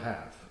I don't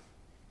have.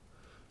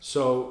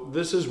 So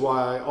this is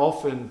why I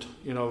often,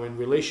 in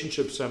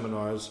relationship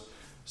seminars,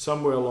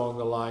 somewhere along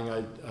the line,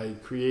 I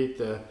create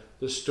the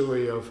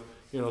story of,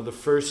 the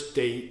first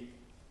date.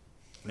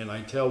 And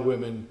I tell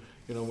women,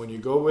 when you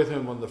go with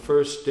him on the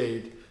first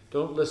date,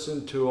 don't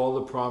listen to all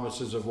the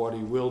promises of what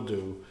he will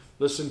do.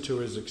 Listen to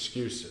his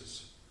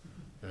excuses,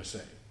 I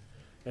say.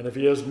 And if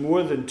he has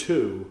more than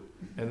two,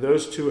 and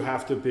those two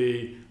have to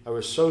be, I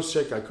was so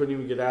sick I couldn't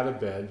even get out of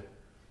bed,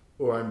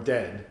 or I'm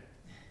dead,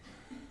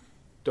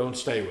 don't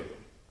stay with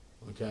him,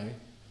 okay?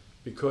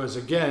 Because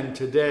again,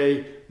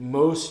 today,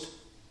 most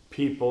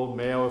people,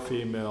 male or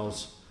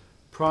females,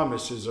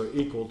 promises are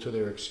equal to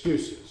their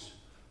excuses,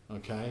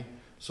 okay?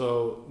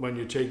 So when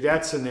you take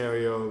that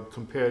scenario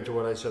compared to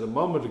what I said a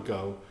moment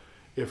ago,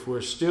 if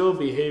we're still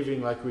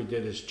behaving like we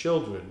did as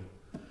children,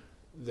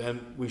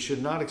 then we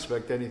should not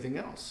expect anything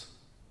else.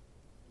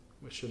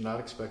 We should not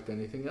expect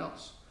anything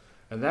else.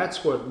 And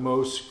that's what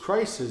most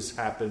crises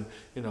happen.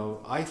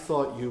 I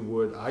thought you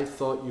would, I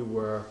thought you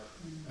were,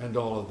 and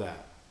all of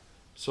that.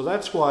 So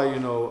that's why,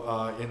 in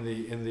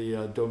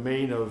the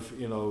domain of,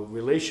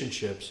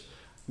 relationships,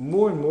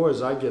 more and more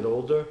as I get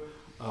older,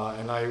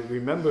 and I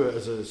remember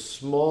as a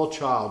small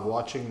child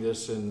watching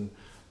this in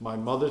my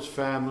mother's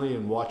family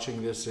and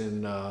watching this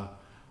in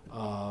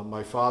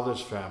my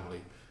father's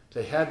family.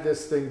 They had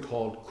this thing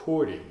called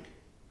courting,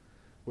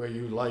 where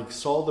you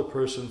saw the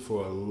person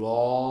for a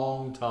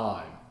long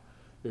time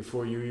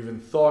before you even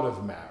thought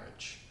of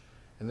marriage.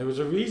 And there was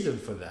a reason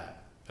for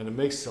that. And it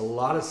makes a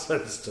lot of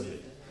sense to me,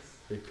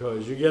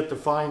 because you get to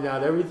find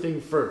out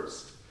everything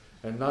first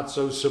and not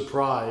so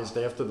surprised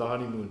after the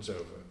honeymoon's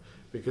over.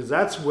 Because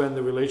that's when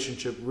the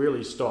relationship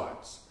really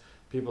starts.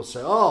 People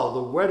say, oh,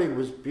 the wedding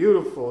was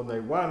beautiful and they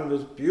went on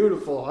this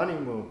beautiful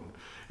honeymoon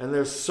and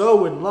they're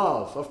so in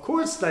love. Of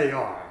course they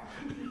are.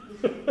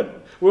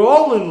 We're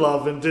all in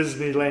love in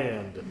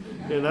Disneyland,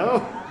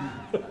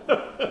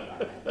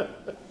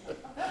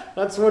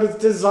 That's what it's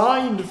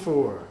designed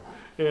for,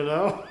 you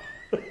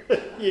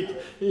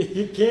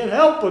can't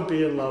help but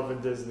be in love in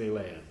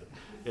Disneyland,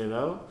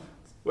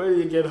 Where do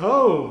you get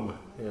home,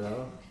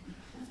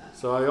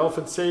 So I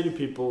often say to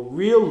people,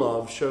 real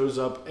love shows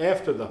up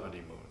after the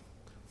honeymoon,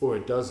 or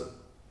it doesn't.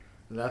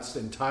 And that's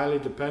entirely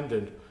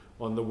dependent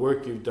on the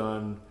work you've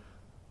done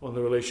on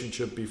the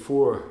relationship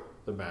before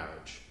the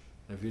marriage.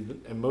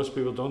 And most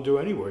people don't do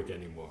any work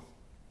anymore.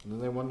 And then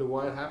they wonder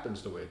why it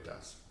happens the way it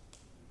does.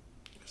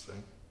 You see?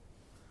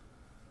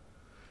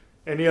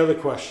 Any other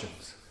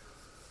questions?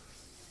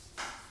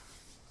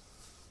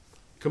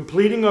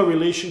 Completing our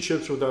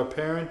relationships with our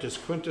parent is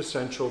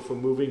quintessential for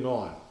moving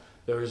on.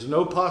 There is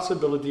no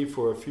possibility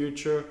for a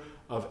future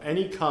of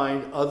any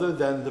kind other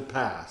than the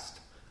past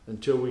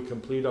until we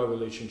complete our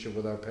relationship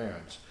with our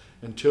parents,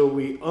 until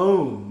we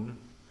own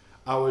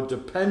our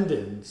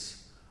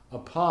dependence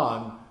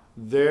upon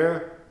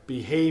their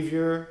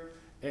behavior.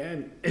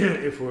 And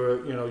if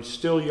we're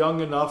still young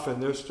enough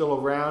and they're still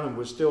around and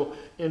we're still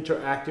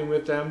interacting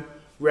with them,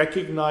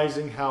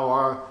 recognizing how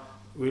our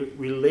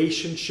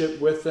relationship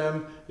with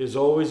them is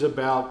always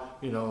about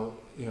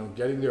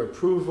getting their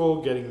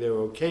approval, getting their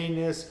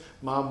okayness.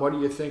 Mom, what do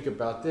you think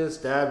about this?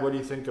 Dad, what do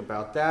you think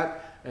about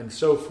that? And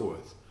so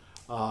forth.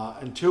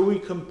 Until we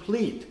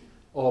complete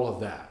all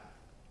of that,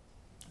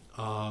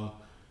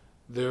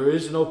 there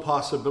is no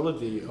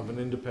possibility of an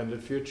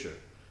independent future.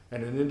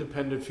 And an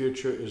independent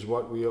future is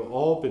what we have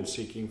all been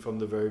seeking from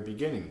the very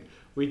beginning.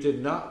 We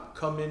did not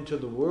come into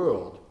the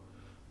world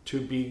to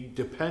be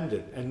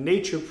dependent. And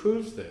nature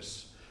proves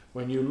this.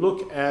 When you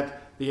look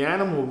at the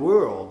animal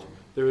world,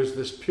 there is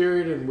this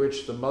period in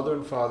which the mother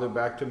and father,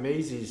 back to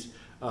Maisie's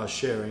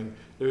sharing,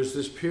 there's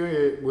this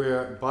period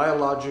where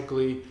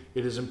biologically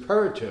it is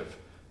imperative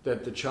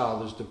that the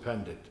child is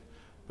dependent.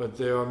 But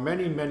there are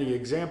many, many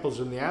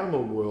examples in the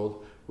animal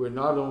world where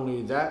not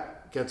only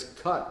that gets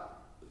cut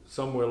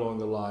somewhere along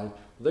the line,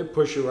 they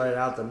push you right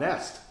out the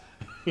nest.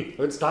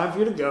 It's time for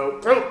you to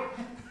go.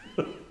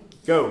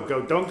 Go,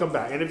 don't come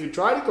back. And if you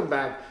try to come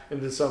back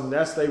into some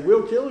nest, they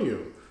will kill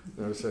you.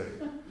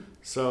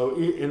 So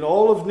in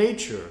all of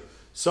nature,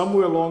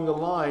 somewhere along the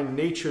line,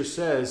 nature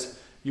says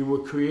you were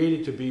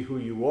created to be who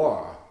you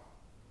are.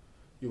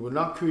 You were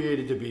not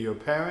created to be your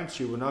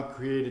parents. You were not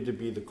created to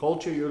be the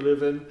culture you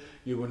live in.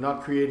 You were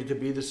not created to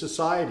be the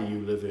society you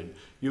live in.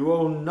 You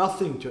owe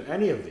nothing to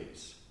any of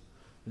these.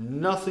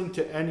 Nothing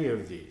to any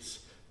of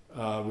these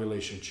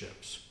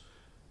relationships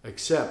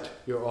except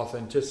your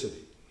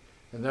authenticity.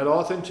 And that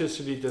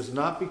authenticity does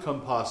not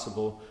become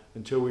possible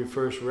until we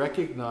first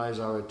recognize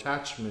our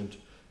attachment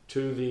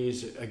to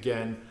these,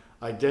 again,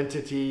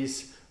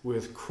 identities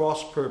with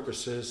cross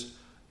purposes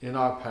in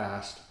our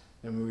past,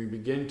 and we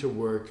begin to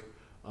work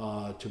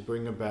to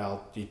bring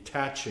about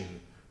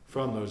detaching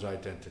from those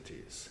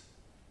identities.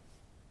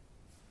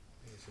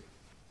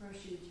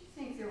 Roshi, do you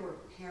think there were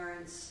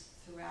parents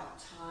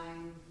throughout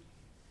time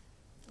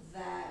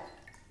that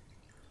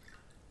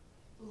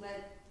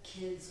let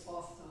kids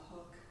off the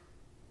hook?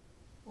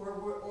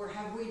 Or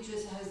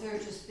has there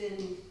just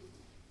been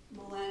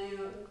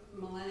millennium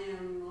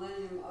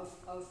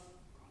of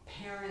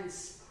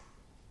parents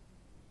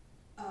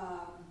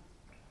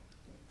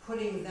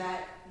putting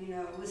that,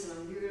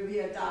 listen, you're going to be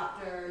a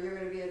doctor, you're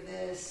going to be a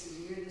this,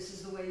 this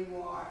is the way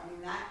you are. I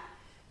mean, that,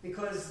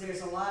 because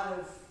there's a lot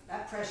of,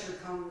 that pressure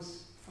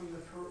comes from the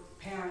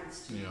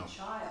parents to the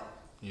child.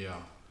 Yeah.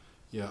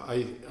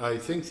 I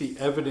think the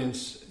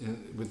evidence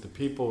with the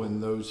people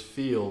in those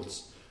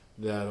fields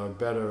that are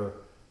better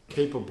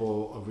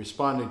capable of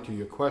responding to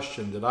your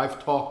question that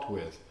I've talked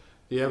with,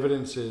 the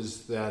evidence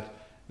is that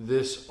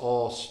this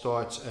all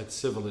starts at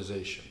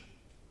civilization.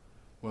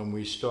 When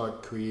we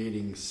start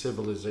creating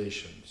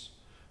civilizations,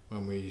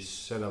 when we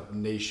set up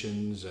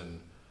nations and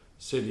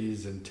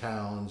cities and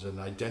towns and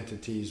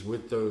identities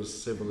with those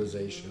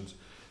civilizations,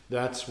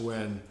 that's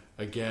when,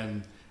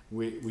 again,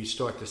 we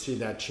start to see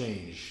that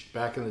change.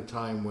 Back in the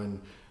time when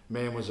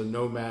man was a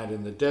nomad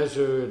in the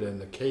desert and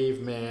the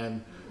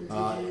caveman,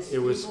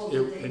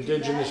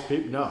 indigenous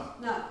people.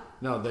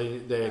 No,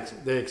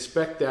 they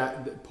expect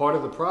that part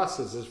of the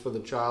process is for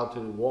the child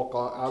to walk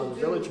out of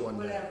the village one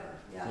day.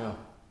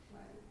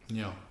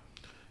 Yeah,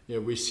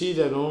 we see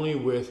that only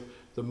with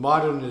the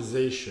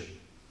modernization,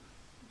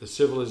 the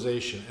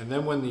civilization, and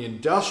then when the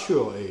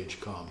industrial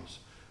age comes,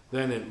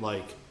 then it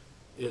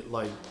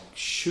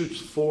shoots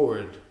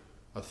forward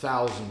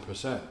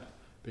 1,000%,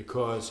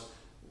 because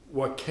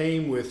what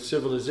came with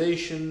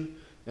civilization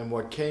and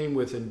what came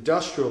with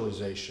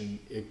industrialization,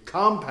 it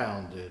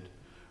compounded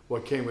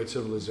what came with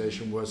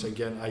civilization was,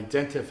 again,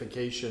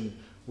 identification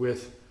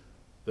with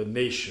the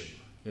nation.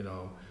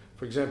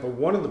 For example,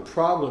 one of the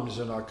problems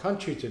in our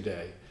country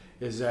today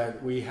is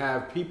that we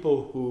have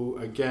people who,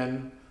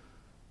 again,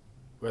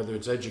 whether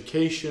it's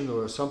education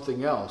or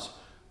something else,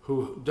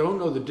 who don't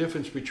know the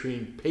difference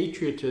between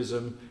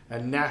patriotism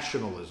and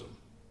nationalism,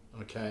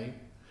 okay?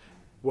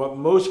 What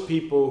most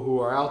people who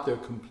are out there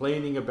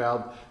complaining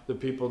about the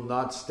people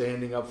not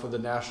standing up for the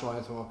national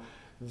anthem,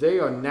 they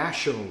are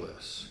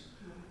nationalists.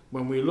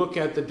 When we look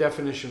at the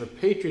definition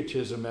of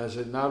patriotism as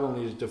it not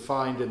only is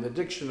defined in the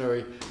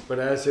dictionary, but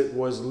as it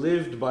was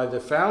lived by the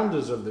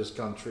founders of this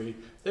country,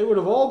 they would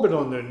have all been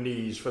on their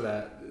knees for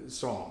that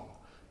song,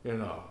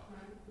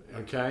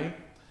 okay?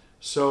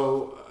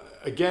 So,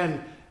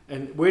 again,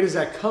 and where does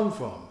that come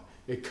from?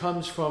 It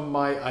comes from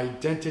my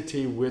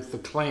identity with the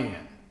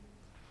clan.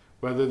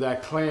 Whether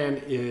that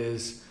clan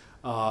is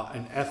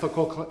an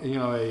ethical,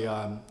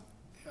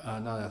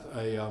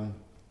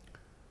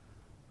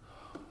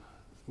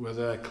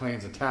 whether that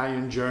clan's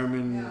Italian,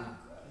 German,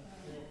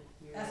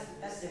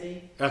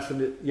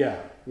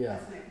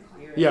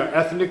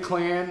 ethnic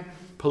clan,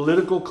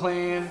 political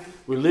clan,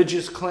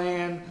 religious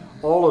clan,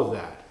 all of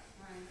that.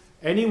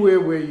 Anywhere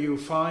where you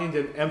find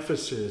an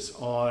emphasis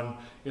on,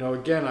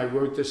 again, I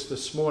wrote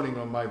this morning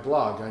on my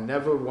blog. I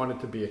never wanted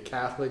to be a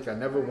Catholic. I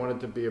never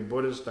wanted to be a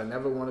Buddhist. I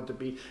never wanted to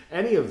be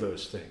any of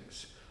those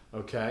things.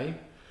 Okay?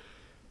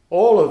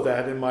 All of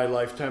that in my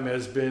lifetime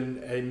has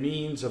been a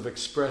means of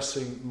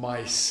expressing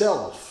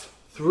myself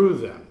through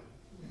them.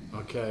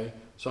 Okay?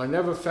 So I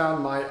never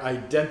found my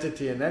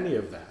identity in any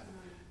of that,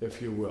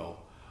 if you will.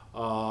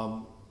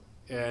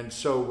 And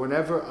so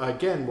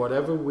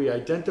whatever we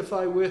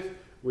identify with,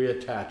 we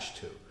attach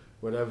to.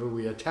 Whatever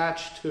we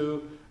attach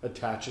to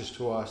attaches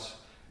to us,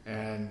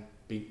 and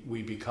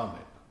we become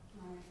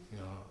it.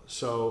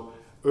 So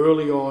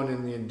early on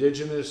in the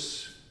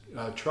indigenous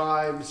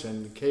tribes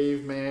and the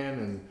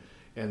caveman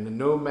and the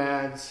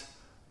nomads,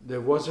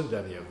 there wasn't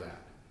any of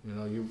that.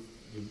 You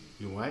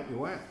went.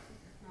 Right.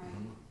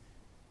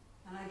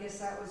 And I guess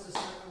that was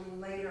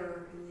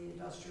later in the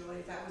industrial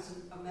age, that was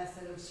a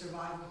method of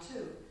survival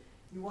too.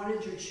 You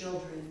wanted your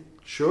children.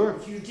 Sure.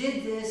 If you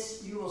did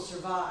this, you will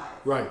survive.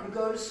 Right. You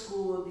go to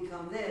school and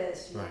become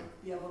this, you'll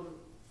Right. be able to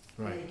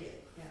Right. make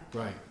it.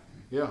 Yeah. Right.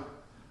 Yeah.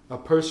 A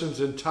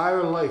person's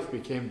entire life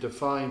became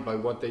defined by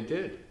what they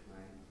did.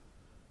 Right.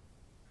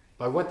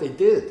 By what they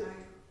did. Right.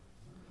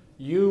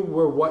 You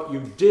were what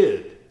you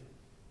did.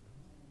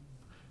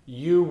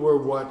 You were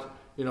what,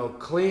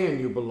 clan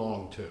you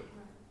belonged to.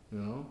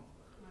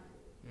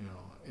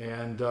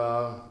 And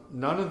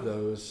none of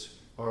those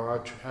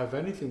have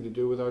anything to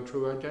do with our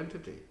true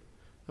identity.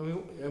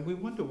 And we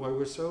wonder why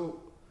we're so,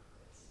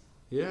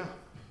 yeah.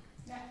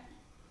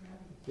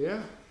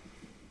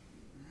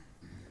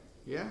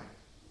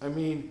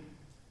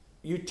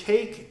 You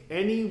take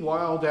any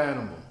wild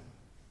animal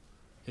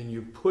and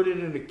you put it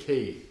in a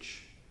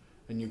cage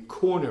and you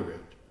corner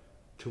it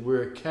to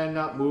where it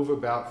cannot move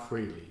about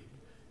freely,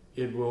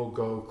 it will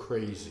go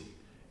crazy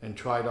and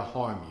try to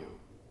harm you.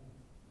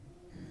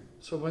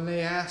 So when they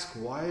ask,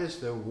 why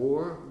is there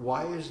war?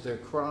 Why is there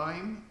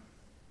crime?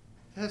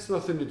 It has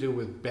nothing to do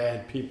with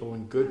bad people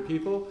and good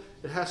people.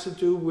 It has to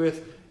do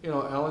with,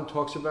 Ellen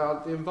talks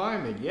about the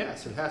environment.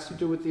 Yes, it has to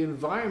do with the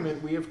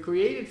environment we have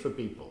created for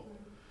people.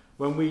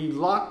 When we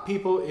lock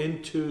people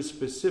into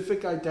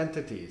specific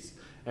identities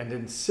and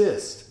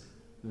insist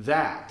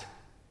that,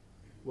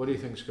 what do you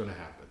think is going to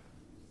happen?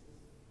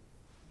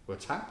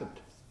 What's happened?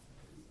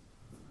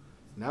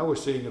 Now we're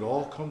seeing it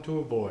all come to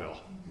a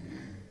boil.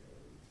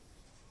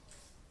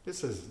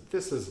 This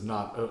is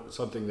not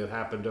something that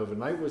happened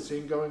overnight. We're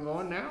seeing going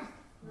on now.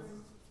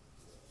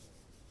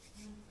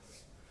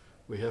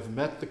 We have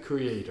met the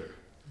Creator,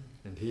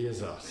 and He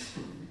is us.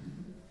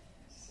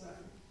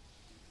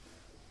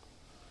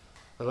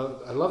 I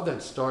love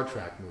that Star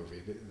Trek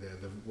movie.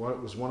 It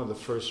was one of the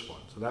first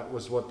ones. So that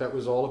was what that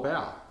was all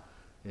about.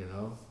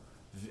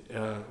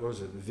 What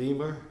was it?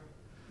 Vimer?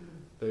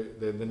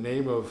 The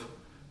name of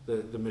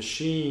the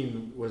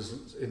machine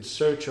was in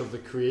search of the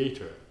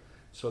Creator.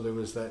 So there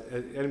was that.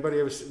 Anybody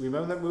ever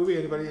remember that movie?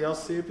 Anybody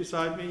else see it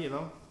beside me?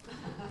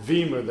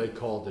 Vimer, they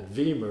called it.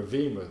 Vimer.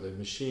 The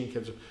machine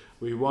kept.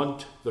 We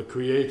want the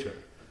Creator,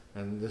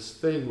 and this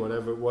thing,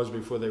 whatever it was,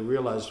 before they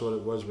realized what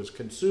it was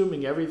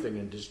consuming everything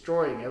and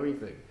destroying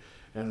everything.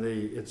 And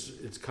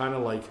it's kind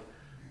of like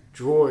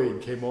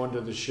Droid came onto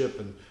the ship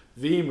and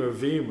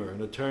Vimer, and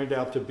it turned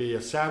out to be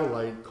a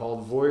satellite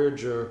called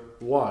Voyager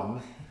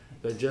 1.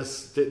 They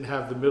just didn't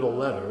have the middle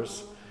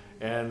letters.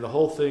 And the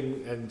whole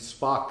thing, and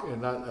Spock,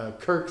 and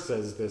Kirk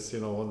says this,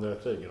 on their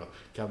thing,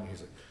 Captain,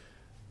 he's like,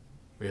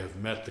 we have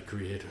met the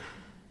Creator,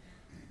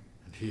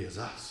 and He is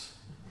us.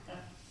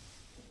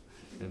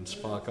 And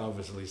Spock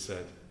obviously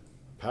said,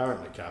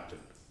 apparently, Captain.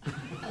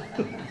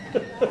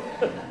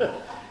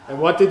 And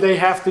what did they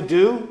have to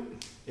do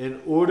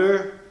in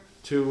order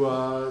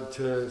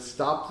to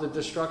stop the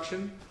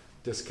destruction?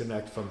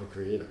 Disconnect from the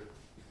Creator.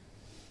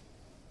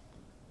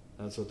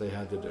 That's what they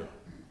had to do.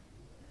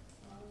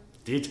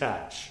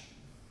 Detach.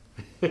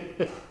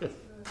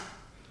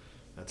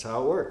 That's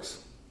how it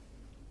works.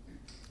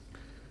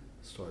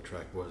 Star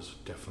Trek was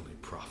definitely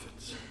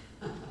prophets.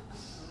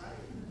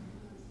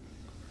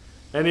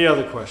 Any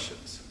other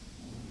questions?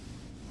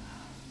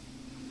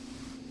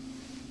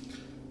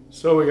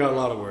 So we got a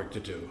lot of work to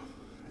do.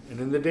 And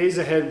in the days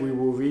ahead, we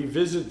will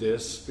revisit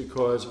this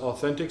because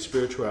authentic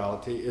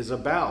spirituality is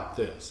about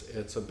this.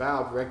 It's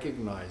about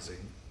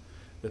recognizing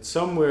that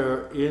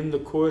somewhere in the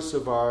course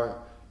of our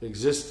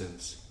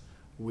existence,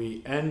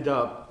 we end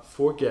up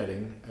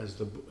forgetting, as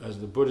the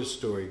Buddhist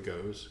story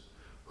goes,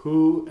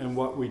 who and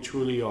what we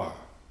truly are.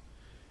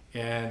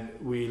 And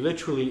we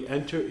literally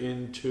enter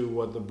into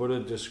what the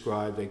Buddha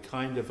described, a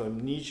kind of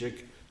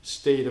amnesic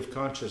state of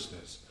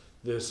consciousness,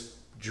 this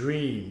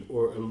dream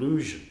or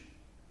illusion.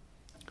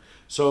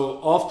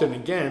 So often,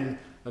 again,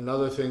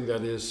 another thing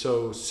that is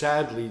so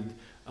sadly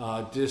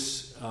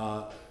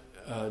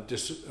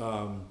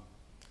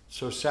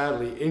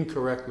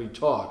incorrectly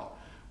taught,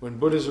 when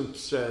Buddhism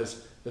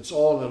says it's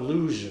all an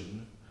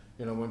illusion,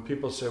 when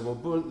people say, well,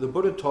 the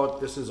Buddha taught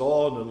this is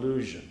all an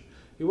illusion.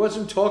 He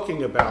wasn't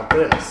talking about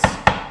this.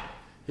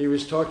 he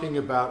was talking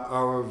about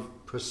our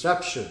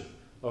perception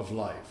of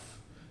life,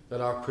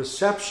 that our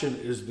perception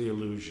is the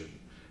illusion.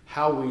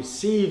 How we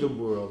see the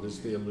world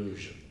is the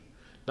illusion.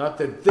 Not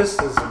that this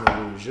is an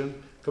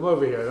illusion. Come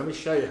over here, let me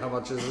show you how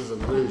much this is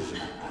an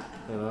illusion.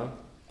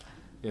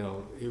 You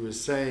know, he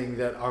was saying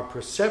that our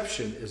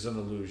perception is an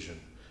illusion,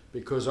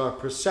 because our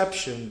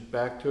perception,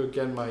 back to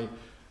again my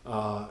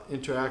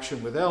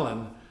interaction with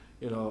Ellen,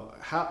 you know,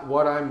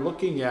 what I'm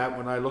looking at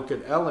when I look at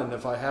Ellen,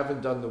 if I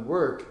haven't done the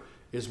work,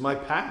 is my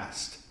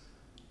past.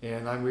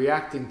 And I'm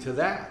reacting to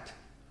that,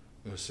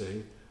 you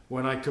see.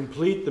 When I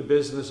complete the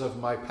business of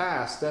my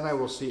past, then I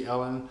will see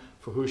Ellen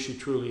for who she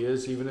truly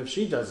is, even if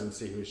she doesn't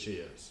see who she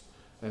is,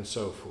 and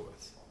so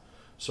forth.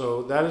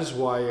 So that is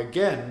why,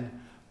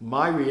 again,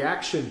 my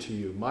reaction to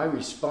you, my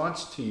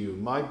response to you,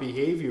 my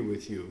behavior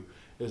with you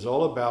is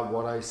all about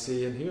what I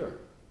see and hear.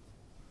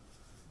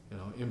 You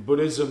know, in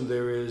Buddhism,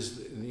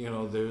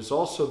 there's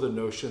also the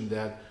notion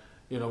that,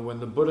 you know, when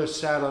the Buddha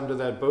sat under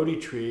that Bodhi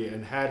tree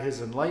and had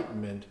his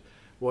enlightenment,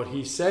 what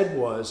he said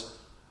was,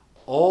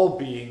 all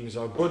beings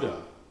are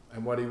Buddha.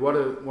 And what he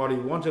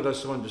wanted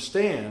us to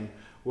understand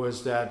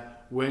was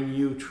that when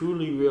you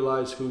truly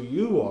realize who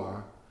you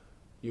are,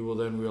 you will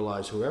then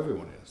realize who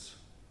everyone is.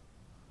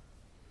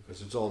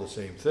 Because it's all the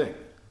same thing.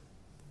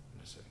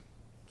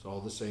 It's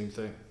all the same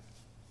thing.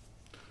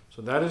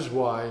 So that is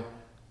why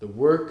the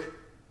work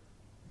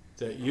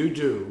that you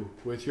do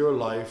with your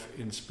life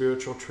in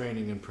spiritual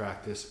training and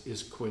practice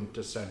is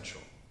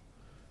quintessential.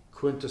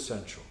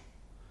 Quintessential.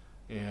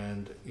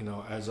 And, you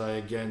know, as I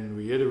again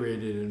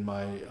reiterated in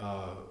my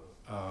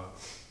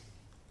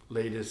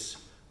latest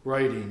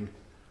writing,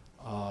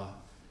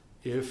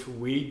 if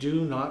we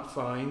do not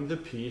find the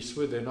peace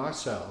within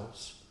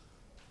ourselves,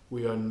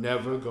 we are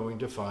never going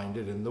to find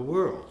it in the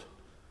world.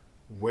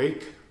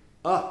 Wake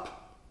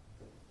up.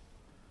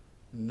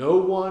 No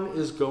one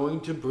is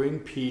going to bring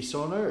peace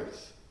on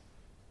earth.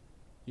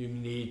 You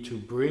need to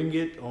bring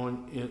it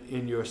on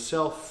in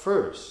yourself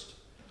first.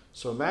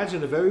 So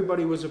imagine if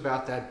everybody was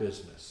about that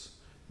business,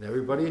 and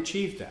everybody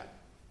achieved that.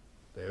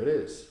 There it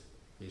is,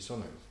 peace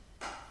on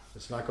earth.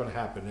 It's not going to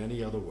happen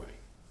any other way.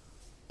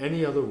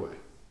 Any other way.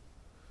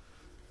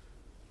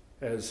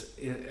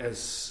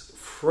 As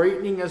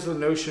frightening as the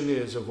notion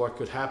is of what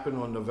could happen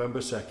on November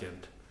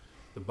 2nd,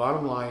 the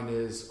bottom line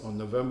is, on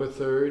November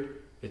 3rd,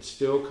 it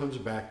still comes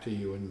back to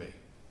you and me.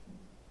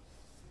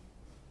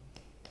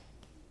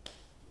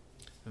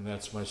 And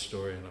that's my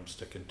story, and I'm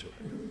sticking to it.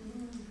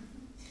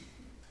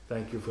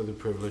 Thank you for the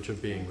privilege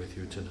of being with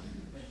you tonight.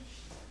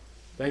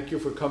 Thank you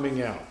for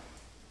coming out.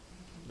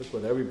 Look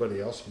what everybody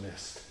else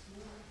missed.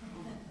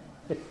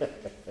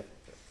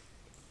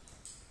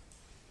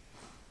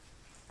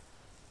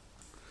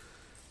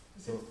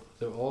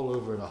 They're all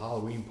over at a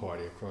Halloween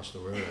party across the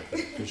road, I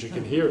think, because you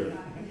can hear it.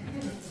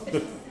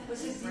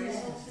 Was it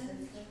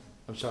Brazelton?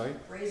 I'm sorry?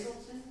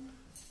 Brazelton,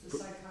 the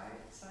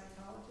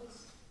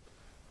psychologist?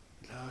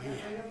 No,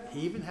 he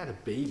even had a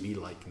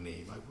baby-like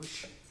name. I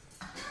wish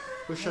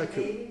I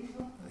could.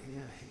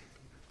 Yeah.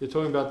 You're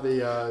talking about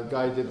the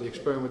guy who did the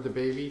experiment with the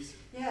babies?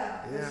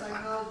 Yeah, the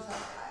psychologist.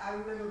 I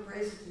remember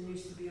Brazelton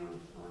used to be on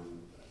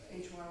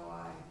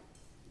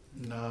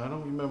HYY. No, I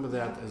don't remember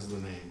that as the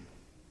name.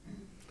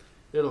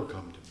 It'll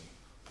come to me.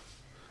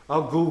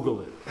 I'll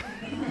Google it.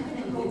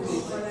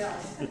 What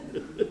else?